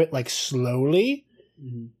pass through it, like, slowly.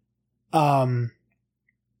 Mm-hmm.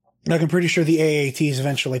 Like, I'm pretty sure the AATs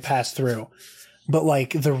eventually pass through. But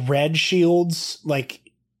like the red shields, like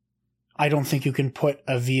I don't think you can put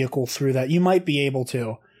a vehicle through that. You might be able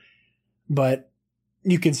to, but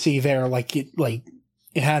you can see there like it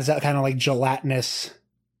has that kind of like gelatinous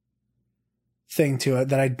thing to it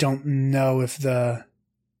that I don't know if the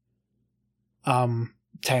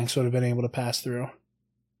tanks would have been able to pass through.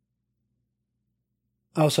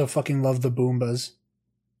 I also fucking love the Boombas.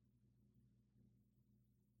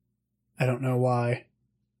 I don't know why.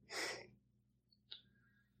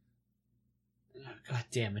 God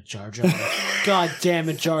damn it, Jar Jar. God damn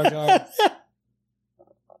it, Jar Jar.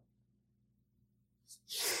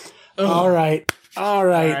 All right. All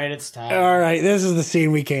right, it's time. All right, this is the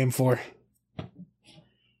scene we came for.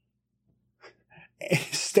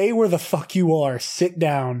 Stay where the fuck you are. Sit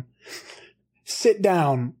down. Sit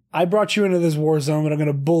down. I brought you into this war zone, but I'm going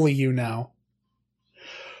to bully you now.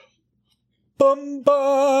 Bum ba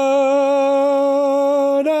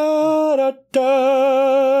da da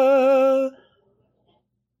da.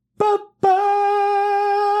 Ba ba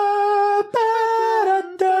ba da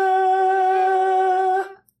da.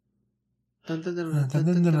 I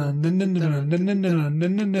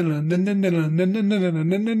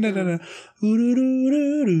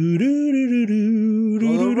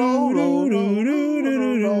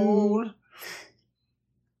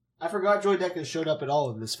forgot Joy Decker showed up at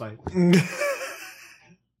all in this fight.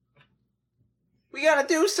 We gotta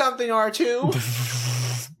do something, R2.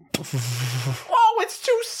 Oh, it's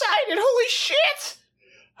two-sided. Holy shit!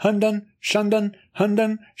 Hundun, Shundun,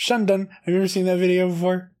 Hundun, Shundun. Have you ever seen that video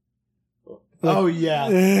before? Like, oh, yeah.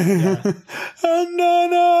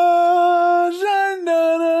 Hunduna,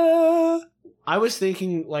 Shunduna. I was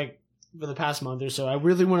thinking, like, for the past month or so, I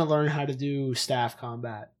really want to learn how to do staff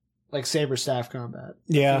combat. Like, saber staff combat.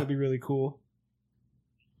 Yeah. That'd be really cool.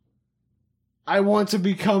 I want to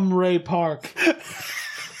become Ray Park.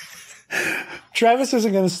 Travis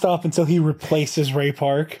isn't going to stop until he replaces Ray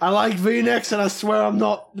Park. I like V-necks and I swear I'm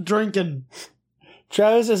not drinking.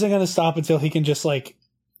 Travis isn't going to stop until he can just, like,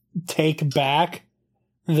 take back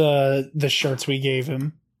the shirts we gave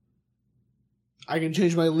him. I can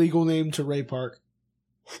change my legal name to Ray Park.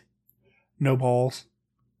 No balls.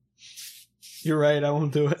 You're right, I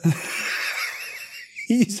won't do it.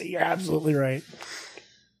 You're absolutely right.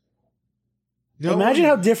 No Imagine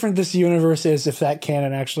one- how different this universe is if that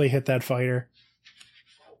cannon actually hit that fighter.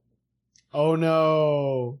 Oh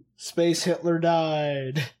no. Space Hitler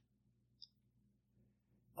died.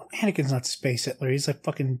 Anakin's not Space Hitler. He's like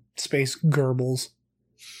fucking Space Goebbels.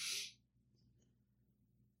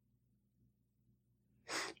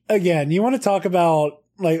 Again, you want to talk about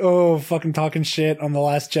like, oh, fucking talking shit on the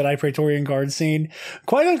Last Jedi Praetorian Guard scene.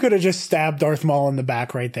 Qui-Gon could have just stabbed Darth Maul in the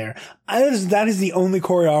back right there. That is the only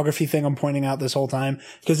choreography thing I'm pointing out this whole time,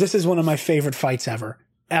 because this is one of my favorite fights ever.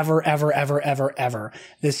 Ever.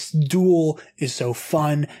 This duel is so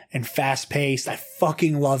fun and fast-paced. I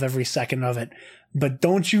fucking love every second of it. But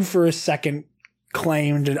don't you for a second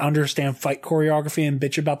claim to understand fight choreography and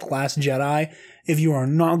bitch about The Last Jedi if you are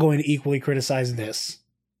not going to equally criticize this.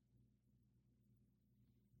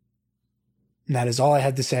 And that is all I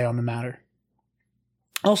had to say on the matter.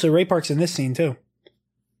 Also, Ray Park's in this scene too.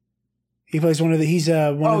 He plays one of the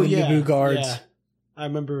Naboo guards. Yeah. I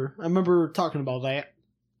remember talking about that.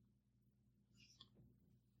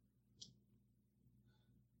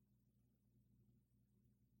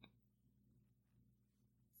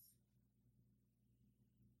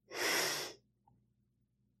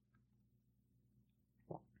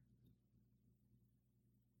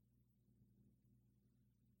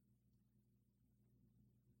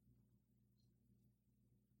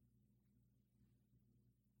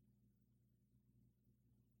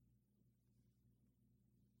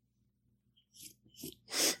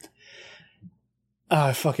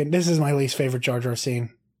 This is my least favorite Jar Jar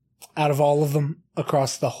scene. Out of all of them,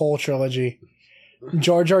 across the whole trilogy.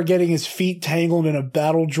 Jar Jar getting his feet tangled in a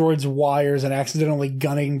battle droid's wires and accidentally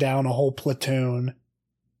gunning down a whole platoon.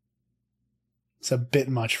 It's a bit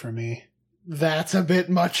much for me. That's a bit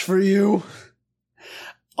much for you.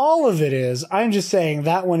 All of it is. I'm just saying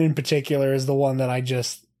that one in particular is the one that I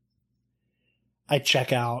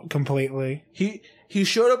check out completely. He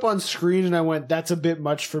showed up on screen and I went, that's a bit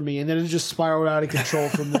much for me. And then it just spiraled out of control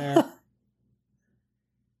from there.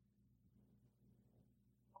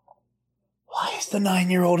 Why is the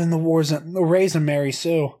 9-year-old in the war zone? Ray's a Mary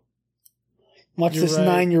Sue. Watch You're this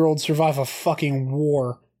right. 9-year-old survive a fucking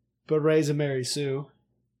war. But Ray's a Mary Sue.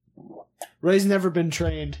 Ray's never been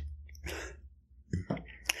trained.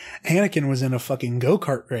 Anakin was in a fucking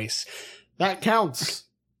go-kart race. That counts.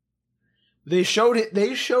 They showed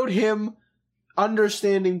him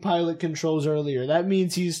understanding pilot controls earlier. That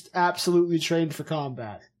means he's absolutely trained for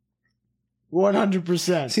combat.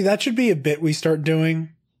 100%. See, that should be a bit we start doing.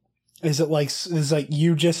 Is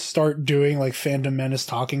you just start doing like Phantom Menace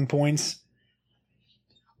talking points?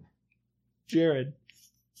 Jared.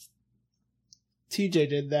 TJ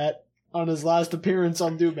did that on his last appearance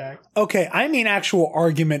on Dewback. Okay, I mean actual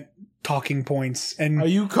argument talking points. And Are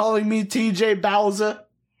you calling me TJ Bowser?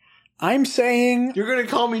 I'm saying You're gonna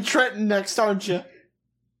call me Trenton next, aren't you?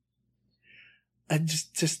 I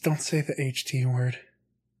just don't say the HT word.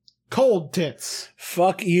 Cold tits.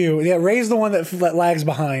 Fuck you. Yeah, Ray's the one that lags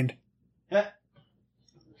behind. Yeah.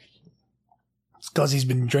 It's because he's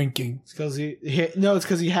been drinking. It's because it's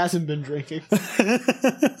because he hasn't been drinking.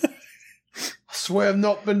 I swear I've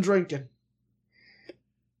not been drinking.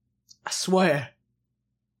 I swear.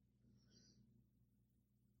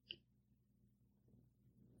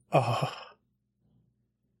 Oh.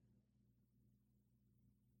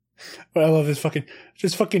 What I love is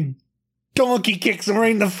fucking donkey kicks him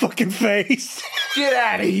right in the fucking face. Get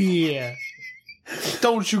out of here.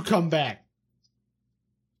 Don't you come back.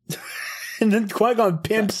 And then Qui-Gon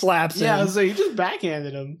pimp slaps him. Yeah, so he just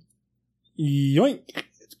backhanded him. Yoink.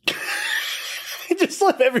 He just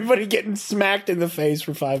let everybody getting smacked in the face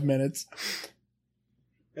for 5 minutes.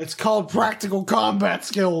 It's called practical combat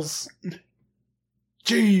skills.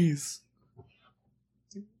 Jeez.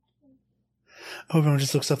 Obi-Wan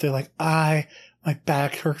just looks up there like, my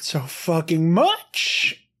back hurts so fucking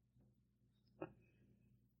much.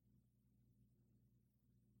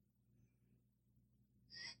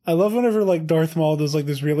 I love whenever like Darth Maul does like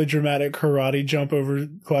this really dramatic karate jump over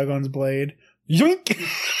Qui-Gon's blade. Yoink!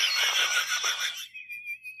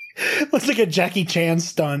 Looks like a Jackie Chan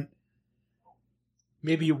stunt.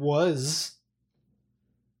 Maybe it was.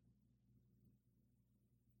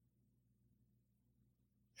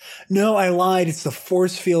 No, I lied. It's the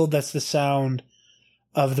force field that's the sound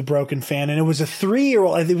of the broken fan. And it was a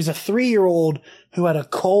 3-year-old. It was a 3-year-old who had a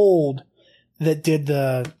cold that did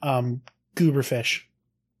the gooberfish.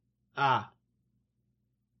 Ah.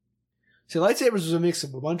 See, lightsabers was a mix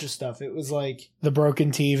of a bunch of stuff. It was like The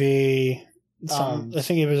broken TV. I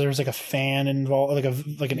think there was like a fan involved,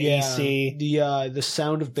 like an AC. The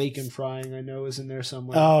sound of bacon frying, I know, is in there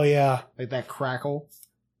somewhere. Oh yeah, like that crackle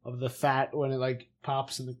of the fat when it like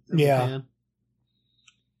pops in the yeah. pan.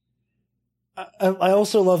 I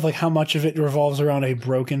also love like how much of it revolves around a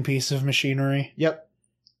broken piece of machinery. Yep.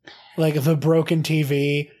 Like the broken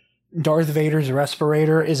TV. Darth Vader's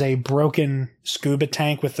respirator is a broken scuba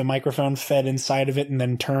tank with the microphone fed inside of it, and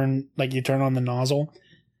then you turn on the nozzle.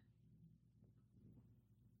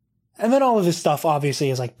 And then all of this stuff obviously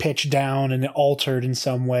is like pitched down and altered in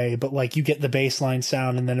some way, but like you get the baseline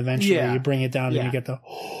sound and then eventually you bring it down and you get the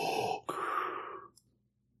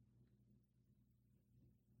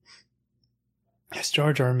Yes,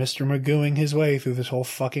 Jar Jar, Mr. Magooing his way through this whole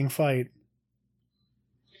fucking fight.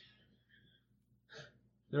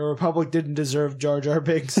 The Republic didn't deserve Jar Jar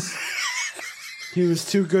Binks. He was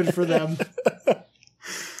too good for them.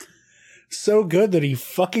 So good that he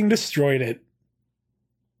fucking destroyed it.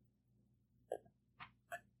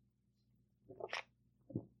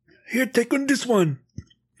 Here, take on this one.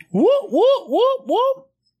 Whoop, whoop, whoop, whoop.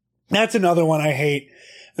 That's another one I hate.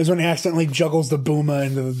 Is when he accidentally juggles the Booma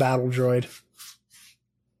into the battle droid.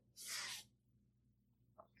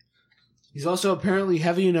 He's also apparently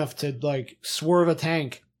heavy enough to, like, swerve a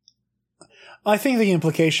tank. I think the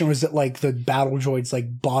implication was that, like, the battle droid's,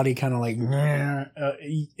 like, body kind of, like,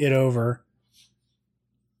 it over.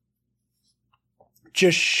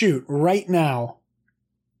 Just shoot right now.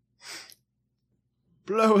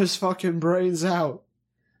 Blow his fucking brains out.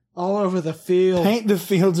 All over the field. Paint the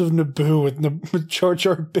fields of Naboo with Jar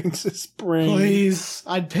Jar Binks' brain. Please.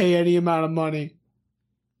 I'd pay any amount of money.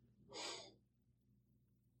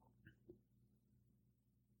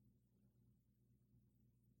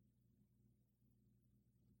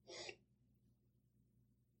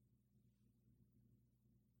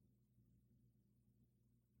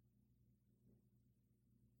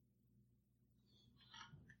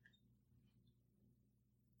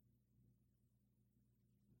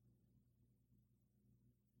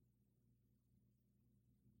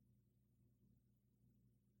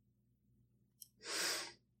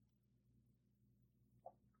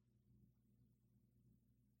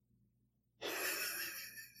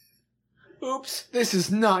 Oops, this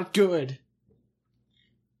is not good.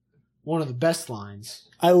 One of the best lines.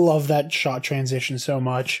 I love that shot transition so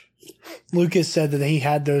much. Lucas said that he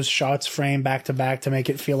had those shots framed back to back to make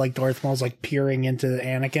it feel like Darth Maul's like peering into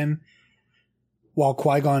Anakin, while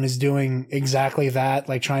Qui-Gon is doing exactly that,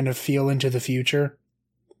 like trying to feel into the future.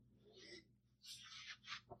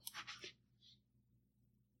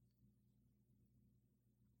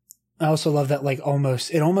 I also love that, like,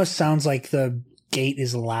 it almost sounds like the gate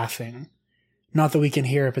is laughing. Not that we can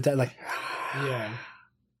hear it, but that, like, Yeah.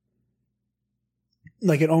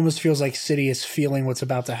 like, it almost feels like Sidious feeling what's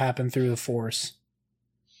about to happen through the Force.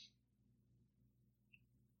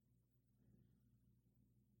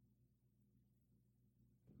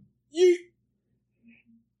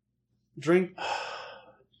 Drink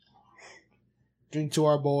to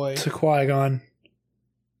our boy. To Qui-Gon.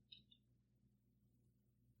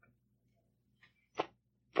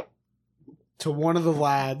 To one of the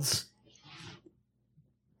lads.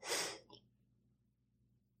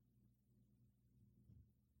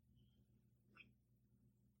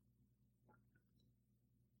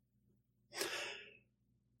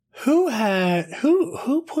 Who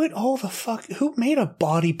made a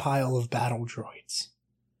body pile of battle droids?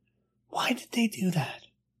 Why did they do that?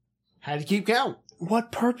 Had to keep count.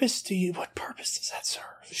 What purpose does that serve?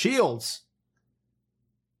 Shields.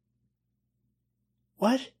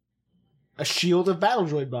 What? A shield of battle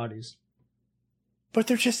droid bodies. But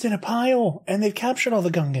they're just in a pile, and they've captured all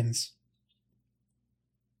the Gungans.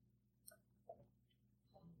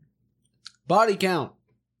 Body count.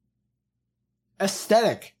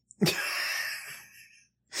 Aesthetic.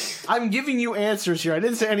 I'm giving you answers here. I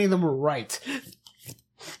didn't say any of them were right.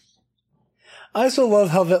 I also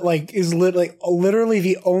love how that, like, is literally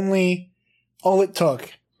the only, all it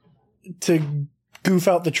took to goof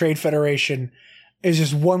out the Trade Federation is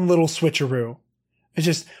just one little switcheroo. It's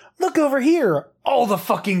just, look over here, all the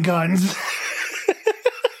fucking guns.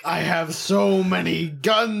 I have so many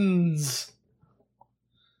guns.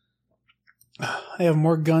 They have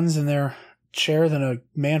more guns in their chair than a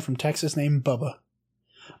man from Texas named Bubba.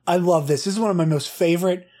 I love this. This is one of my most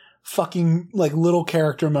favorite fucking, like, little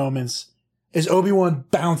character moments. Is Obi-Wan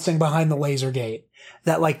bouncing behind the laser gate.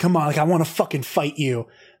 That, like, come on, like, I want to fucking fight you.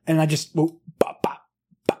 And I just, bop, bop,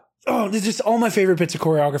 bop. Oh, this is just all my favorite bits of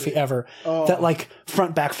choreography ever. Oh. That, like,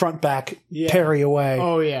 front back, parry away.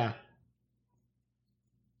 Oh, yeah.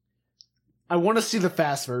 I want to see the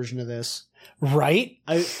fast version of this. Right?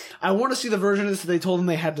 I want to see the version of this that they told them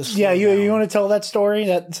they had to slow Yeah, you down. want to tell that story?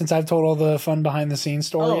 That since I've told all the fun behind the scenes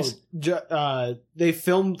stories. They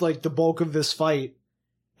filmed, like, the bulk of this fight.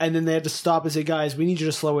 And then they had to stop and say, guys, we need you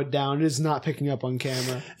to slow it down. It is not picking up on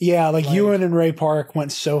camera. Yeah, like Ewan and Ray Park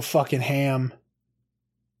went so fucking ham.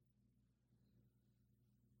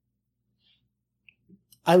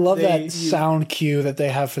 I love that sound cue that they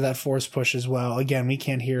have for that force push as well. Again, we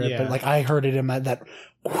can't hear it, but, like, I heard it in my head.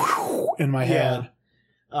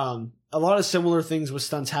 A lot of similar things with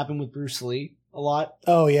stunts happen with Bruce Lee. A lot.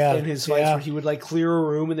 Oh, yeah. In his fights where he would, like, clear a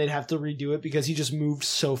room and they'd have to redo it because he just moved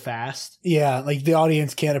so fast. Yeah, like, the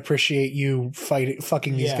audience can't appreciate you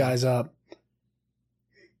fucking these guys up.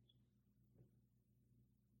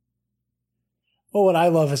 Well, what I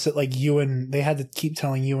love is that, like, they had to keep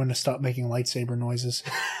telling Ewan to stop making lightsaber noises,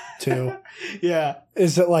 too. Yeah.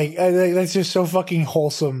 Is that, like, that's just so fucking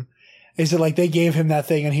wholesome. Is it, like, they gave him that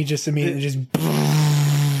thing and he just immediately just...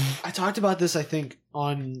 I talked about this, I think,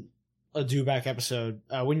 on a Do-Back episode.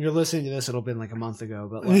 When you're listening to this, it'll have been, like, a month ago,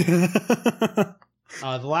 but, like... the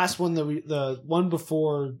last one, the one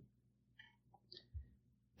before...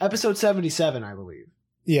 Episode 77, I believe.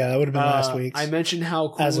 Yeah, that would have been last week's. I mentioned how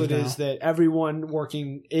cool it is that everyone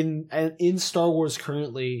working in Star Wars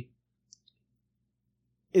currently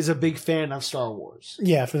is a big fan of Star Wars.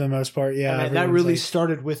 Yeah, for the most part, yeah. And that really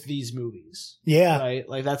started with these movies. Yeah. Right?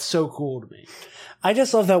 Like, that's so cool to me. I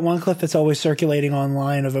just love that one clip that's always circulating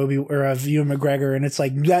online of of Ewan McGregor, and it's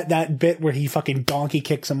like that bit where he fucking donkey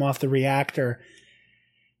kicks him off the reactor,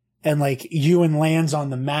 and, like, Ewan lands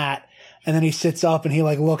on the mat, and then he sits up and he,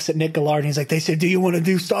 like, looks at Nick Gillard and he's like, they said, do you want to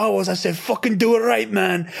do Star Wars? I said, fucking do it right,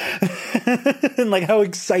 man. And, like, how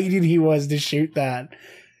excited he was to shoot that.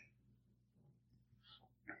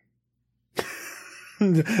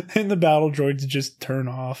 And the battle droids just turn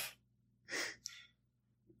off.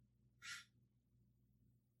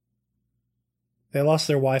 They lost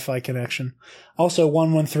their Wi-Fi connection. Also,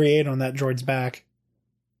 1138 on that droid's back.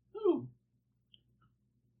 Ooh.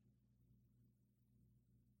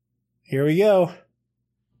 Here we go.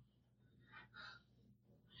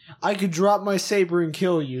 I could drop my saber and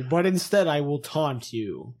kill you, but instead I will taunt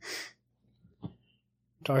you.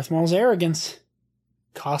 Darth Maul's arrogance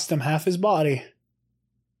cost him half his body.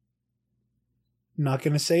 Not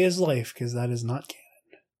going to say his life, because that is not canon.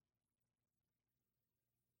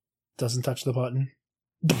 Doesn't touch the button.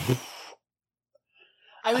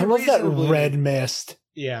 I love that red mist.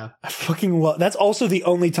 Yeah. I fucking love... That's also the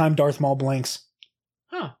only time Darth Maul blinks.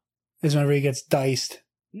 Huh. Is whenever he gets diced.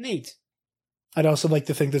 Neat. I'd also like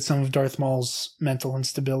to think that some of Darth Maul's mental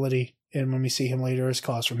instability and when we see him later is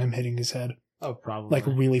caused from him hitting his head. Oh, probably. Like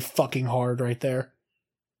really fucking hard right there.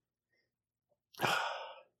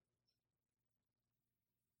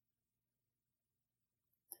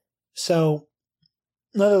 So,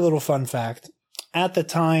 another little fun fact. At the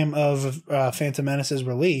time of Phantom Menace's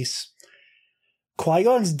release,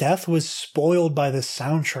 Qui-Gon's death was spoiled by the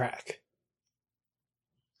soundtrack.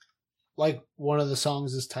 Like, one of the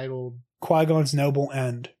songs is titled... Qui-Gon's Noble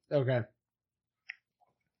End. Okay.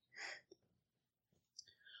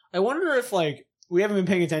 I wonder if, like, we haven't been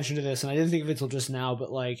paying attention to this, and I didn't think of it till just now,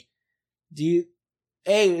 but, like, is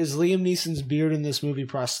Liam Neeson's beard in this movie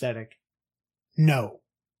prosthetic? No.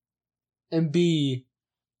 And B,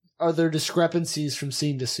 are there discrepancies from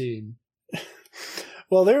scene to scene?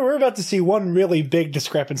 Well, we're about to see one really big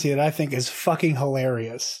discrepancy that I think is fucking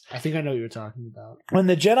hilarious. I think I know what you're talking about. When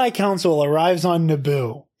the Jedi Council arrives on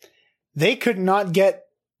Naboo, they could not get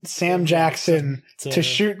Sam Jackson to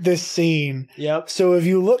shoot this scene. Yep. So if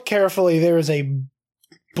you look carefully, there is a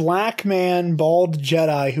black man, bald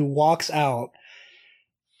Jedi who walks out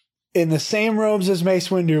in the same robes as Mace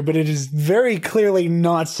Windu, but it is very clearly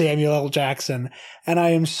not Samuel L. Jackson. And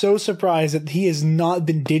I am so surprised that he has not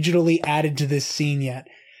been digitally added to this scene yet.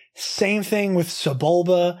 Same thing with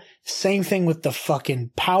Sebulba. Same thing with the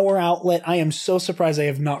fucking power outlet. I am so surprised they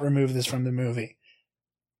have not removed this from the movie.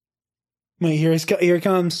 Wait, here he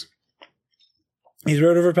comes. He's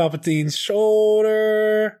right over Palpatine's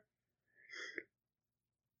shoulder.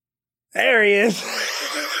 There he is.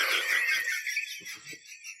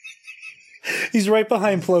 He's right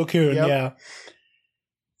behind Plo Koon, Yep. yeah.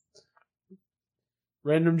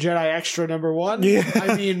 Random Jedi extra number 1? Yeah.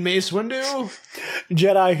 I mean, Mace Windu?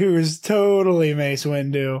 Jedi who is totally Mace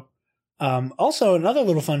Windu. Also, another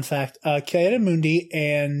little fun fact, Ki-Adi-Mundi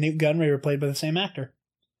and Newt Gunray were played by the same actor.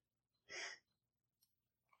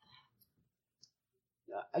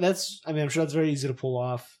 I'm sure that's very easy to pull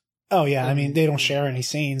off. Oh, yeah, I mean, they don't share any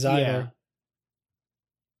scenes either. Yeah.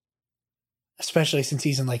 Especially since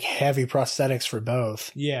he's in, like, heavy prosthetics for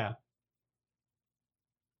both. Yeah.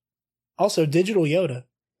 Also, Digital Yoda.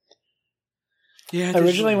 Yeah.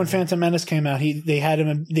 Originally, when Phantom Menace came out,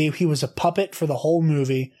 he was a puppet for the whole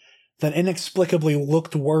movie that inexplicably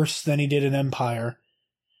looked worse than he did in Empire.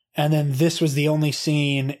 And then this was the only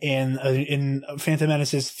scene in Phantom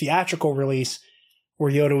Menace's theatrical release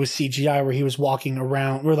where Yoda was CGI, where he was walking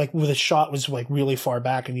around, where the shot was like really far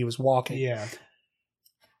back and he was walking. Yeah.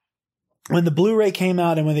 When the Blu-ray came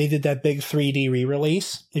out and when they did that big 3D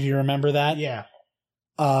re-release, if you remember that, Yeah.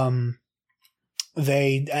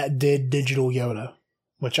 they did Digital Yoda,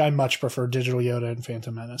 which I much prefer Digital Yoda and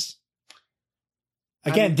Phantom Menace.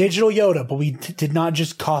 Again, Digital Yoda, but we did not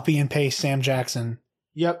just copy and paste Sam Jackson.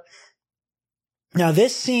 Yep. Now,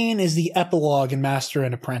 this scene is the epilogue in Master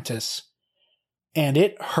and Apprentice, and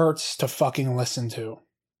it hurts to fucking listen to.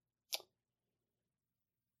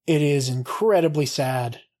 It is incredibly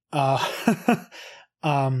sad. There's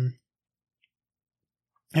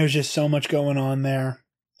just so much going on there,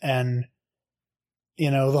 and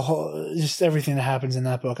the whole, just everything that happens in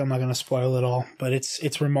that book. I'm not going to spoil it all, but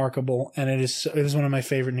it's remarkable, and it is one of my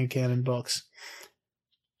favorite new canon books.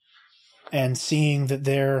 And seeing that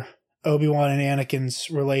their Obi-Wan and Anakin's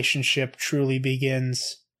relationship truly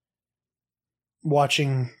begins,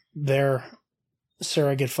 watching their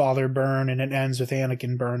surrogate father burn, and it ends with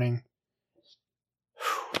Anakin burning.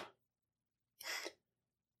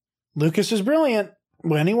 Lucas was brilliant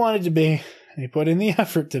when he wanted to be, and he put in the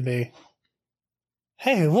effort to be.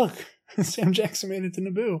 Hey, look, Sam Jackson made it to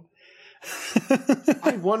Naboo.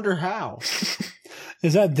 I wonder how.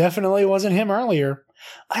 Because that definitely wasn't him earlier.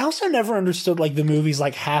 I also never understood the movies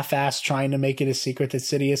half-assed trying to make it a secret that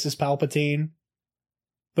Sidious is Palpatine,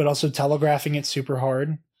 but also telegraphing it super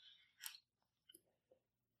hard.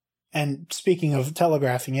 And speaking of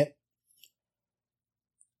telegraphing it,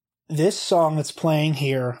 this song that's playing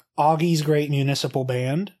here, Augie's Great Municipal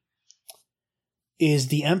Band, is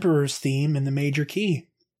the Emperor's theme in the major key.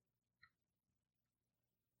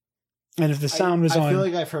 And if the sound was on... I feel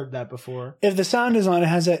like I've heard that before. If the sound is on, it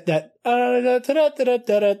has that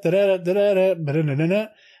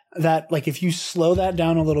if you slow that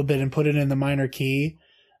down a little bit and put it in the minor key,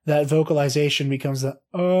 that vocalization becomes the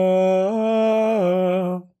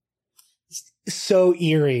so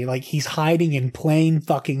eerie, like he's hiding in plain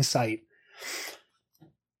fucking sight.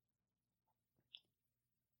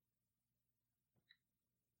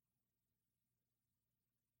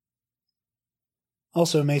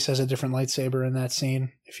 Also, Mace has a different lightsaber in that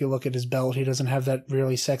scene. If you look at his belt, he doesn't have that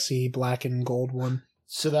really sexy black and gold one.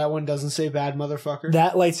 So that one doesn't say bad motherfucker?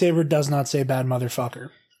 That lightsaber does not say bad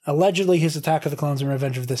motherfucker. Allegedly, his Attack of the Clones and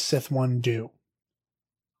Revenge of the Sith one do.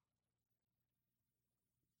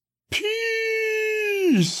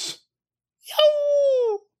 space.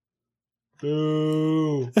 Yo!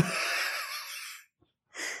 Boo.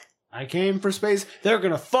 I came for space. They're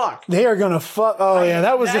gonna fuck. They are gonna fuck. Oh, yeah,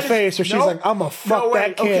 that was the face where she's nope. like, I'm gonna fuck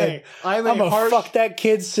that kid. Okay. I'm gonna harsh, fuck that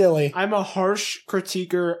kid silly. I'm a harsh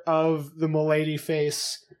critiquer of the Milady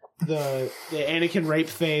face, the Anakin rape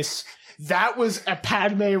face. That was a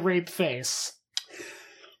Padme rape face.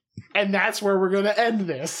 And that's where we're going to end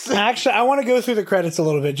this. Actually, I want to go through the credits a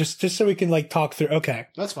little bit, just so we can like talk through. Okay.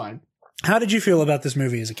 That's fine. How did you feel about this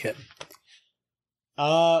movie as a kid?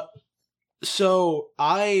 So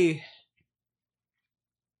I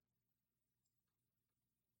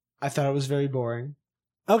thought it was very boring.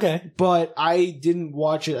 Okay. But I didn't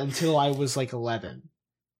watch it until I was like 11.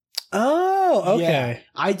 Oh, okay. Yeah,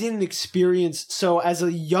 I didn't experience, so as a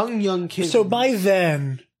young kid. So by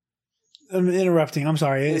then, I'm interrupting, I'm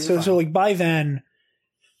sorry. So like by then,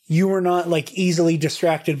 you were not like easily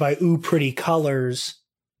distracted by pretty colors.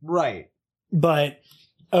 Right. But,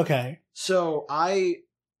 okay. So I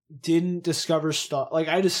didn't discover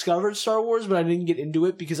I discovered Star Wars, but I didn't get into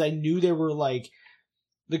it because I knew there were like,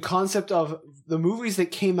 the concept of the movies that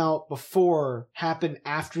came out before happened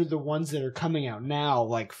after the ones that are coming out now,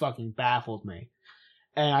 like, fucking baffled me.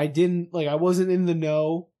 And I wasn't in the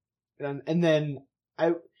know. And then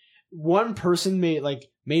one person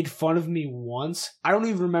made fun of me once. I don't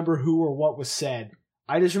even remember who or what was said.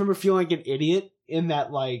 I just remember feeling like an idiot in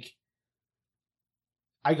that, like,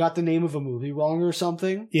 I got the name of a movie wrong or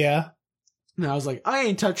something. Yeah. And I was like, I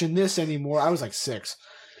ain't touching this anymore. I was like 6.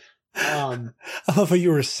 I love how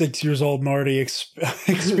you were 6 years old, Marty,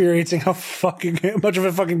 experiencing how much of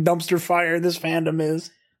a fucking dumpster fire this fandom is.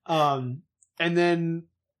 And then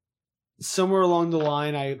somewhere along the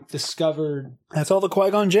line, I discovered that's all the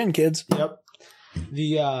Qui-Gon Jinn, kids. Yep.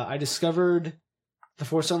 I discovered The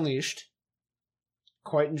Force Unleashed.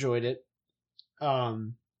 Quite enjoyed it.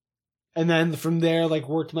 And then from there, like,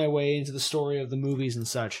 worked my way into the story of the movies and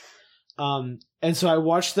such. And so I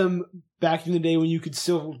watched them back in the day when you could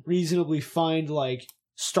still reasonably find, like,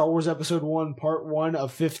 Star Wars Episode 1, Part 1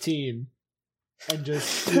 of 15. And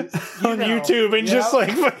just... on YouTube, and just,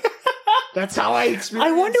 like... That's how I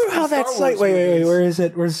experienced I wonder how that's like... Wait, where is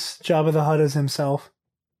it? Where's Jabba the Hutt as himself?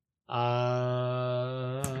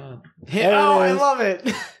 I love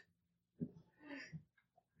it!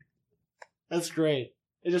 That's great.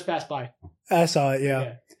 It just passed by. I saw it,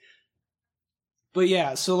 yeah. But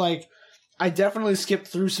yeah, so, like... I definitely skipped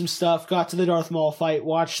through some stuff, got to the Darth Maul fight,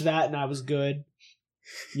 watched that, and I was good.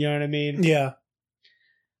 You know what I mean? Yeah.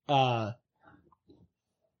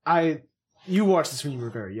 You watched this when you were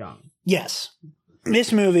very young. Yes.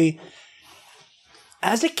 This movie,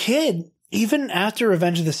 as a kid, even after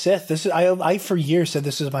Revenge of the Sith, I for years said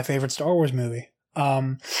this is my favorite Star Wars movie.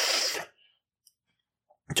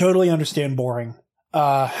 Totally understand boring.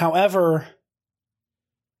 However,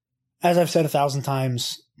 as I've said 1,000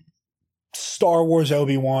 times, Star Wars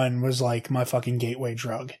Obi-Wan was like my fucking gateway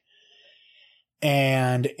drug.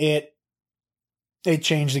 And it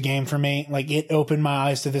changed the game for me. Like, it opened my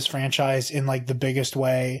eyes to this franchise in like the biggest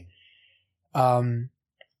way. Made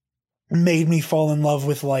me fall in love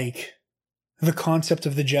with like the concept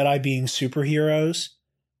of the Jedi being superheroes.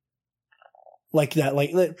 Like that,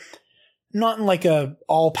 like not in like a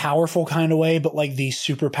all-powerful kind of way, but like the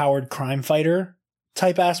super-powered crime fighter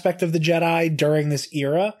type aspect of the Jedi during this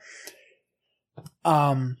era.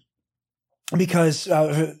 Because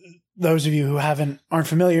those of you who aren't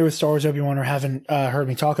familiar with Star Wars Obi-Wan or haven't heard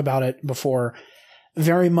me talk about it before,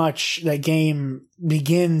 very much that game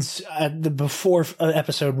begins before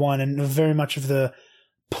Episode 1, and very much of the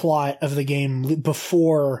plot of the game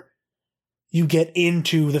before you get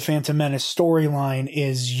into the Phantom Menace storyline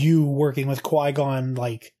is you working with Qui-Gon,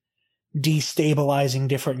 like destabilizing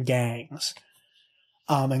different gangs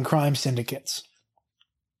and crime syndicates.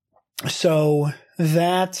 So the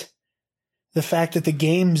fact that the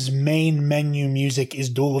game's main menu music is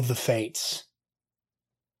Duel of the Fates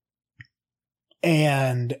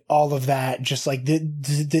and all of that, just like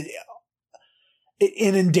it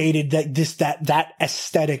inundated that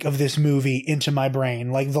aesthetic of this movie into my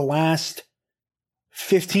brain. Like the last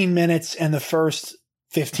 15 minutes and the first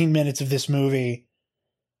 15 minutes of this movie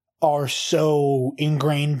are so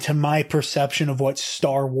ingrained to my perception of what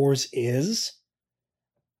Star Wars is,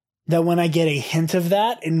 that when I get a hint of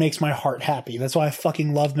that, it makes my heart happy. That's why I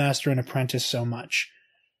fucking love Master and Apprentice so much.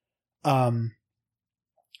 I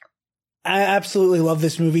absolutely love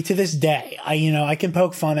this movie to this day. I can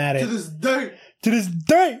poke fun at it. To this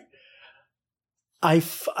day! I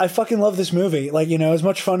fucking love this movie. Like, as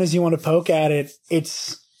much fun as you want to poke at it,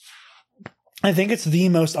 I think it's the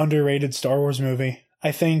most underrated Star Wars movie.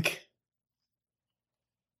 I think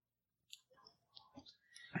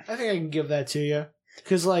I think I can give that to you.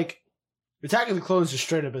 Because, like, Attack of the Clones just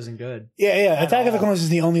straight up isn't good. Yeah. At Attack of the all. Clones is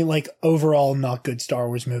the only, like, overall not good Star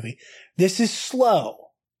Wars movie. This is slow.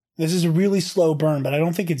 This is a really slow burn, but I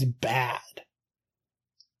don't think it's bad.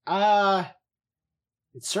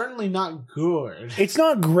 It's certainly not good. It's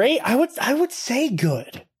not great. I would say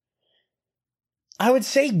good. I would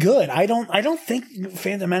say good. I don't think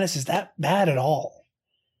Phantom Menace is that bad at all.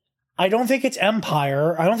 I don't think it's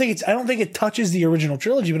Empire. I don't think it touches the original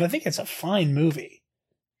trilogy, but I think it's a fine movie.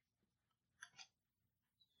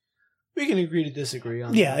 We can agree to disagree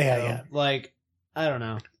on Yeah, that. yeah, though. yeah. Like, I don't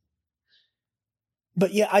know.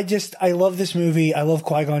 But yeah, I love this movie. I love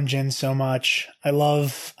Qui-Gon Jinn so much. I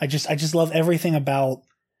just love everything about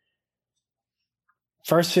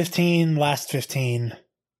first 15, last 15.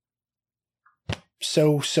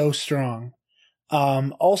 So strong.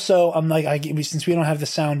 Also, I'm like, since we don't have the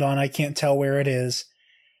sound on, I can't tell where it is.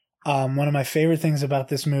 One of my favorite things about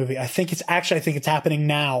this movie, I think it's happening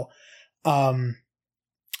now.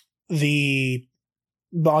 The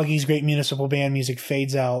Boggy's Great Municipal Band music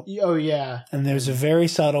fades out. Oh, yeah. And there's a very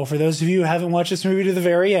subtle, for those of you who haven't watched this movie to the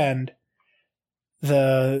very end,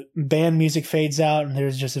 the band music fades out and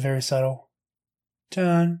there's just a very subtle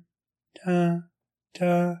dun, dun,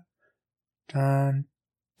 dun, dun,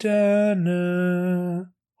 dun,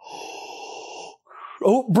 dun.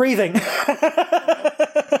 Oh, breathing.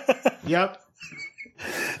 Yep.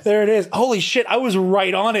 There it is. Holy shit, I was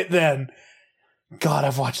right on it then. God,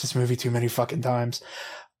 I've watched this movie too many fucking times.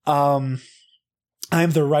 I'm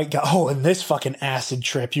the right guy. Oh, and this fucking acid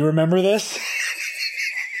trip. You remember this?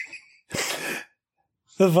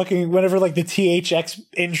 The fucking, whenever like the THX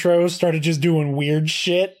intro started just doing weird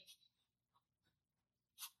shit.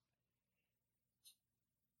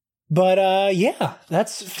 But yeah,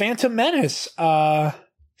 that's Phantom Menace.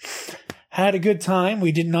 Had a good time.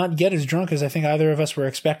 We did not get as drunk as I think either of us were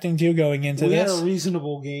expecting to going into We this. had a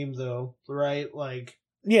reasonable game, though, right? Like,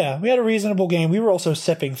 Yeah, we had a reasonable game. We were also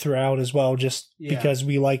sipping throughout as well, just Yeah. because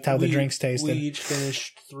we liked how the drinks tasted. We each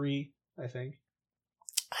finished 3, I think.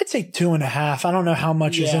 I'd say 2.5. I don't know how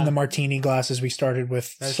much is in Yeah. the martini glasses we started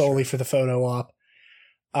with That's solely for the photo op.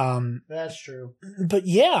 That's true. But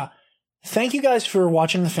yeah, thank you guys for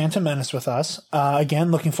watching The Phantom Menace with us.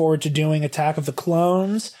 Again, looking forward to doing Attack of the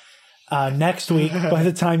Clones next week by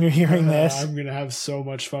the time you're hearing this. I'm going to have so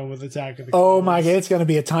much fun with Attack of the Oh Clones. my god, it's going to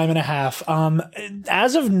be a time and a half.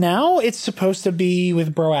 As of now, it's supposed to be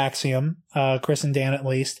with Bro Axiom, Chris and Dan at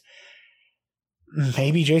least.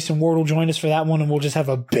 Maybe Jason Ward will join us for that one, and we'll just have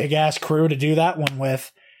a big ass crew to do that one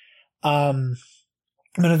with.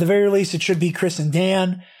 But at the very least, it should be Chris and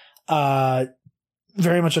Dan.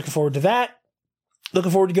 Very much looking forward to that.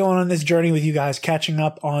 Looking forward to going on this journey with you guys, catching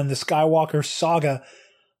up on the Skywalker saga,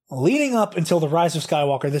 leading up until the Rise of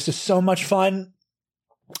Skywalker. This is so much fun.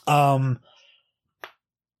 Did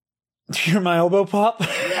you hear my elbow pop?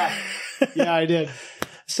 Yeah. Yeah, I did.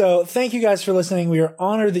 So thank you guys for listening. We are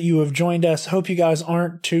honored that you have joined us. Hope you guys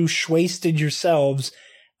aren't too wasted yourselves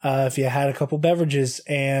if you had a couple beverages,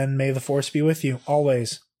 and may the force be with you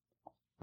always.